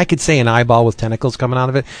I could say an eyeball with tentacles coming out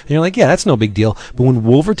of it, and you're like, yeah, that's no big deal. But when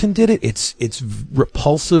Wolverton did it, it's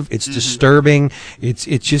repulsive, it's disturbing, it's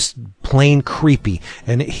just plain creepy.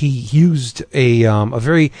 And he used a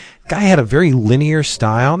guy had a very linear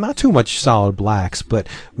style, not too much solid blacks, but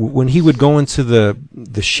when he would go into the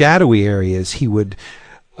shadowy areas, he would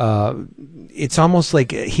it's almost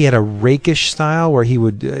like he had a rakish style where he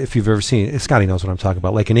would, if you've ever seen, Scotty knows what I'm talking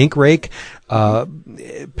about, like an ink rake,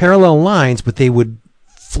 parallel lines, but they would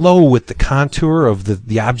flow with the contour of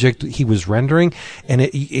the object he was rendering, and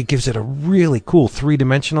it gives it a really cool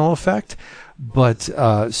three-dimensional effect. But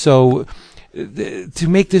to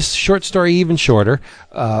make this short story even shorter,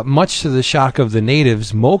 much to the shock of the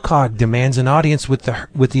natives, Mokog demands an audience with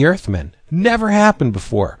the Earthmen. Never happened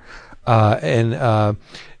before, and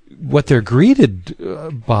what they're greeted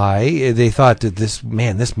by, they thought that this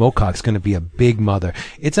Mokog's going to be a big mother.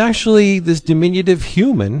 It's actually this diminutive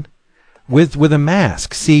human with a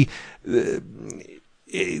mask. See, the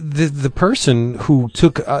person who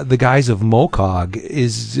took the guise of Mokog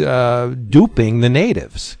is duping the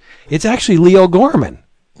natives. It's actually Leo Gorman,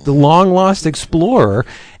 the long-lost explorer,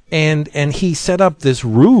 and he set up this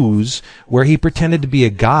ruse where he pretended to be a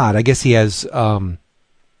god. I guess he has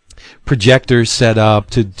projectors set up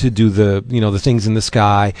to do the things in the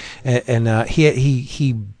sky, and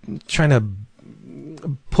he trying to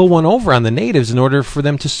pull one over on the natives in order for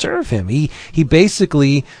them to serve him. He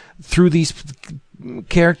basically threw these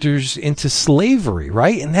characters into slavery,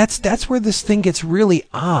 right? And that's where this thing gets really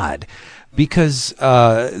odd, because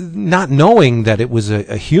not knowing that it was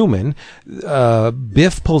a human,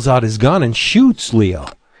 Biff pulls out his gun and shoots Leo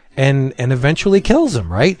and eventually kills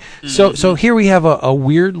him, right? Mm-hmm. So here we have a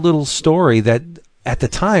weird little story that at the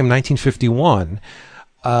time, 1951,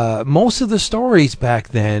 most of the stories back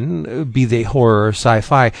then, be they horror or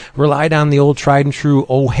sci-fi, relied on the old tried and true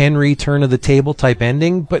O. Henry turn of the table type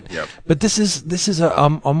ending. But this is a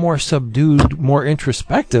more subdued, more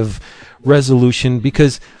introspective resolution,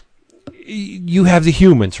 because you have the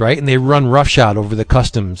humans, right, and they run roughshod over the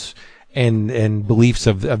customs and beliefs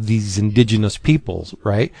of these indigenous peoples,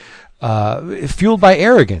 right? Fueled by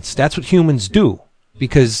arrogance. That's what humans do,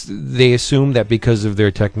 because they assume that because of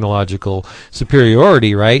their technological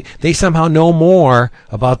superiority, right, they somehow know more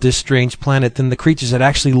about this strange planet than the creatures that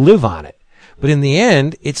actually live on it. But in the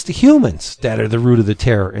end, it's the humans that are the root of the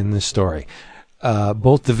terror in this story.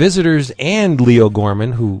 Both the visitors and Leo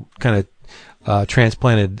Gorman, who kind of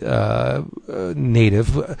transplanted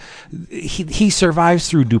native, he survives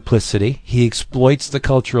through duplicity. He exploits the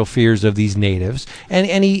cultural fears of these natives,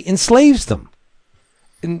 and he enslaves them.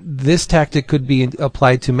 And this tactic could be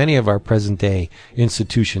applied to many of our present-day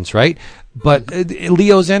institutions, right? But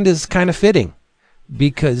Leo's end is kind of fitting,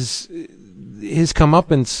 because his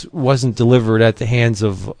comeuppance wasn't delivered at the hands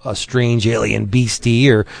of a strange alien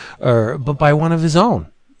beastie, but by one of his own.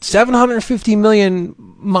 750 million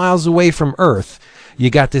miles away from Earth, you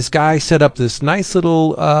got this guy set up this nice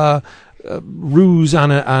little ruse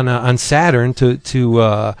on Saturn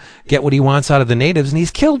to get what he wants out of the natives, and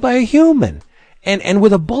he's killed by a human, and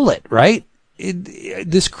with a bullet, right?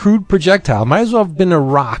 This crude projectile might as well have been a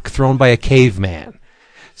rock thrown by a caveman.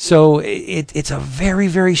 So it's a very,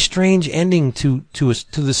 very strange ending to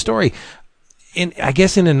the story. And I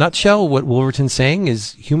guess in a nutshell, what Wolverton's saying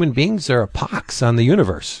is human beings are a pox on the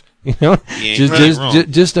universe.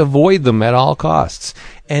 Just avoid them at all costs.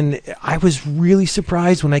 And I was really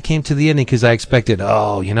surprised when I came to the ending, because I expected,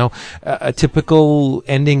 a typical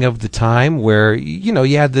ending of the time where you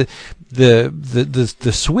had the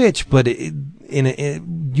switch, but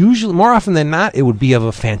usually, more often than not, it would be of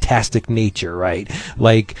a fantastic nature, right?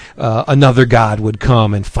 Like another god would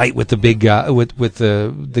come and fight with the big god, with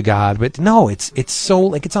the god. But no, it's so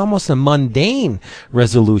like it's almost a mundane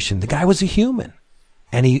resolution. The guy was a human,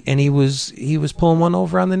 and he was pulling one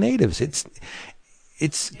over on the natives.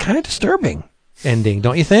 It's kind of disturbing ending,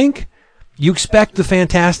 don't you think? You expect the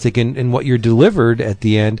fantastic, and what you're delivered at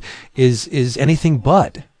the end is anything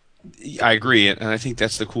but. I agree, and I think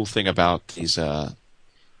that's the cool thing about these.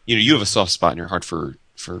 You have a soft spot in your heart for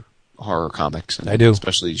horror comics, and I do,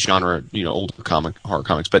 especially genre, older horror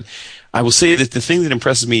comics. But I will say that the thing that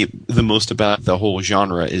impresses me the most about the whole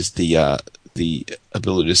genre is the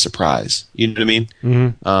ability to surprise. You know what I mean?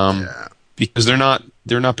 Mm-hmm. Because they're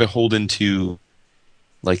not beholden to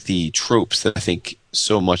like the tropes that I think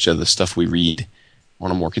so much of the stuff we read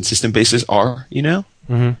on a more consistent basis are.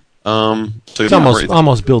 Mm-hmm. So it's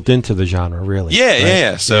almost built into the genre, really.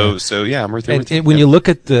 Yeah. So I'm right there with you. When you look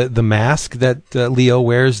at the mask that Leo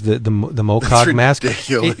wears, the Mokog mask,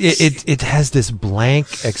 it has this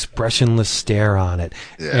blank, expressionless stare on it,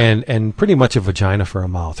 and pretty much a vagina for a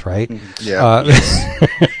mouth, right? Yeah.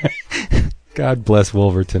 God bless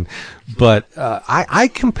Wolverton, but I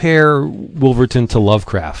compare Wolverton to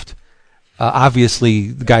Lovecraft. Obviously,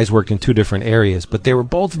 the guys worked in two different areas, but they were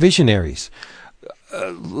both visionaries.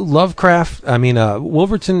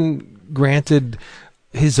 Wolverton granted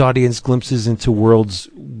his audience glimpses into worlds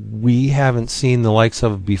we haven't seen the likes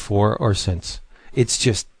of before or since. It's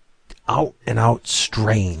just out and out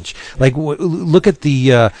strange. Like look at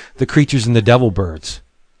the creatures in the Devil Birds.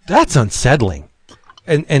 That's unsettling.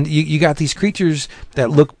 and you got these creatures that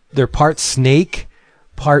look, they're part snake,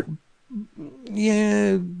 part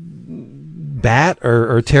bat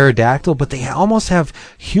or pterodactyl, but they almost have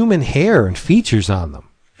human hair and features on them.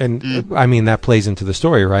 And I mean, that plays into the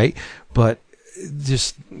story, right? But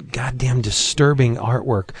just goddamn disturbing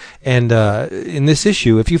artwork. And in this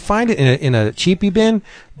issue, if you find it in a cheapie bin,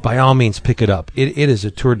 by all means pick it up. It is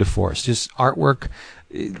a tour de force. Just artwork.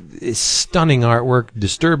 It's stunning artwork,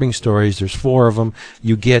 disturbing stories. There's 4 of them.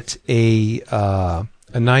 You get a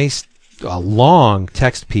nice long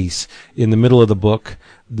text piece in the middle of the book,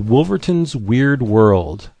 Wolverton's Weird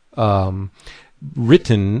World,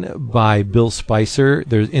 written by Bill Spicer.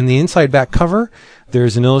 There's in the inside back cover,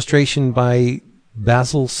 there's an illustration by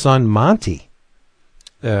Basil's son Monty,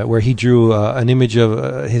 where he drew an image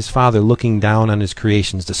of his father looking down on his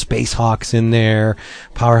creations. The Space Hawk's in there,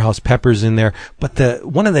 Powerhouse Pepper's in there. But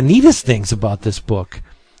one of the neatest things about this book,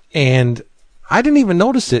 and I didn't even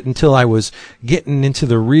notice it until I was getting into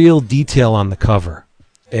the real detail on the cover,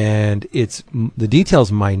 and the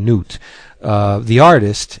detail's minute. The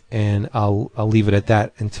artist, and I'll leave it at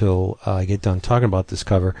that until I get done talking about this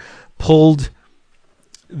cover, pulled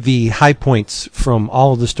the high points from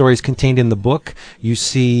all of the stories contained in the book. You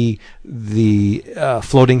see the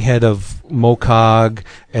floating head of Mokog,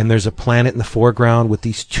 and there's a planet in the foreground with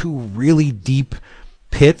these 2 really deep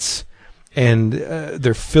pits, and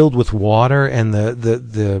they're filled with water, and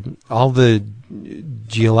the all the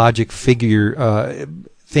geologic figure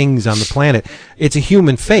things on the planet. It's a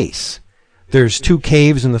human face. There's 2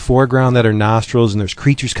 caves in the foreground that are nostrils, and there's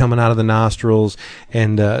creatures coming out of the nostrils,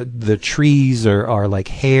 and the trees are like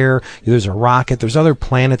hair. There's a rocket. There's other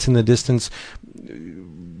planets in the distance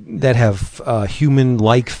that have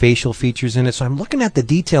human-like facial features in it. So I'm looking at the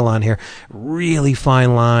detail on here, really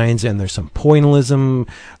fine lines, and there's some pointillism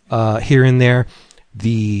here and there.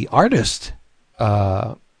 The artist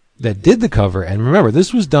that did the cover, and remember,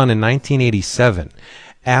 this was done in 1987,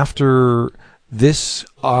 after this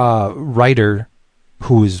writer,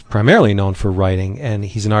 who is primarily known for writing, and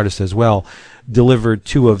he's an artist as well, delivered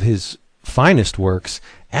 2 of his finest works.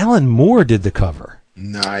 Alan Moore did the cover.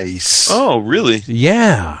 Nice. Oh, really?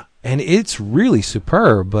 Yeah, and it's really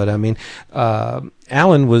superb. But I mean,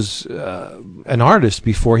 Alan was an artist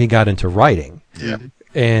before he got into writing. Yeah.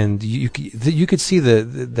 And you could see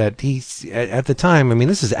that he's at the time. I mean,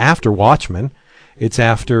 this is after Watchmen. It's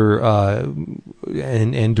after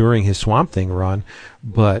and during his Swamp Thing run,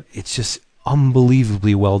 but it's just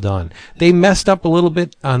unbelievably well done. They messed up a little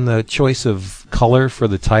bit on the choice of color for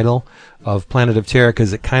the title of Planet of Terror,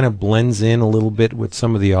 because it kind of blends in a little bit with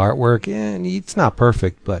some of the artwork, and it's not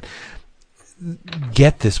perfect, but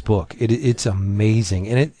get this book. It's amazing.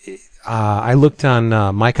 And I looked on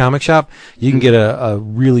My Comic Shop. You can get a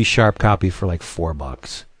really sharp copy for like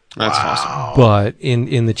 $4. That's awesome. But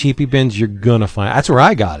in the cheapie bins, you're gonna find. That's where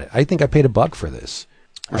I got it. I think I paid $1 for this.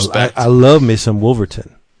 Respect. I love me some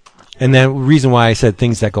Wolverton. And the reason why I said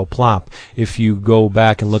things that go plop, if you go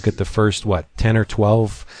back and look at the first 10 or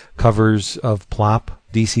 12 covers of Plop,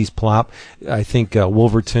 DC's Plop, I think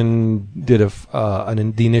Wolverton did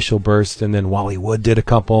the initial burst, and then Wally Wood did a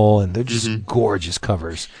couple, and they're just gorgeous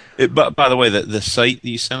covers. By the way, the site that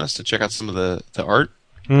you sent us to check out some of the art,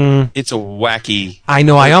 it's a wacky. I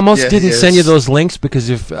know. I almost didn't send you those links, because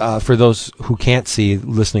if for those who can't see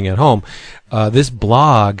listening at home, this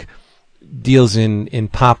blog deals in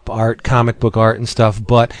pop art, comic book art, and stuff.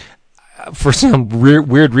 But for some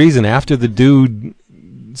weird reason, after the dude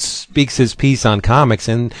speaks his piece on comics,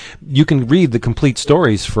 and you can read the complete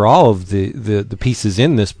stories for all of the pieces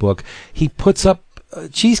in this book, he puts up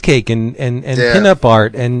cheesecake and pinup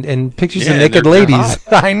art and pictures of naked ladies.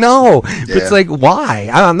 I know. It's like, why?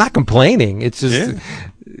 I'm not complaining. It's just,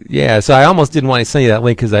 so I almost didn't want to send you that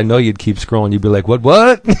link, because I know you'd keep scrolling. You'd be like,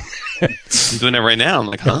 what? I'm doing it right now. I'm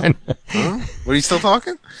like, huh? What, are you still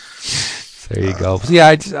talking? There you go. So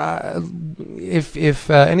yeah, if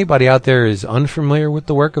anybody out there is unfamiliar with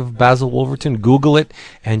the work of Basil Wolverton, Google it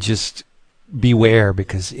and just beware,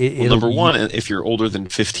 because number one, if you're older than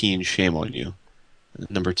 15, shame on you.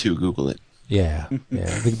 Number 2, Google it. Yeah.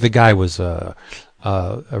 The guy was a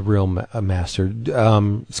real master.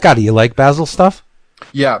 Scotty, you like Basil stuff?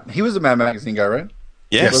 Yeah, he was a Mad Magazine guy, right?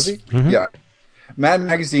 Yes. Was he? Mm-hmm. Yeah. Mad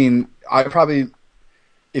Magazine, I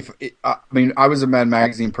was a Mad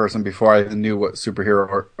Magazine person before I even knew what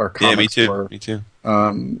superhero or comics were. Me too.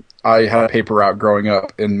 I had a paper route growing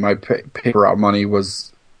up, and my paper route money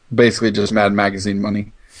was basically just Mad Magazine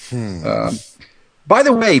money. By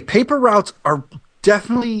the way, paper routes are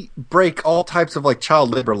definitely break all types of like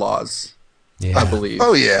child labor laws. I believe.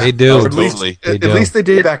 Oh yeah, they do. At least they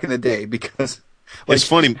did back in the day, because It's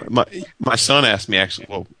funny. My son asked me actually.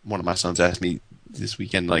 Well, one of my sons asked me this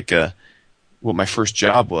weekend, like, what my first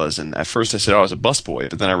job was, and at first I said, I was a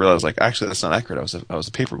busboy, but then I realized, like, actually that's not accurate. I was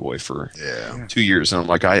a paper boy for 2 years, and I'm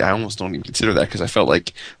like, I almost don't even consider that because I felt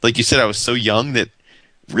like you said, I was so young that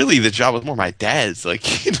really the job was more my dad's. Like,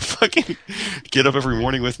 he'd fucking get up every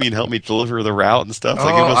morning with me and help me deliver the route and stuff.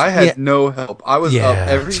 Like, I had no help. I was up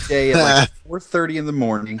every day at like 4:30 in the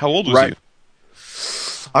morning. How old was you?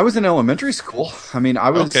 I was in elementary school. I mean,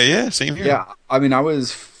 I was same here. Yeah, I mean, I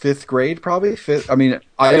was 5th grade probably. I mean,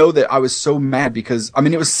 I know that I was so mad because I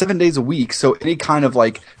mean it was 7 days a week. So any kind of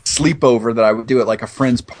like sleepover that I would do at like a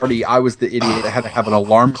friend's party, I was the idiot that had to have an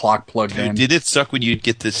alarm clock plugged in. Did it suck when you'd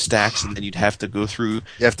get the stacks and then you'd have to go through?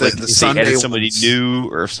 You have to like, the if Sunday they added somebody ones. new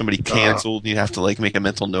or if somebody canceled, you'd have to like make a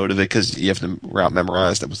mental note of it because you have the route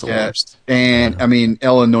memorized. That was the worst. And I mean,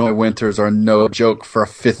 Illinois winters are no joke for a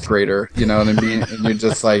 5th grader. You know what I mean? And you're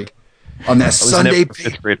just like. On that Sunday paper.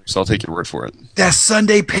 5th grade, so I'll take your word for it. That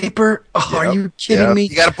Sunday paper? Oh, are you kidding me?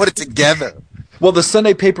 You got to put it together. Well, the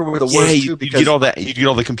Sunday paper were the worst too because you get all that. You get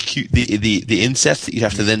all the the insets that you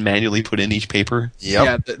have to then manually put in each paper.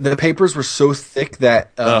 Yeah, the papers were so thick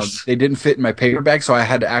that they didn't fit in my paper bag, so I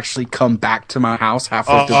had to actually come back to my house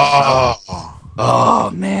halfway through.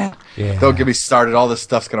 Oh man! Yeah. Don't get me started. All this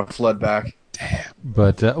stuff's gonna flood back.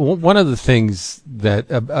 But one of the things that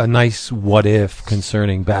a nice what if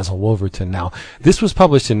concerning Basil Wolverton. Now, this was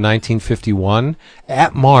published in 1951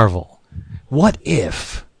 at Marvel. What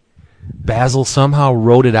if Basil somehow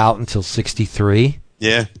wrote it out until 63?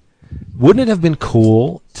 Yeah. Wouldn't it have been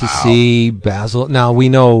cool to see Basil? Now, we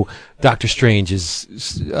know Doctor Strange is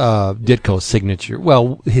Ditko's signature.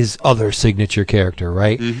 Well, his other signature character,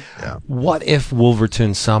 right? Mm-hmm. Yeah. What if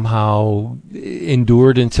Wolverton somehow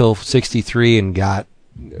endured until 63 and got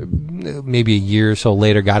maybe a year or so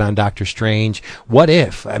later got on Doctor Strange? What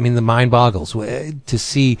if? I mean, the mind boggles to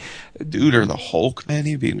see. Dude, or the Hulk, man.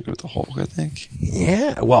 He'd be good with the Hulk, I think.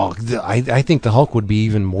 Yeah, well, I think the Hulk would be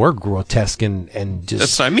even more grotesque and just.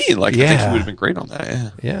 That's what I mean. Like, I think he would have been great on that. Yeah.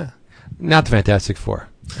 Yeah, not the Fantastic Four.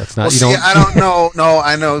 That's not. Well, you see, don't. I don't know. No,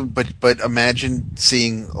 I know, but imagine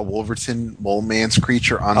seeing a Wolverton Mole Man's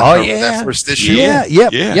creature on the cover of that first issue. Yeah.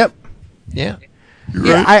 Yep. Yeah. Yeah.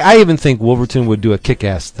 I even think Wolverton would do a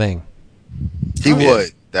kick-ass thing. He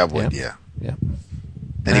would. That would. Yeah.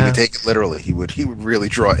 And he would take it literally. He would really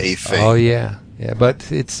draw a thing. Oh yeah. But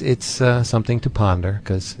it's something to ponder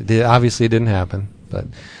because obviously it didn't happen. But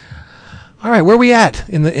all right, where are we at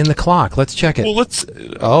in the clock? Let's check it. Well, let's.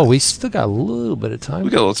 We still got a little bit of time. We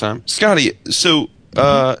got a little time, Scotty. So,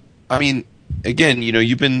 I mean, again,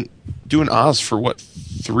 you've been doing Oz for what,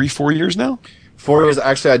 3-4 years now? 4 years.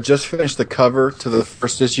 Actually, I just finished the cover to the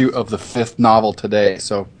first issue of the 5th novel today,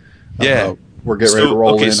 so we're getting ready to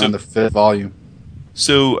roll on the 5th volume.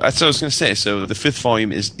 So that's what I was going to say. So the 5th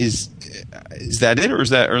volume is that it, or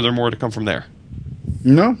are there more to come from there?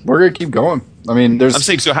 No, we're going to keep going. I mean, there's. I'm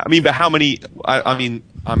saying so. But how many?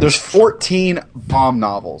 There's 14 Baum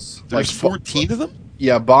novels. There's 14 of them.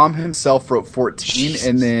 Yeah, Baum himself wrote 14,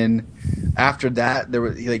 and then after that, there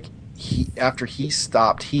was after he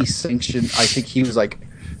stopped, he sanctioned. I think he was like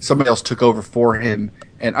somebody else took over for him,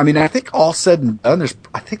 and I mean, I think all said and done,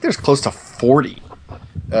 there's close to 40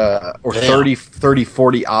 or 30,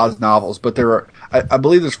 40 Oz novels, but there are I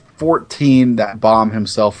believe there's 14 that Baum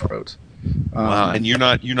himself wrote. Wow, and you're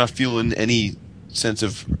not feeling any sense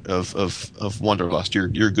of wanderlust.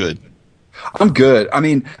 You're good. I'm good. I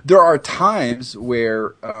mean, there are times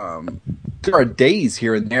where there are days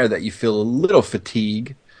here and there that you feel a little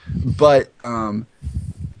fatigue, but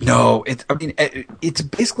no, it's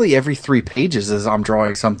basically every 3 pages as I'm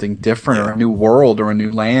drawing something different or a new world or a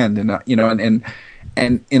new land, and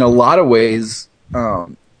and in a lot of ways,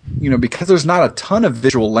 because there's not a ton of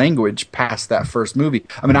visual language past that first movie.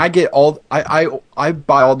 I mean, I get I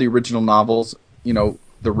buy all the original novels,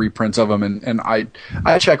 the reprints of them, and I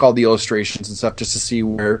check all the illustrations and stuff just to see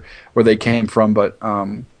where they came from. But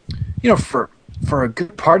for a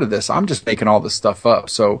good part of this, I'm just making all this stuff up.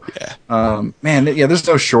 So, there's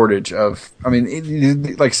no shortage of. I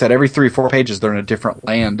mean, like I said, every 3-4 pages they're in a different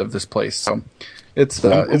land of this place. So, it's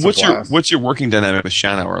what's your working dynamic with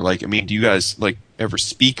Shanauer? Like, I mean, do you guys ever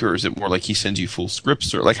speak, or is it more like he sends you full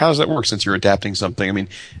scripts, or how does that work since you're adapting something? I mean,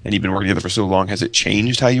 and you've been working together for so long, has it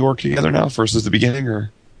changed how you work together now versus the beginning,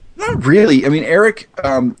 or? Not really. I mean, Eric,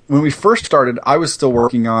 when we first started, I was still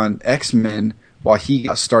working on X-Men while he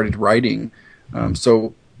got started writing.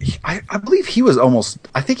 So I believe he was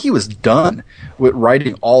I think he was done with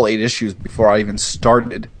writing all 8 issues before I even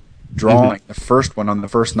started drawing the first one on the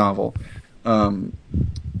first novel.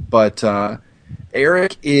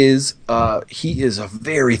 Eric is he is a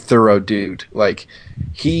very thorough dude. Like,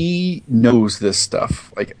 he knows this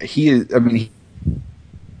stuff. Like, he is. I mean,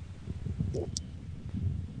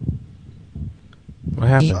 What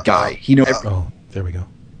happened? guy. He knows. Oh, there we go.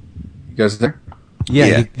 You guys there?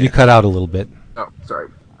 Yeah, you cut out a little bit. Oh, sorry.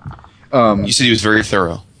 You said he was very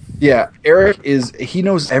thorough. Yeah, Eric he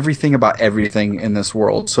knows everything about everything in this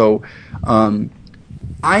world. So,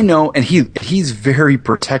 I know, and he's very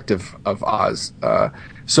protective of Oz.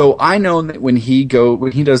 So I know that when he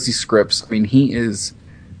does these scripts, I mean, he's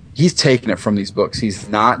taking it from these books. He's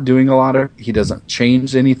not doing he doesn't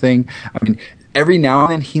change anything. I mean, every now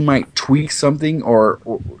and then he might tweak something or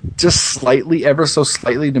just slightly, ever so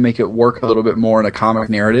slightly, to make it work a little bit more in a comic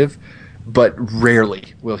narrative. But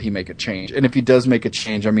rarely will he make a change. And if he does make a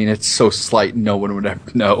change, I mean, it's so slight no one would ever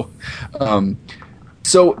know.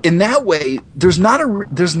 So in that way, there's not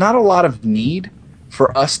a lot of need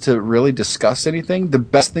for us to really discuss anything. The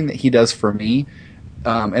best thing that he does for me,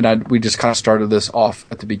 we just kind of started this off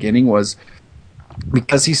at the beginning, was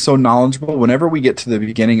because he's so knowledgeable. Whenever we get to the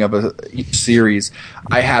beginning of each series,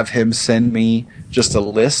 I have him send me just a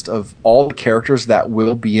list of all the characters that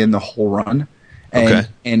will be in the whole run.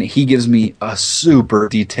 And he gives me a super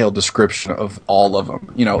detailed description of all of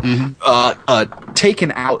them,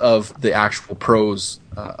 taken out of the actual prose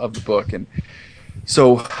of the book. And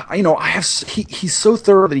so, he's so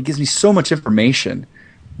thorough that he gives me so much information.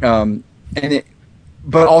 But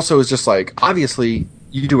also is just like, obviously,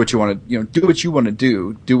 you do what you want to, do what you want to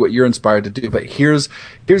do what you're inspired to do. But here's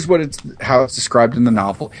how it's described in the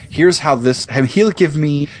novel. Here's how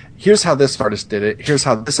here's how this artist did it. Here's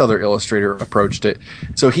how this other illustrator approached it.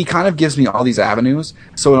 So he kind of gives me all these avenues.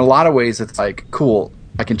 So in a lot of ways, it's like, cool,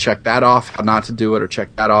 I can check that off, how not to do it, or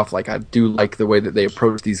check that off. Like, I do like the way that they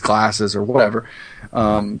approach these classes or whatever.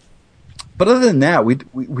 But other than that, we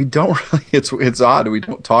don't really. It's odd. We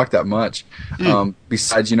don't talk that much.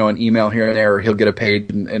 Besides, an email here and there, or he'll get a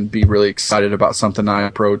page and be really excited about something I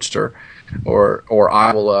approached, or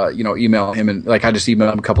I will email him, and like I just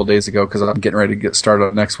emailed him a couple days ago because I'm getting ready to get started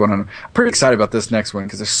on the next one, and I'm pretty excited about this next one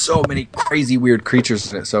because there's so many crazy weird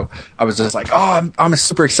creatures in it. So I was just like, oh, I'm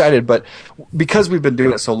super excited. But because we've been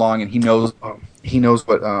doing it so long, and he knows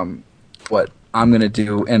what I'm gonna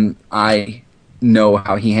do, and I know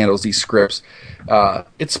how he handles these scripts,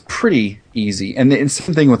 it's pretty easy. And the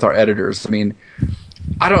same thing with our editors. I mean,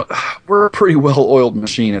 we're a pretty well-oiled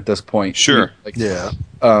machine at this point. Sure.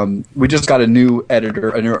 We just got a new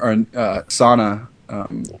editor, Sana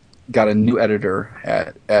got a new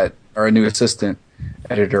editor or a new assistant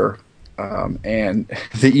editor, and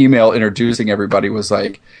the email introducing everybody was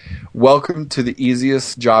like, "Welcome to the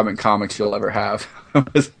easiest job in comics you'll ever have."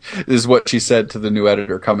 is what she said to the new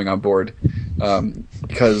editor coming on board,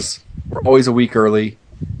 because we're always a week early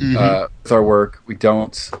with our work. We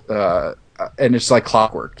don't, and it's like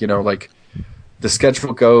clockwork, like the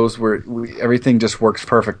schedule goes where everything just works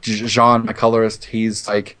perfect. Jean, my colorist, he's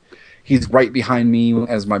right behind me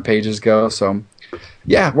as my pages go. So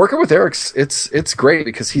yeah, working with Eric's it's great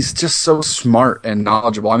because he's just so smart and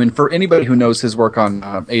knowledgeable. I mean, for anybody who knows his work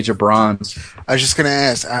on Age of Bronze, I was just going to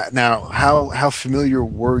ask now, how familiar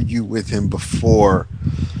were you with him before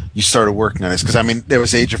you started working on this? Because I mean, there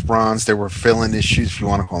was Age of Bronze, there were fill-in issues, if you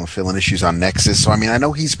want to call them fill-in issues, on Nexus. So I mean, I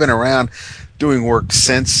know he's been around doing work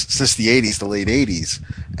since the 80s, the late 80s,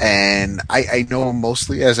 and I know him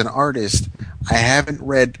mostly as an artist. I haven't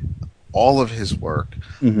read all of his work,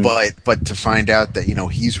 but to find out that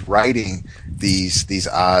he's writing these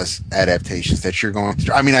Oz adaptations that you're going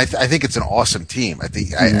through. I mean, I think it's an awesome team. I think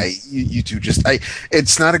you two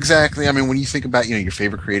it's not exactly. I mean, when you think about your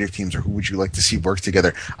favorite creative teams or who would you like to see work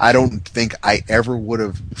together, I don't think I ever would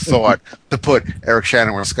have thought to put Eric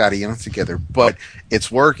Shanower and Scotty Young together. But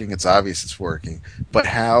it's working. It's obvious it's working. But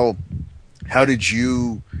how'd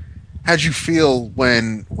you feel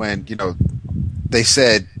when they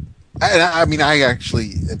said? I mean, I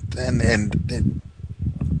actually, and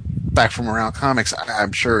back from Around Comics,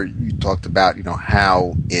 I'm sure you talked about,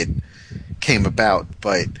 how it came about,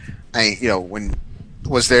 but when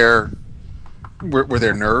were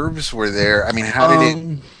there nerves? I mean, how did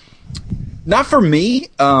it? Not for me.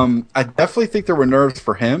 I definitely think there were nerves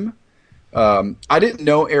for him. I didn't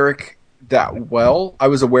know Eric that well. I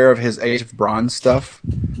was aware of his Age of Bronze stuff,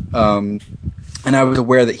 and I was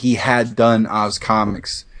aware that he had done Oz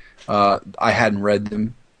comics. I hadn't read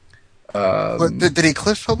them. Did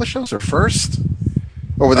Eclipse publish those first,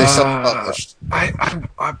 or were they self-published?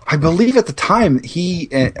 I believe at the time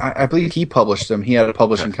I believe he published them. He had a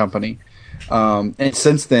publishing company, and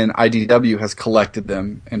since then IDW has collected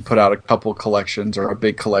them and put out a couple collections or a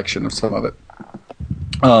big collection of some of it.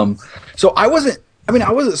 So I wasn't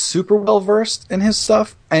super well versed in his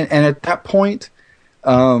stuff, and at that point,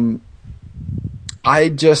 I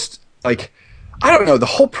just like, I don't know, the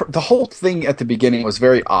whole thing at the beginning was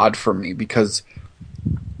very odd for me because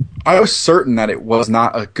I was certain that it was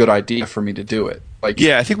not a good idea for me to do it. Like,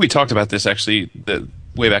 yeah, I think we talked about this actually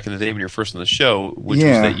way back in the day when you were first on the show, which was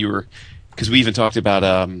that you were, because we even talked about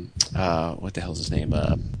what the hell's his name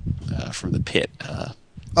from the pit.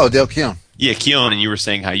 Dale Keown. Yeah, Keown, and you were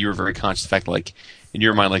saying how you were very conscious of the fact, like, in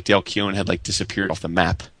your mind, like, Dale Keown had, like, disappeared off the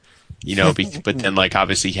map, you know, but then, like,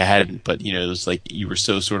 obviously he hadn't, but, you know, it was like you were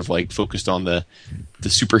so sort of, like, focused on the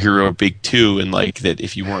superhero big two, and, like, that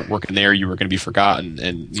if you weren't working there, you were going to be forgotten,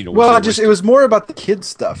 and, you know. Well, it was more about the kids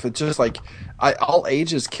stuff. It's just, like, all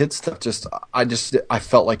ages kids stuff, I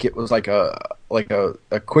felt like it was like a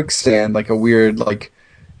quicksand, like a weird, like,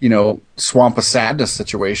 you know, swamp of sadness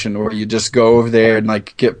situation where you just go over there and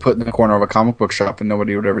like get put in the corner of a comic book shop and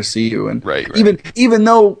nobody would ever see you. And right. even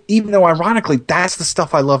though ironically that's the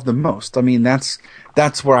stuff I love the most. I mean, that's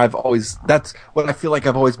what I feel like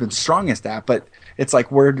I've always been strongest at. But it's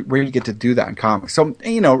like where do you get to do that in comics? So,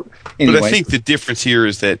 you know, anyway. But I think the difference here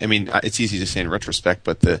is that, I mean, it's easy to say in retrospect,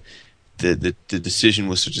 but the decision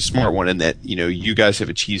was such a smart one, in that, you know, you guys have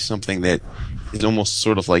achieved something that is almost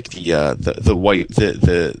sort of like the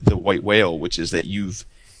white whale, which is that you've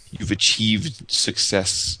achieved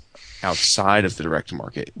success outside of the direct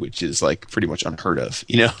market, which is like pretty much unheard of,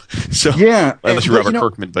 you know. So yeah, unless you're Robert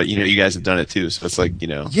Kirkman, but you know, you guys have done it too. So it's like, you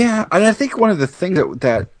know. Yeah, and I think one of the things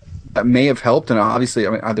that may have helped, and obviously,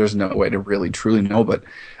 I mean, there's no way to really truly know, but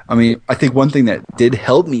I mean, I think one thing that did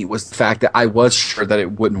help me was the fact that I was sure that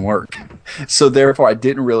it wouldn't work. So therefore, I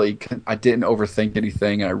didn't overthink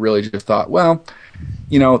anything, and I really just thought, well,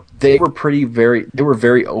 you know, they were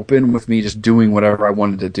very open with me just doing whatever I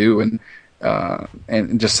wanted to do,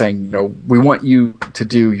 and just saying, you know, we want you to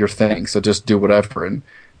do your thing, so just do whatever. And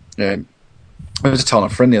I was just telling a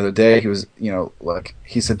friend the other day, he was, you know, like,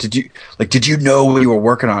 he said, did you know when you were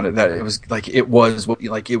working on it that it was like, it was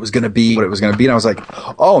going to be what it was going to be? And I was like,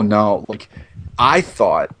 oh no, like, I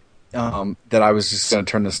thought, that I was just going to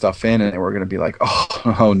turn this stuff in and they were going to be like,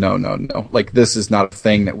 oh, no. Like, this is not a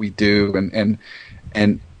thing that we do.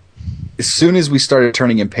 And as soon as we started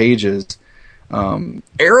turning in pages,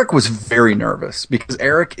 Eric was very nervous because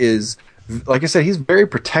Eric is, like I said, he's very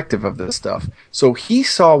protective of this stuff. So he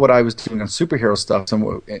saw what I was doing on superhero stuff,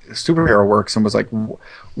 superhero works, and was like,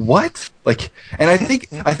 "What?" Like, and I think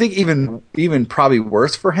even probably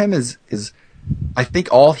worse for him is I think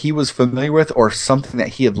all he was familiar with, or something that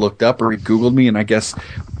he had looked up, or he Googled me, and I guess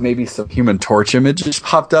maybe some Human Torch images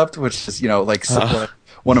popped up, which is, you know, like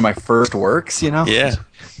one of my first works, you know. Yeah.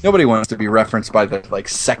 Nobody wants to be referenced by the like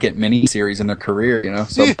second miniseries in their career, you know.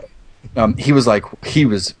 So. He was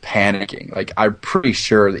panicking. Like, I'm pretty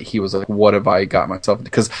sure that he was like, what have I got myself into?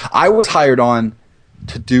 Because I was hired on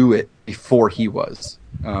to do it before he was.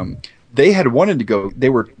 They had wanted to go.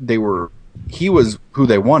 He was who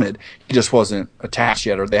they wanted. He just wasn't attached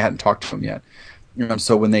yet, or they hadn't talked to him yet.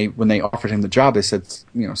 So when they offered him the job, they said,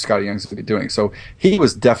 you know, Scotty Young's going to be doing it. So he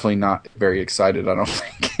was definitely not very excited, I don't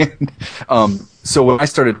think. So when I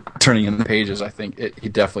started turning in the pages, I think he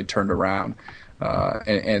definitely turned around.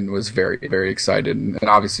 And was very, very excited, and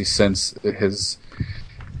obviously since is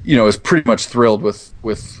pretty much thrilled with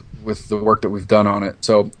the work that we've done on it.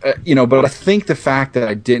 So you know, but I think the fact that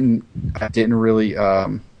I didn't really,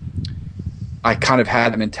 I kind of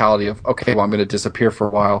had the mentality of, okay, well, I'm going to disappear for a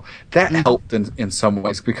while. That helped in some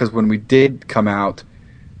ways, because when we did come out,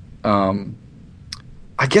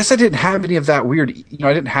 I guess I didn't have any of that weird, you know,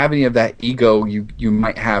 I didn't have any of that ego you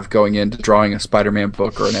might have going into drawing a Spider-Man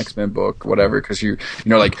book or an X-Men book, whatever, because you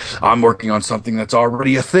know, like, I'm working on something that's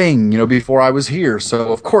already a thing, you know, before I was here,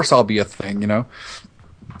 so of course I'll be a thing, you know.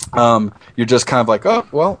 You're just kind of like, oh,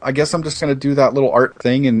 well, I guess I'm just going to do that little art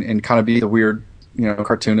thing and kind of be the weird, you know,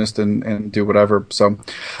 cartoonist and do whatever. So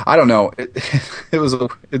I don't know.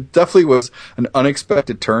 It definitely was an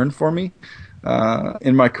unexpected turn for me.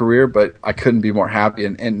 In my career, but I couldn't be more happy,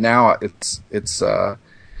 and now it's I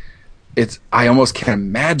almost can't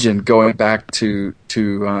imagine going back to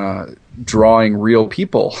drawing real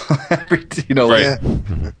people. You know, right.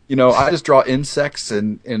 Like, you know, I just draw insects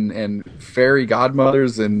and fairy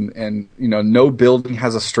godmothers, and you know, no building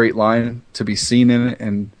has a straight line to be seen in it,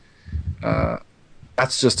 and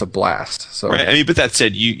that's just a blast. So, right. I mean, but that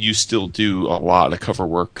said, you still do a lot of cover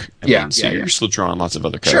work. You're still drawing lots of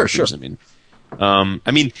other characters. Sure.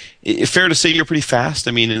 I mean, fair to say you're pretty fast.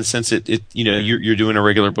 I mean, in the sense that you know, you're doing a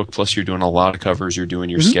regular book, plus you're doing a lot of covers. You're doing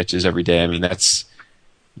your sketches every day. I mean, that's,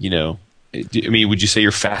 you know, I mean, would you say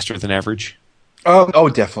you're faster than average? Oh,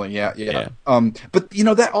 definitely, yeah. Yeah. But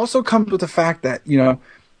that also comes with the fact that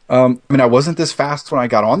I mean, I wasn't this fast when I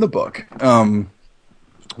got on the book.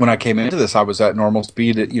 When I came into this, I was at normal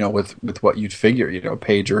speed, with what you'd figure, a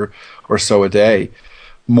page or so a day,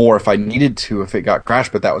 more if I needed to, if it got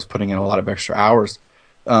crashed. But that was putting in a lot of extra hours.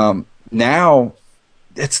 Now,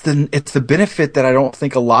 it's the benefit that I don't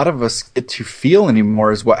think a lot of us get to feel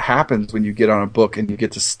anymore is what happens when you get on a book and you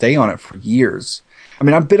get to stay on it for years. I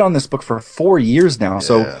mean, I've been on this book for 4 years now,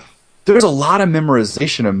 so there's a lot of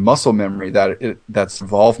memorization and muscle memory that's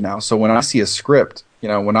involved now. So when I see a script,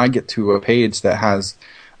 when I get to a page that has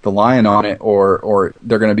the lion on it, or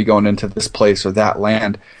they're going to be going into this place or that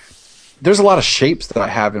land, there's a lot of shapes that I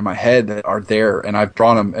have in my head that are there, and I've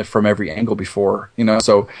drawn them from every angle before.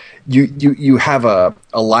 So you have a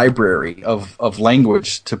library of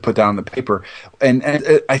language to put down on the paper, and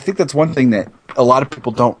I think that's one thing that a lot of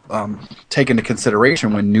people don't take into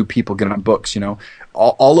consideration when new people get on books.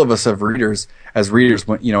 All of us as readers,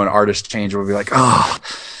 when an artist change, will be like, oh,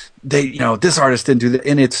 this artist didn't do that,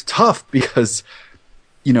 and it's tough because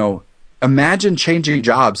imagine changing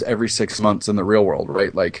jobs every 6 months in the real world,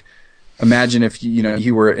 right? Like, imagine if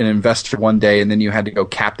you were an investor one day, and then you had to go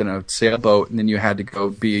captain a sailboat, and then you had to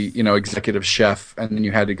go be executive chef, and then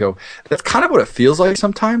you had to go. That's kind of what it feels like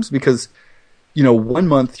sometimes, because 1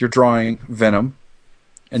 month you're drawing Venom,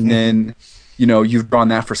 and then you've drawn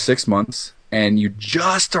that for 6 months, and you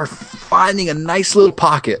just are finding a nice little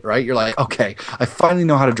pocket, right? You're like, okay, I finally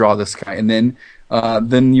know how to draw this guy, and then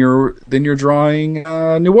you're drawing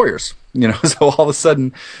New Warriors. So all of a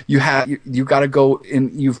sudden you got to go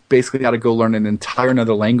in. You've basically got to go learn an entire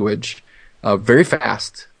another language, very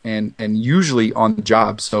fast and usually on the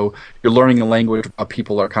job. So you're learning a language while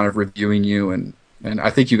people are kind of reviewing you, and I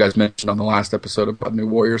think you guys mentioned on the last episode about New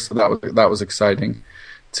Warriors. So that was exciting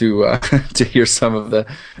to to hear some of the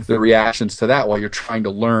reactions to that while you're trying to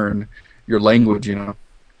learn your language.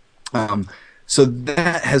 So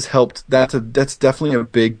that has helped. That's definitely a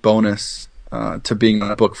big bonus to being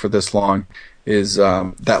on a book for this long. Is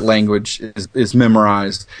that language is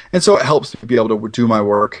memorized, and so it helps me be able to do my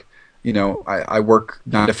work. I work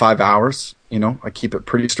 9 to 5 hours. I keep it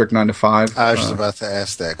pretty strict 9 to 5. I was just about to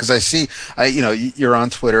ask that because I see, you're on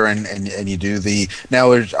Twitter and you do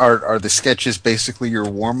now. Are the sketches basically your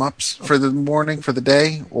warm ups for the morning for the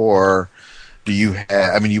day, or do you?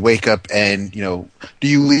 You wake up and do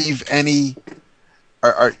you leave any?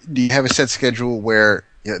 Do you have a set schedule where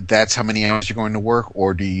that's how many hours you're going to work,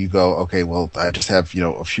 or do you go, okay, well, I just have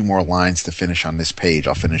a few more lines to finish on this page.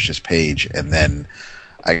 I'll finish this page and then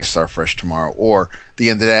I can start fresh tomorrow. Or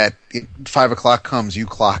the end of that, 5 o'clock comes, you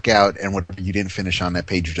clock out, and whatever you didn't finish on that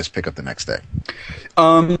page, you just pick up the next day.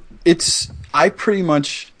 I pretty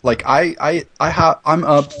much I'm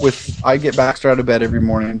up with. I get Baxter out of bed every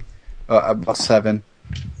morning about 7.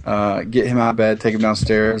 Get him out of bed, take him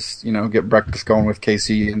downstairs, get breakfast going with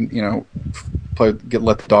Casey, and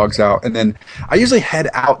let the dogs out, and then I usually head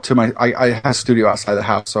out to I have a studio outside the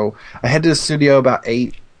house, so I head to the studio about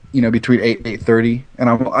 8, between 8 and 8:30, and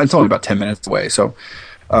it's only about 10 minutes away, so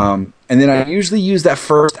and then I usually use that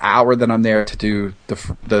first hour that I'm there to do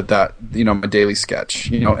my daily sketch,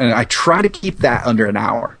 and I try to keep that under an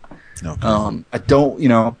hour. Okay. I don't,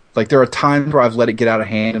 there are times where I've let it get out of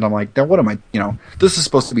hand, and I'm like, now what am I, this is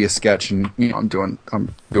supposed to be a sketch, and I'm doing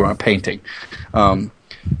a painting.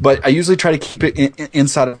 But I usually try to keep it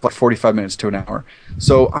inside of 45 minutes to an hour.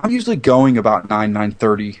 So I'm usually going about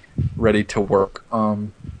 9:30, ready to work.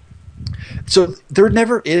 So there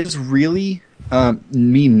never is really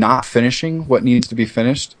me not finishing what needs to be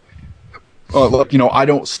finished. I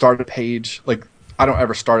don't start a page, I don't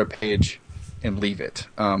ever start a page and leave it.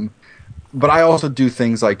 But I also do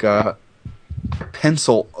things like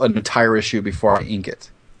pencil an entire issue before I ink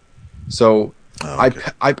it. So I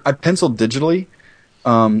pencil digitally.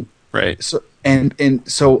 Right. So and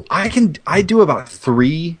so I do about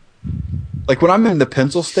 3. Like when I'm in the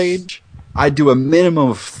pencil stage, I draw a minimum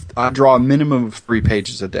of 3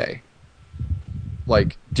 pages a day.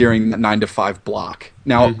 Like during the 9 to 5 block.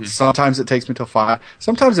 Now sometimes it takes me till 5.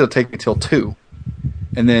 Sometimes it'll take me till 2.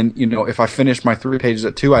 And then, if I finish my 3 pages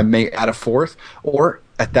at 2, I may add a 4th, or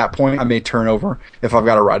at that point, I may turn over. If I've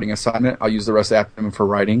got a writing assignment, I'll use the rest of the afternoon for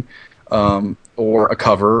writing, or a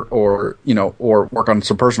cover, or work on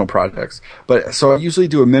some personal projects. But so I usually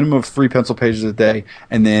do a minimum of 3 pencil pages a day,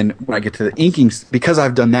 and then when I get to the inking, because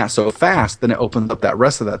I've done that so fast, then it opens up that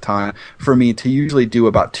rest of that time for me to usually do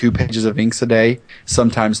about 2 pages of inks a day,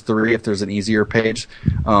 sometimes 3 if there's an easier page.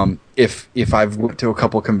 If I've went to a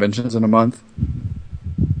couple conventions in a month.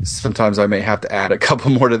 sometimes I may have to add a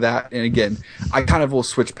couple more to that. And again, I kind of will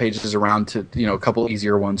switch pages around to, a couple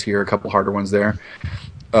easier ones here, a couple harder ones there.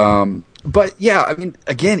 But yeah, I mean,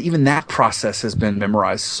 again, even that process has been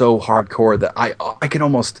memorized so hardcore that I can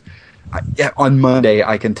almost on Monday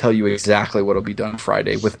I can tell you exactly what'll be done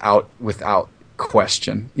Friday without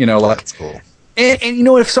question. That's cool. And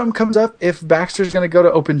if something comes up, if Baxter's going to go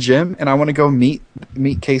to open gym and I want to go meet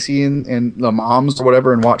Casey and the moms or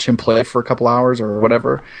whatever and watch him play for a couple hours or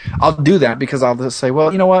whatever, I'll do that because I'll just say,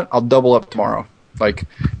 well, you know what? I'll double up tomorrow. Like,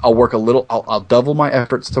 I'll work a little. I'll double my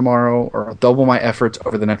efforts tomorrow, or I'll double my efforts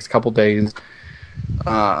over the next couple days.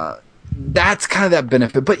 That's kind of that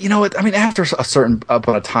benefit. But you know what? I mean, after a certain amount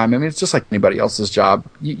of time, I mean, it's just like anybody else's job.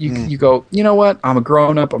 You go, you know what? I'm a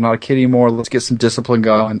grown up. I'm not a kid anymore. Let's get some discipline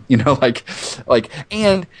going.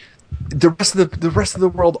 And the rest of the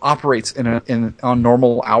world operates on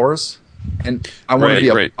normal hours. And I want to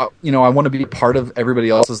be I want to be a part of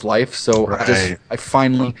everybody else's life. So I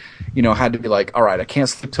finally, had to be like, all right, I can't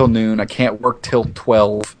sleep till noon. I can't work till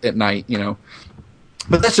 12 at night.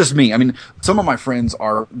 But that's just me. I mean, some of my friends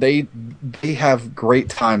they have great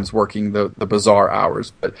times working the bizarre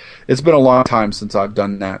hours. But it's been a long time since I've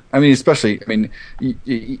done that. I mean, especially,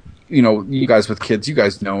 you guys with kids, you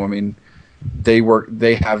guys know. I mean, they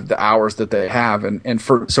have the hours that they have,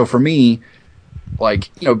 so for me. Like,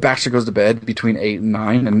 Baxter goes to bed between 8 and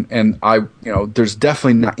 9, and I, there's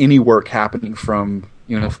definitely not any work happening from,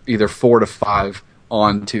 either 4 to 5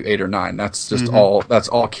 on to 8 or 9. That's just that's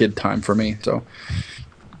all kid time for me. So,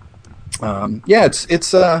 it's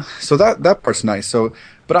so that part's nice. So,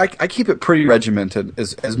 but I keep it pretty regimented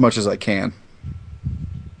as much as I can.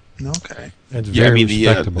 Okay. That's very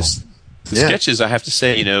respectable. The sketches, I have to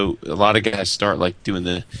say, a lot of guys start like doing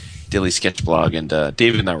the daily sketch blog, and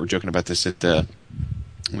David and I were joking about this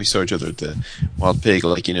when we saw each other at the Wild Pig.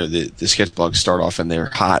 Like, the sketch blogs start off and they're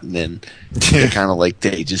hot, and then they kind of like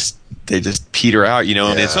they just peter out,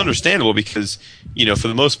 and it's understandable because for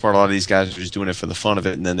the most part a lot of these guys are just doing it for the fun of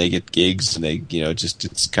it, and then they get gigs and they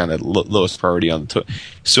it's kind of lowest priority on the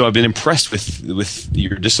so I've been impressed with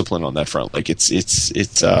your discipline on that front. Like it's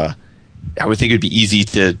I would think it'd be easy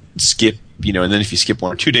to skip, and then if you skip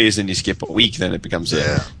 1 or 2 days, then you skip a week, then it becomes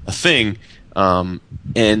a thing. And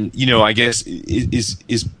I guess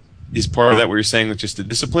is part of that where you're saying that just the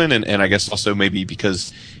discipline, and I guess also maybe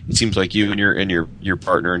because it seems like you and your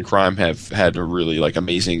partner in crime have had a really like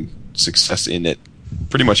amazing success in it.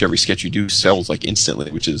 Pretty much every sketch you do sells like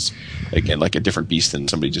instantly, which is again like a different beast than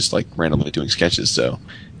somebody just like randomly doing sketches. So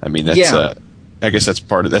I mean that's I guess that's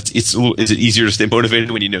part of that. Is it easier to stay motivated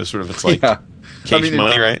when sort of it's like cage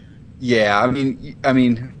money, right? Yeah, I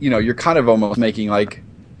mean, you're kind of almost making like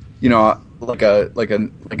a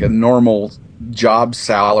normal job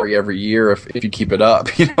salary every year if you keep it up,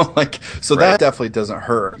 so that definitely doesn't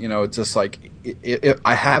hurt. It's just like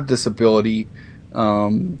I have this ability,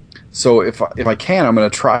 so if I can, I'm going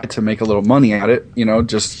to try to make a little money at it.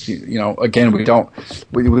 Again, we don't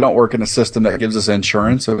work in a system that gives us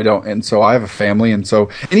insurance, so we don't, and so I have a family, and so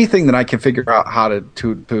anything that I can figure out how to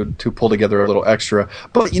pull together a little extra.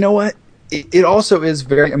 But you know what? It also is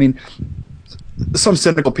very. I mean, some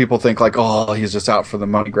cynical people think like, oh, he's just out for the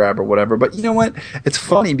money grab or whatever. But you know what? It's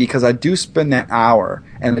funny because I do spend that hour,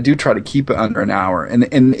 and I do try to keep it under an hour. And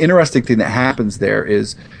the interesting thing that happens there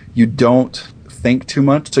is you don't think too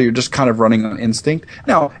much, so you're just kind of running on instinct.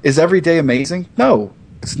 Now, is every day amazing? No,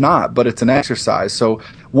 it's not, but it's an exercise. So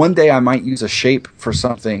one day I might use a shape for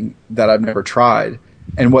something that I've never tried,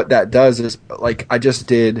 and what that does is, like, I just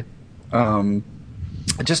did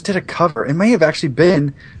a cover. It may have actually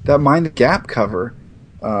been that Mind the Gap cover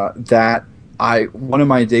that one of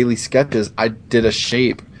my daily sketches, I did a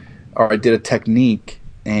shape or I did a technique,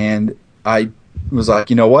 and I was like,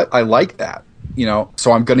 you know what? I like that.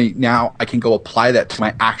 So now I can go apply that to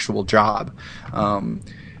my actual job.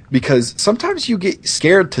 Because sometimes you get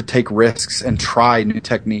scared to take risks and try new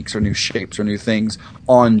techniques or new shapes or new things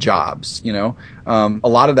on jobs. A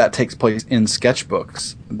lot of that takes place in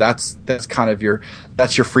sketchbooks. That's kind of your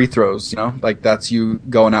free throws. Like that's you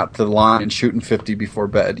going out to the line and shooting 50 before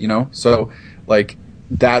bed. So like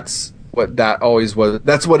that's what that always was.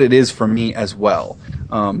 That's what it is for me as well.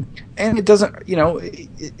 And it doesn't,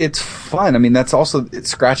 it's fun. I mean, that's also, it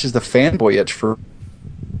scratches the fanboy itch for.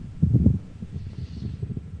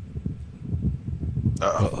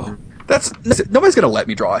 Nobody's gonna let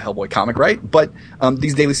me draw a Hellboy comic, right? But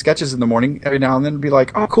these daily sketches in the morning, every now and then, be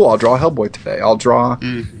like, oh, cool, I'll draw a Hellboy today. I'll draw,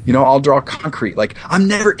 I'll draw concrete. Like, I'm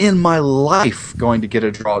never in my life going to get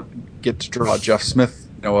to draw Jeff Smith,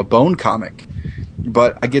 a Bone comic,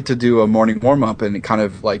 but I get to do a morning warm up and kind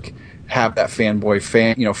of like have that fan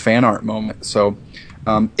art moment. So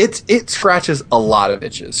It scratches a lot of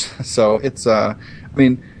itches. So it's I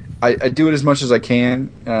mean, I do it as much as I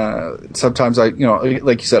can. Sometimes I,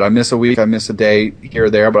 like you said, I miss a week, I miss a day here or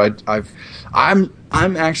there, but I'm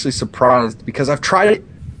actually surprised because I've tried it.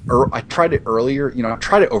 I tried it earlier. I've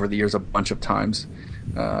tried it over the years a bunch of times,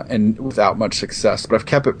 and without much success. But I've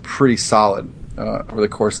kept it pretty solid over the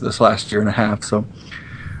course of this last year and a half. So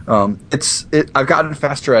I've gotten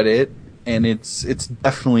faster at it, and it's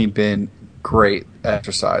definitely been great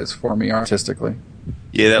exercise for me artistically.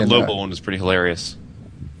 Yeah, that Lobo one was pretty hilarious.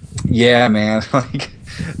 Yeah, man.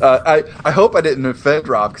 I hope I didn't offend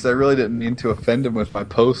Rob because I really didn't mean to offend him with my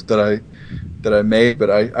post that I made, but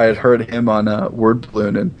I had heard him on Word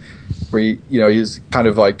Balloon, and where he was kind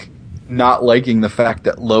of like not liking the fact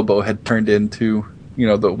that Lobo had turned into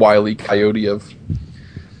the Wile E. Coyote of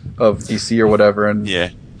DC or whatever, and yeah,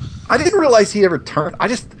 I didn't realize he ever turned. I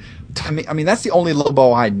mean that's the only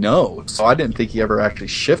Lobo I know, so I didn't think he ever actually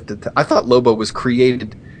shifted. I thought Lobo was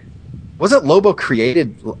created. Wasn't Lobo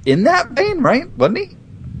created in that vein, right? Wasn't he?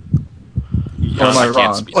 Yeah, or am I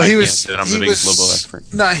wrong? Well, I'm the biggest Lobo expert.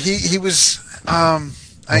 No, he was.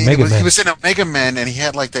 He was in Omega Men, and he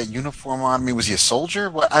had like that uniform on. I mean, was he a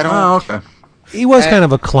soldier? What I don't. Oh, okay. He was kind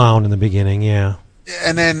of a clown in the beginning, yeah.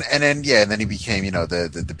 And then he became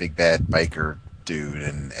the big bad biker dude,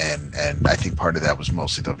 and I think part of that was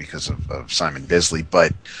mostly though because of Simon Bisley,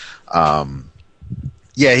 but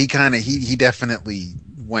yeah, he definitely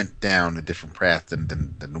went down a different path than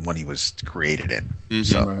the one he was created in. Mm-hmm.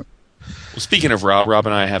 So. Right. Well, speaking of Rob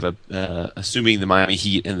and I have assuming the Miami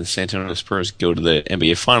Heat and the San Antonio Spurs go to the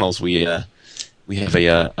NBA Finals, we have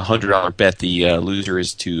a $100 bet. The loser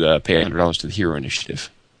is to pay $100 to the Hero Initiative.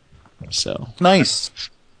 So Nice.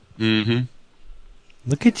 Mm-hmm.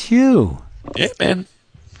 Look at you. Yeah, man.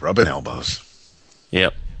 Rubbing elbows.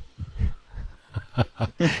 Yep. All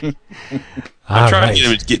I'm trying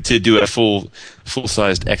right. to get to do a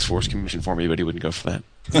full-sized X-Force commission for me, but he wouldn't go for that.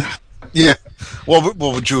 Yeah. Well,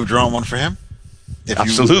 would you have drawn one for him?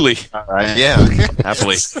 Absolutely. All right. Yeah. Okay.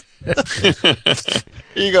 Happily.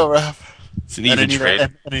 Here you go, Rob. It's an even trade.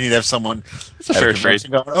 And then you'd have someone. It's a fair trade.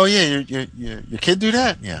 Going, oh yeah, your kid do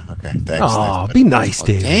that? Yeah. Okay. Thanks. Oh, thanks. be nice,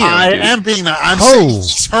 Dave. Damn, I dude. am being. I'm Oh. saying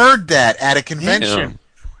he's heard that at a convention.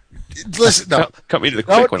 Listen, no, Cut me to the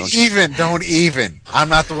quick one. don't even. I'm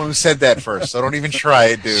not the one who said that first, so don't even try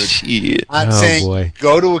it, dude. Shit. I'm Oh, saying boy.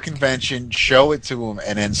 go to a convention, show it to him,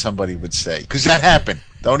 and then somebody would say, because that happened.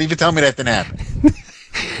 Don't even tell me that didn't happen.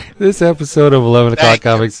 This episode of 11 O'Clock Thank you.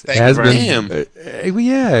 Comics Thank you has very been...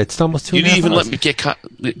 yeah, it's almost 2.5 You didn't even hours. let me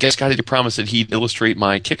get Scotty to promise that he'd illustrate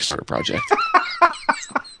my Kickstarter project.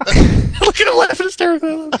 Look at him laughing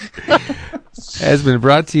hysterically. Has been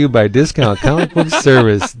brought to you by Discount Comic Book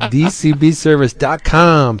Service,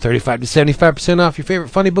 dcbservice.com. 35 to 75% off your favorite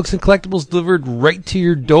funny books and collectibles delivered right to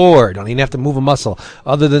your door. Don't even have to move a muscle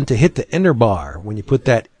other than to hit the enter bar when you put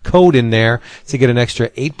that code in there to get an extra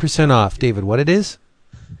 8% off. David, what it is?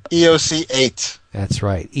 EOC 8. That's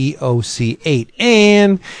right, EOC8.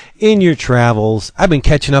 And in your travels, I've been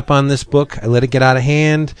catching up on this book. I let it get out of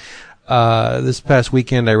hand. This past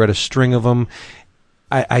weekend, I read a string of them.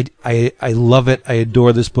 I love it. I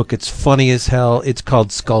adore this book. It's funny as hell. It's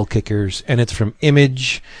called Skull Kickers, and it's from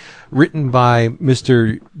Image, written by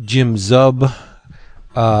Mr. Jim Zub.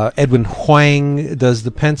 Edwin Huang does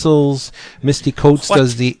the pencils. Misty Coates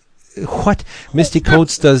does the... What? Misty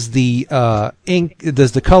Coates does the ink,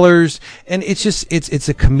 does the colors, and it's just it's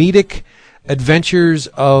a comedic adventures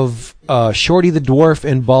of Shorty the Dwarf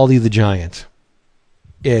and Baldy the Giant.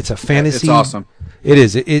 It's a fantasy. It's awesome. It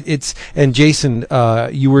is. It's and Jason,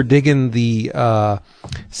 you were digging the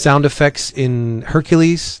sound effects in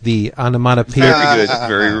Hercules, the onomatopoeia. Very good.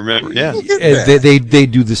 Very remember. Yeah. They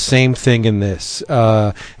do the same thing in this.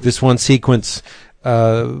 This one sequence.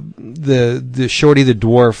 The Shorty the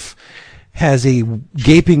Dwarf has a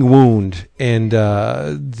gaping wound, and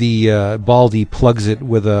the Baldy plugs it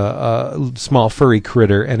with a small furry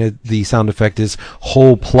critter, and the sound effect is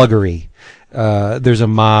whole pluggery. There's a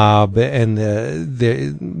mob, and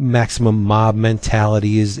the maximum mob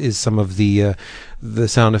mentality is some of the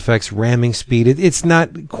sound effects. Ramming speed. It's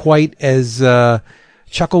not quite as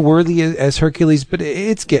chuckle-worthy as Hercules, but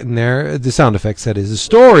it's getting there. The sound effects, that is. The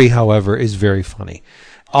story, however, is very funny.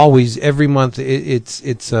 Always, every month, it's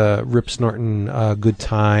Rip Snorton good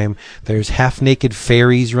time. There's half-naked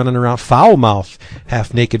fairies running around, foul-mouthed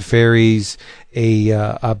half-naked fairies,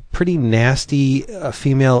 a pretty nasty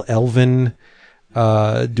female elven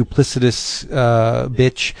duplicitous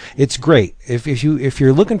bitch. It's great. If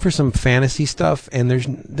you're looking for some fantasy stuff, and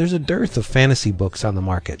there's a dearth of fantasy books on the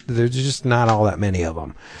market. There's just not all that many of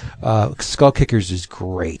them. Skull Kickers is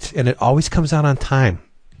great, and it always comes out on time.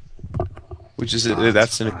 Which is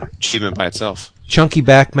that's an achievement by itself. Chunky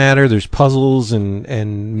back matter. There's puzzles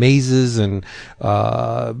and mazes and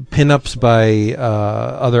pinups by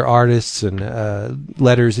other artists and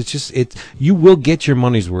letters. It's just you will get your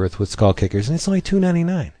money's worth with Skull Kickers, and it's only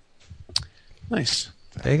 $2.99. Nice.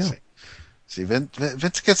 There you go. See,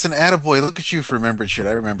 Vince gets an attaboy. Look at you for remembering shit.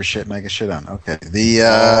 I remember shit, and I get shit on. Okay.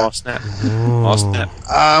 Oh snap! Oh snap!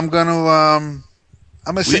 I'm gonna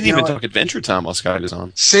We say. didn't even talk Adventure Time while Scott is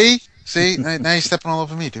on. See, now you're stepping all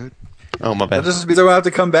over me, dude. Oh my bad. This is because I have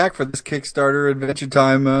to come back for this Kickstarter Adventure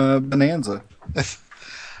Time bonanza.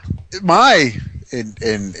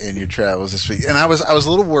 In your travels this week, and I was a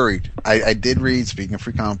little worried. I did read, speaking of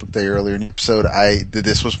Free Comic Book Day earlier in the episode,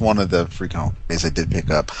 this was one of the Free Comic Book Days I did pick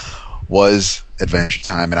up, was Adventure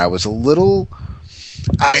Time, and I was a little.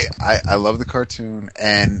 I love the cartoon,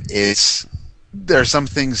 and there are some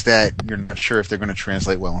things that you're not sure if they're going to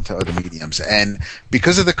translate well into other mediums, and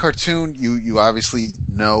because of the cartoon, you obviously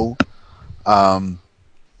know.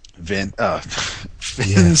 Vince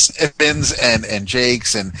and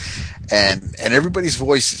Jake's and everybody's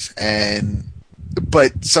voices,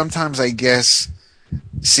 but sometimes I guess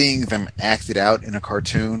seeing them acted out in a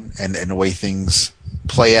cartoon and the way things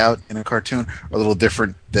play out in a cartoon are a little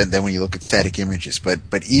different than when you look at static images.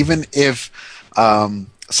 But even if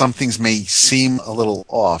some things may seem a little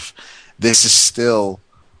off, this is still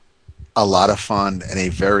a lot of fun and a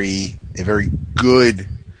very good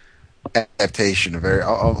adaptation.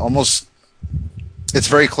 It's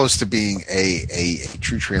very close to being a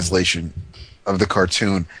true translation of the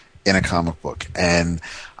cartoon in a comic book, and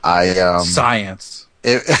Science.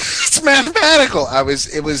 It's mathematical. There's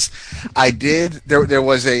a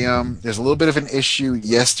little bit of an issue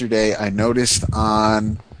yesterday. I noticed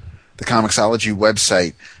on the Comixology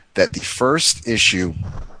website that the first issue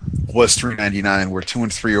was $3.99, where 2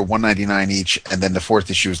 and 3 are $1.99 each, and then the fourth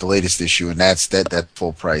issue is the latest issue, and that's that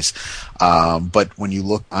full price. But when you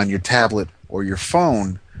look on your tablet or your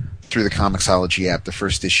phone through the Comixology app, the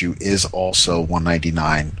first issue is also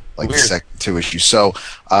 $1.99, like Weird. the second 2 issues. So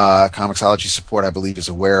Comixology support, I believe, is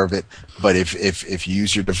aware of it. But if you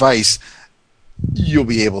use your device, you'll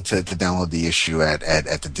be able to download the issue at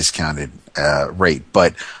the discounted rate.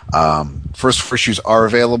 But first 4 issues are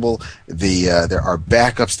available. There are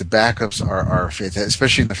backups. The backups are fantastic,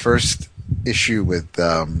 especially in the first issue with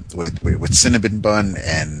Cinnabon Bun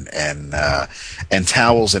and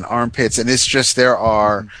towels and armpits. And it's just there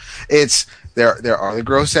are the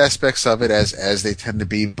gross aspects of it as they tend to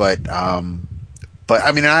be, but I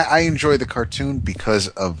mean I enjoy the cartoon because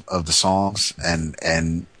of the songs and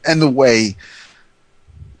the way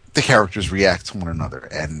the characters react to one another,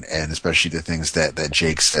 and especially the things that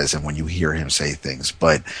Jake says, and when you hear him say things.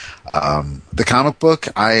 But the comic book,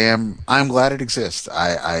 I'm glad it exists.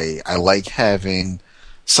 I like having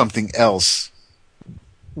something else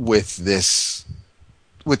with these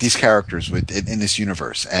characters in this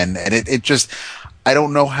universe, and it just, I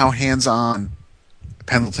don't know how hands-on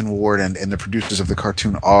Pendleton Ward and the producers of the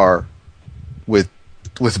cartoon are with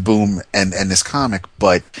Boom and this comic,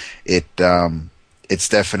 but it's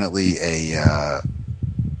definitely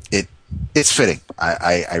it's fitting.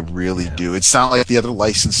 I really do. It's not like the other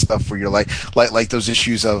licensed stuff where you're like those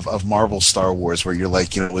issues of Marvel Star Wars where you're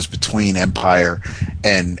like, it was between Empire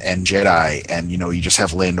and Jedi, and you just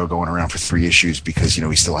have Lando going around for 3 issues because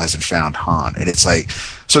he still hasn't found Han, and it's like,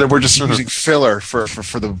 so that we're just using filler for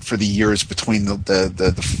the years between the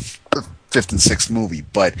 5th and 6th movie.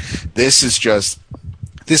 But this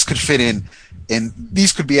could fit in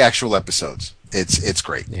these could be actual episodes. It's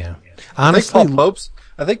great. Yeah. Honestly,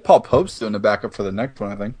 I think Paul Pope's doing the backup for the next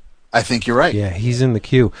one, I think you're right. yeah, he's in the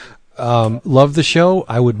queue. Love the show.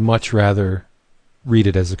 I would much rather read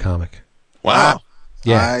it as a comic. Wow.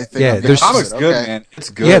 Yeah, I think yeah. I'm There's gonna- Comic's good, okay. man. It's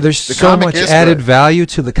good. yeah, there's The so comic much is added good. value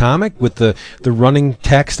to the comic with the running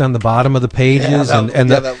text on the bottom of the pages and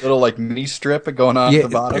that little like mini strip going on at the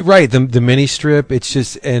bottom. right. The mini strip. It's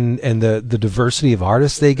just and the diversity of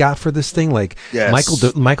artists they got for this thing, like Yes.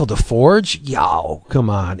 Michael DeForge. Yo, come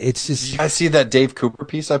on. It's just I see that Dave Cooper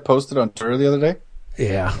piece I posted on Twitter the other day.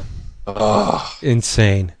 yeah, Oh,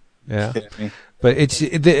 insane. Yeah, kidding me. but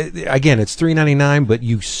again, it's $3.99, but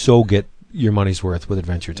you so get your money's worth with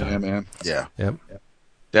Adventure Yeah, Time. man. Yeah. Yep.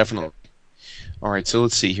 Definitely. All right, so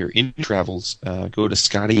let's see here. In travels, go to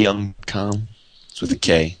ScottyYoung.com. It's with a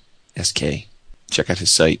K, SK. Check out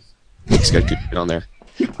his site. He's got good shit on there.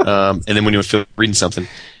 And then when you feel reading something,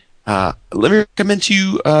 Let me recommend to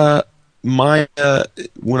you my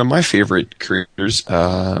one of my favorite creators,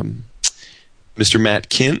 Mr. Matt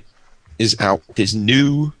Kint, is out with his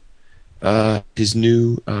new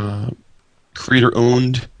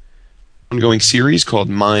creator-owned ongoing series called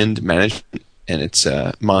Mind Management, and it's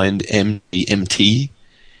Mind MGMT.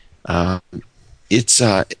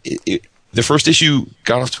 The first issue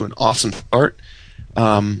got off to an awesome start.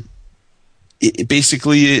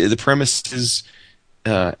 Basically, the premise is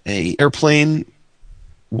a airplane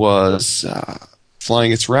was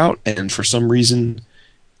flying its route, and for some reason,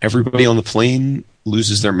 everybody on the plane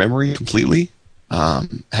loses their memory completely.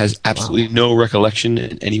 Has absolutely no recollection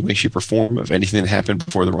in any way, shape, or form of anything that happened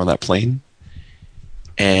before they were on that plane.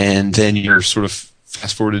 And then you're sort of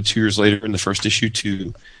fast forwarded 2 years later in the first issue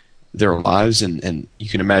to their lives, and you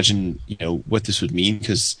can imagine, what this would mean,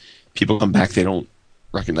 because people come back, they don't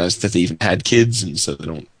recognize that they even had kids, and so they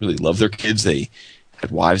don't really love their kids. They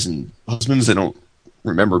had wives and husbands. They don't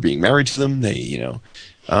remember being married to them.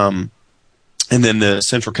 And then the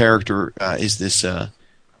central character is this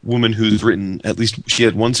woman who's written, at least she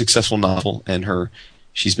had one successful novel, and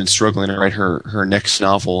she's been struggling to write her next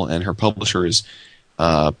novel, and her publisher is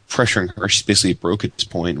pressuring her. She's basically broke at this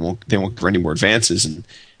point, and they won't give her any more advances. And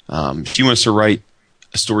she wants to write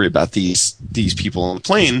a story about these people on the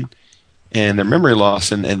plane and their memory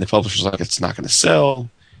loss, and the publisher's like, it's not going to sell,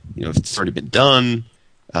 it's already been done.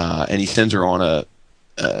 And he sends her on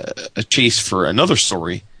a chase for another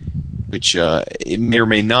story, which it may or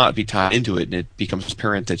may not be tied into it, and it becomes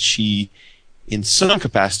apparent that she, in some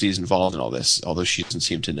capacity, is involved in all this, although she doesn't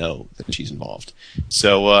seem to know that she's involved.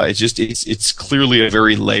 So it's clearly a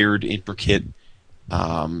very layered, intricate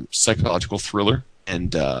psychological thriller,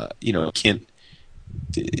 and Kint,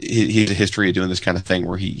 he has a history of doing this kind of thing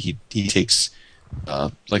where he takes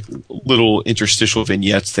like little interstitial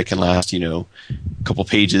vignettes that can last a couple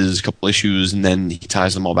pages, a couple issues, and then he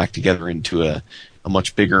ties them all back together into a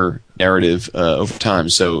much bigger narrative over time.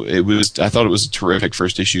 So I thought it was a terrific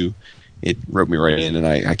first issue. It roped me right in, and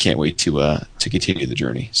I can't wait to continue the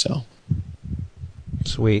journey. So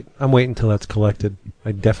sweet. I'm waiting until that's collected.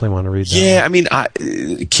 I definitely want to read that. Yeah, I mean,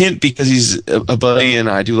 Kint, because he's a buddy, and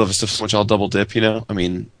I do love his stuff so much, I'll double dip,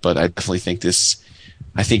 but I definitely think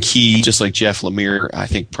I think he, just like Jeff Lemire, I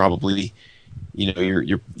think probably, you're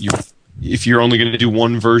if you're only going to do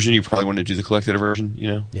one version, you probably want to do the collected version,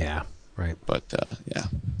 Yeah, right. But, yeah.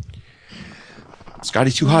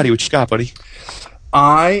 Scotty Too Hottie, what you got, buddy?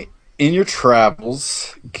 In your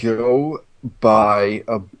travels, go buy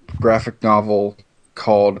a graphic novel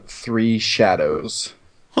called Three Shadows.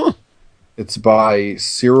 Huh. It's by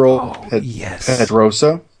Cyril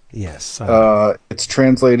Pedrosa. Yes. It's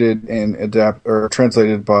translated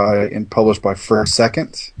translated by and published by First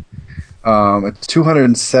Second. It's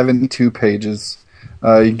 272 pages. You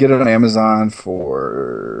can get it on Amazon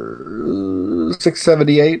for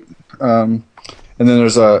 $6.78. And then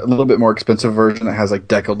there's a little bit more expensive version that has like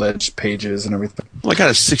deckled edge pages and everything. Well, I got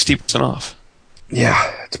it 60% off.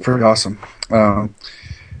 Yeah, it's pretty awesome.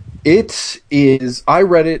 It is. I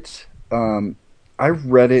read it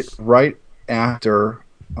right after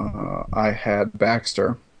I had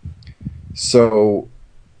Baxter, so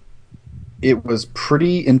it was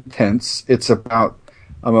pretty intense. It's about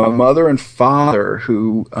a mother and father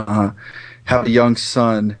who have a young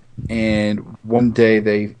son, and one day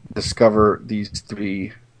they discover these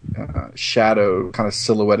three shadow kind of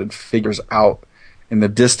silhouetted figures out in the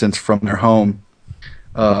distance from their home.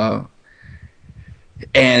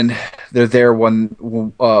 And they're there one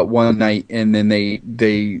night, and then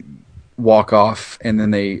they walk off, and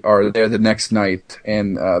then they are there the next night,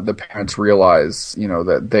 and the parents realize,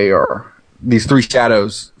 that these three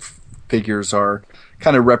shadows figures are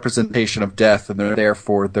kind of representation of death, and they're there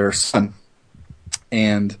for their son.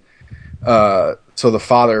 And so the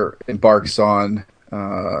father embarks on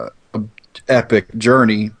an epic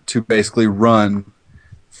journey to basically run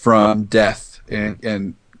from death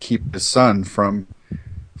and keep his son from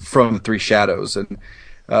the three shadows. And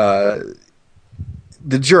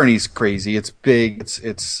the journey's crazy. It's big.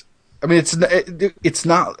 It's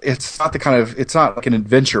not like an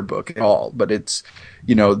adventure book at all, but it's,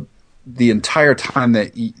 the entire time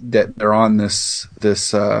that they're on this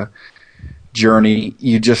journey,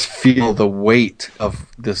 you just feel the weight of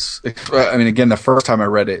this. I mean, again, the first time I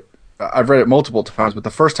read it, I've read it multiple times, but the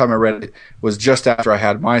first time I read it was just after I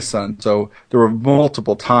had my son. So there were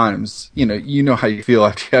multiple times, you know how you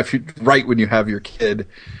feel right when you have your kid,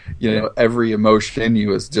 every emotion in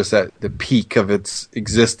you is just at the peak of its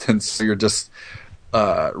existence. So you're just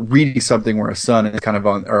reading something where a son is kind of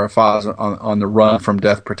or a father's on the run from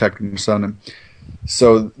death, protecting your son. And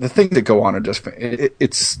So the things that go on are just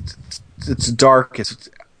it's dark. It's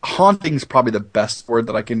haunting is probably the best word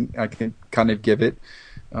that I can kind of give it.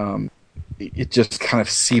 It just kind of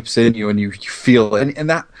seeps in you and you feel it, and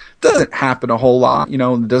that doesn't happen a whole lot.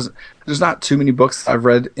 There's not too many books I've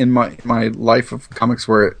read in my life of comics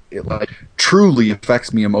where it like truly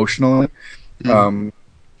affects me emotionally.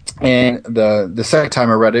 And the second time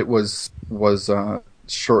I read it was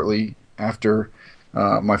shortly after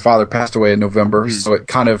my father passed away in November, so it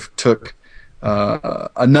kind of took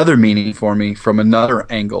another meaning for me from another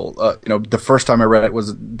angle. The first time I read it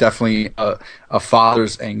was definitely a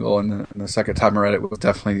father's angle, and the second time I read it was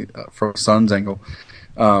definitely from a son's angle.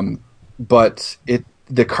 But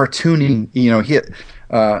the cartooning,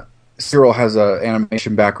 Cyril has an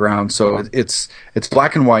animation background, so it's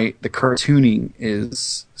black and white. The cartooning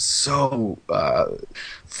is so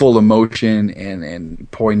full of emotion and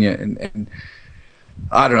poignant, and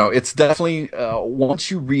I don't know. It's definitely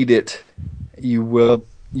once you read it, you will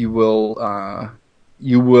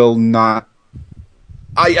not.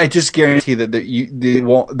 I just guarantee that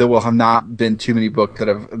there will have not been too many books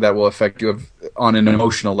that will affect you on an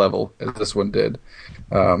emotional level as this one did.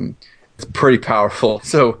 It's pretty powerful.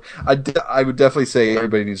 So I would definitely say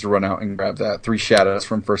everybody needs to run out and grab that. 3 Shadows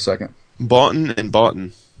from First Second.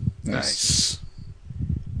 Boughton. Nice.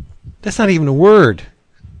 That's not even a word.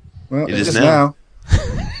 Well, it is now.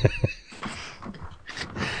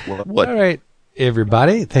 What? All right,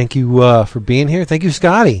 everybody. Thank you for being here. Thank you,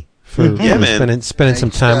 Scotty, for spending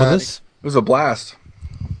some time with us. It was a blast.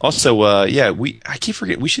 Also, I keep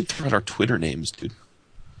forgetting. We should throw out our Twitter names, dude.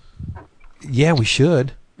 Yeah, we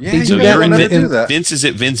should. Yeah, you never do that. Vince is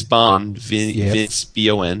at Vince Bond. Vince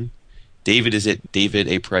BON. David is at David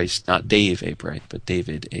A. Price, not Dave A. Price, but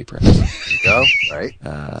David A. Price. There you go. Right.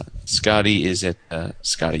 Scotty is at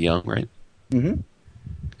Scotty Young, right? Mm-hmm.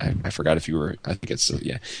 I forgot if you were. I think it's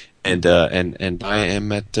yeah. And I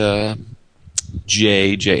am at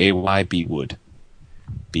JAYB Wood.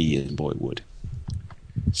 B in boy Wood.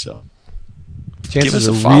 So chances give us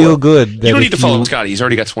are a follow. Real good. You don't need to follow Scotty. He's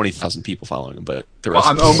already got 20,000 people following him. But the rest.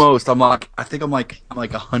 I'm almost. I'm like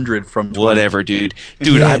 100 from 20. Whatever, dude.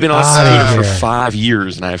 Dude, I've been on Twitter for 5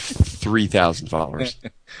 years and I have 3,000 followers.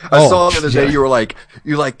 I saw the other day you're like,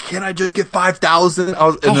 can I just get 5,000?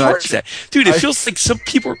 How hard is that, dude? It feels like some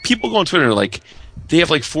people go on Twitter and are like, they have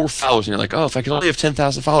like 4 followers, and you're like, oh, if I could only have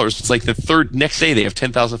 10,000 followers, it's like the next day they have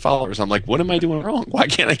 10,000 followers. I'm like, what am I doing wrong? Why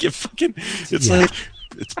can't I get fucking? It's like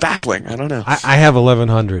it's baffling. I don't know. I have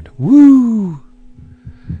 1,100. Woo!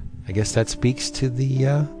 I guess that speaks to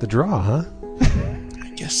the draw, huh?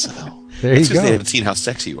 I guess so. There you go. Because they haven't seen how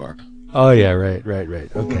sexy you are. Oh yeah, right.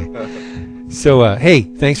 Okay. So hey,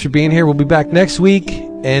 thanks for being here. We'll be back next week,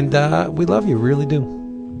 and we love you, really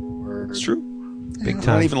do. It's true. Big I'm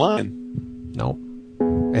time. not even lying. Nope.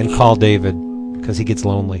 And call David because he gets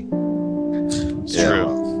lonely. It's true.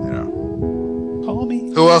 Call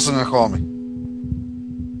me. Who else is gonna call me?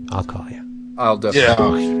 I'll call you. I'll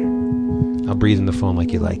definitely. Yeah. Okay. I'll breathe in the phone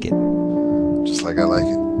like you like it. Just like I like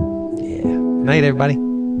it. Yeah. Night, everybody.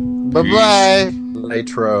 Bye bye.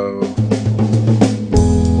 Latro.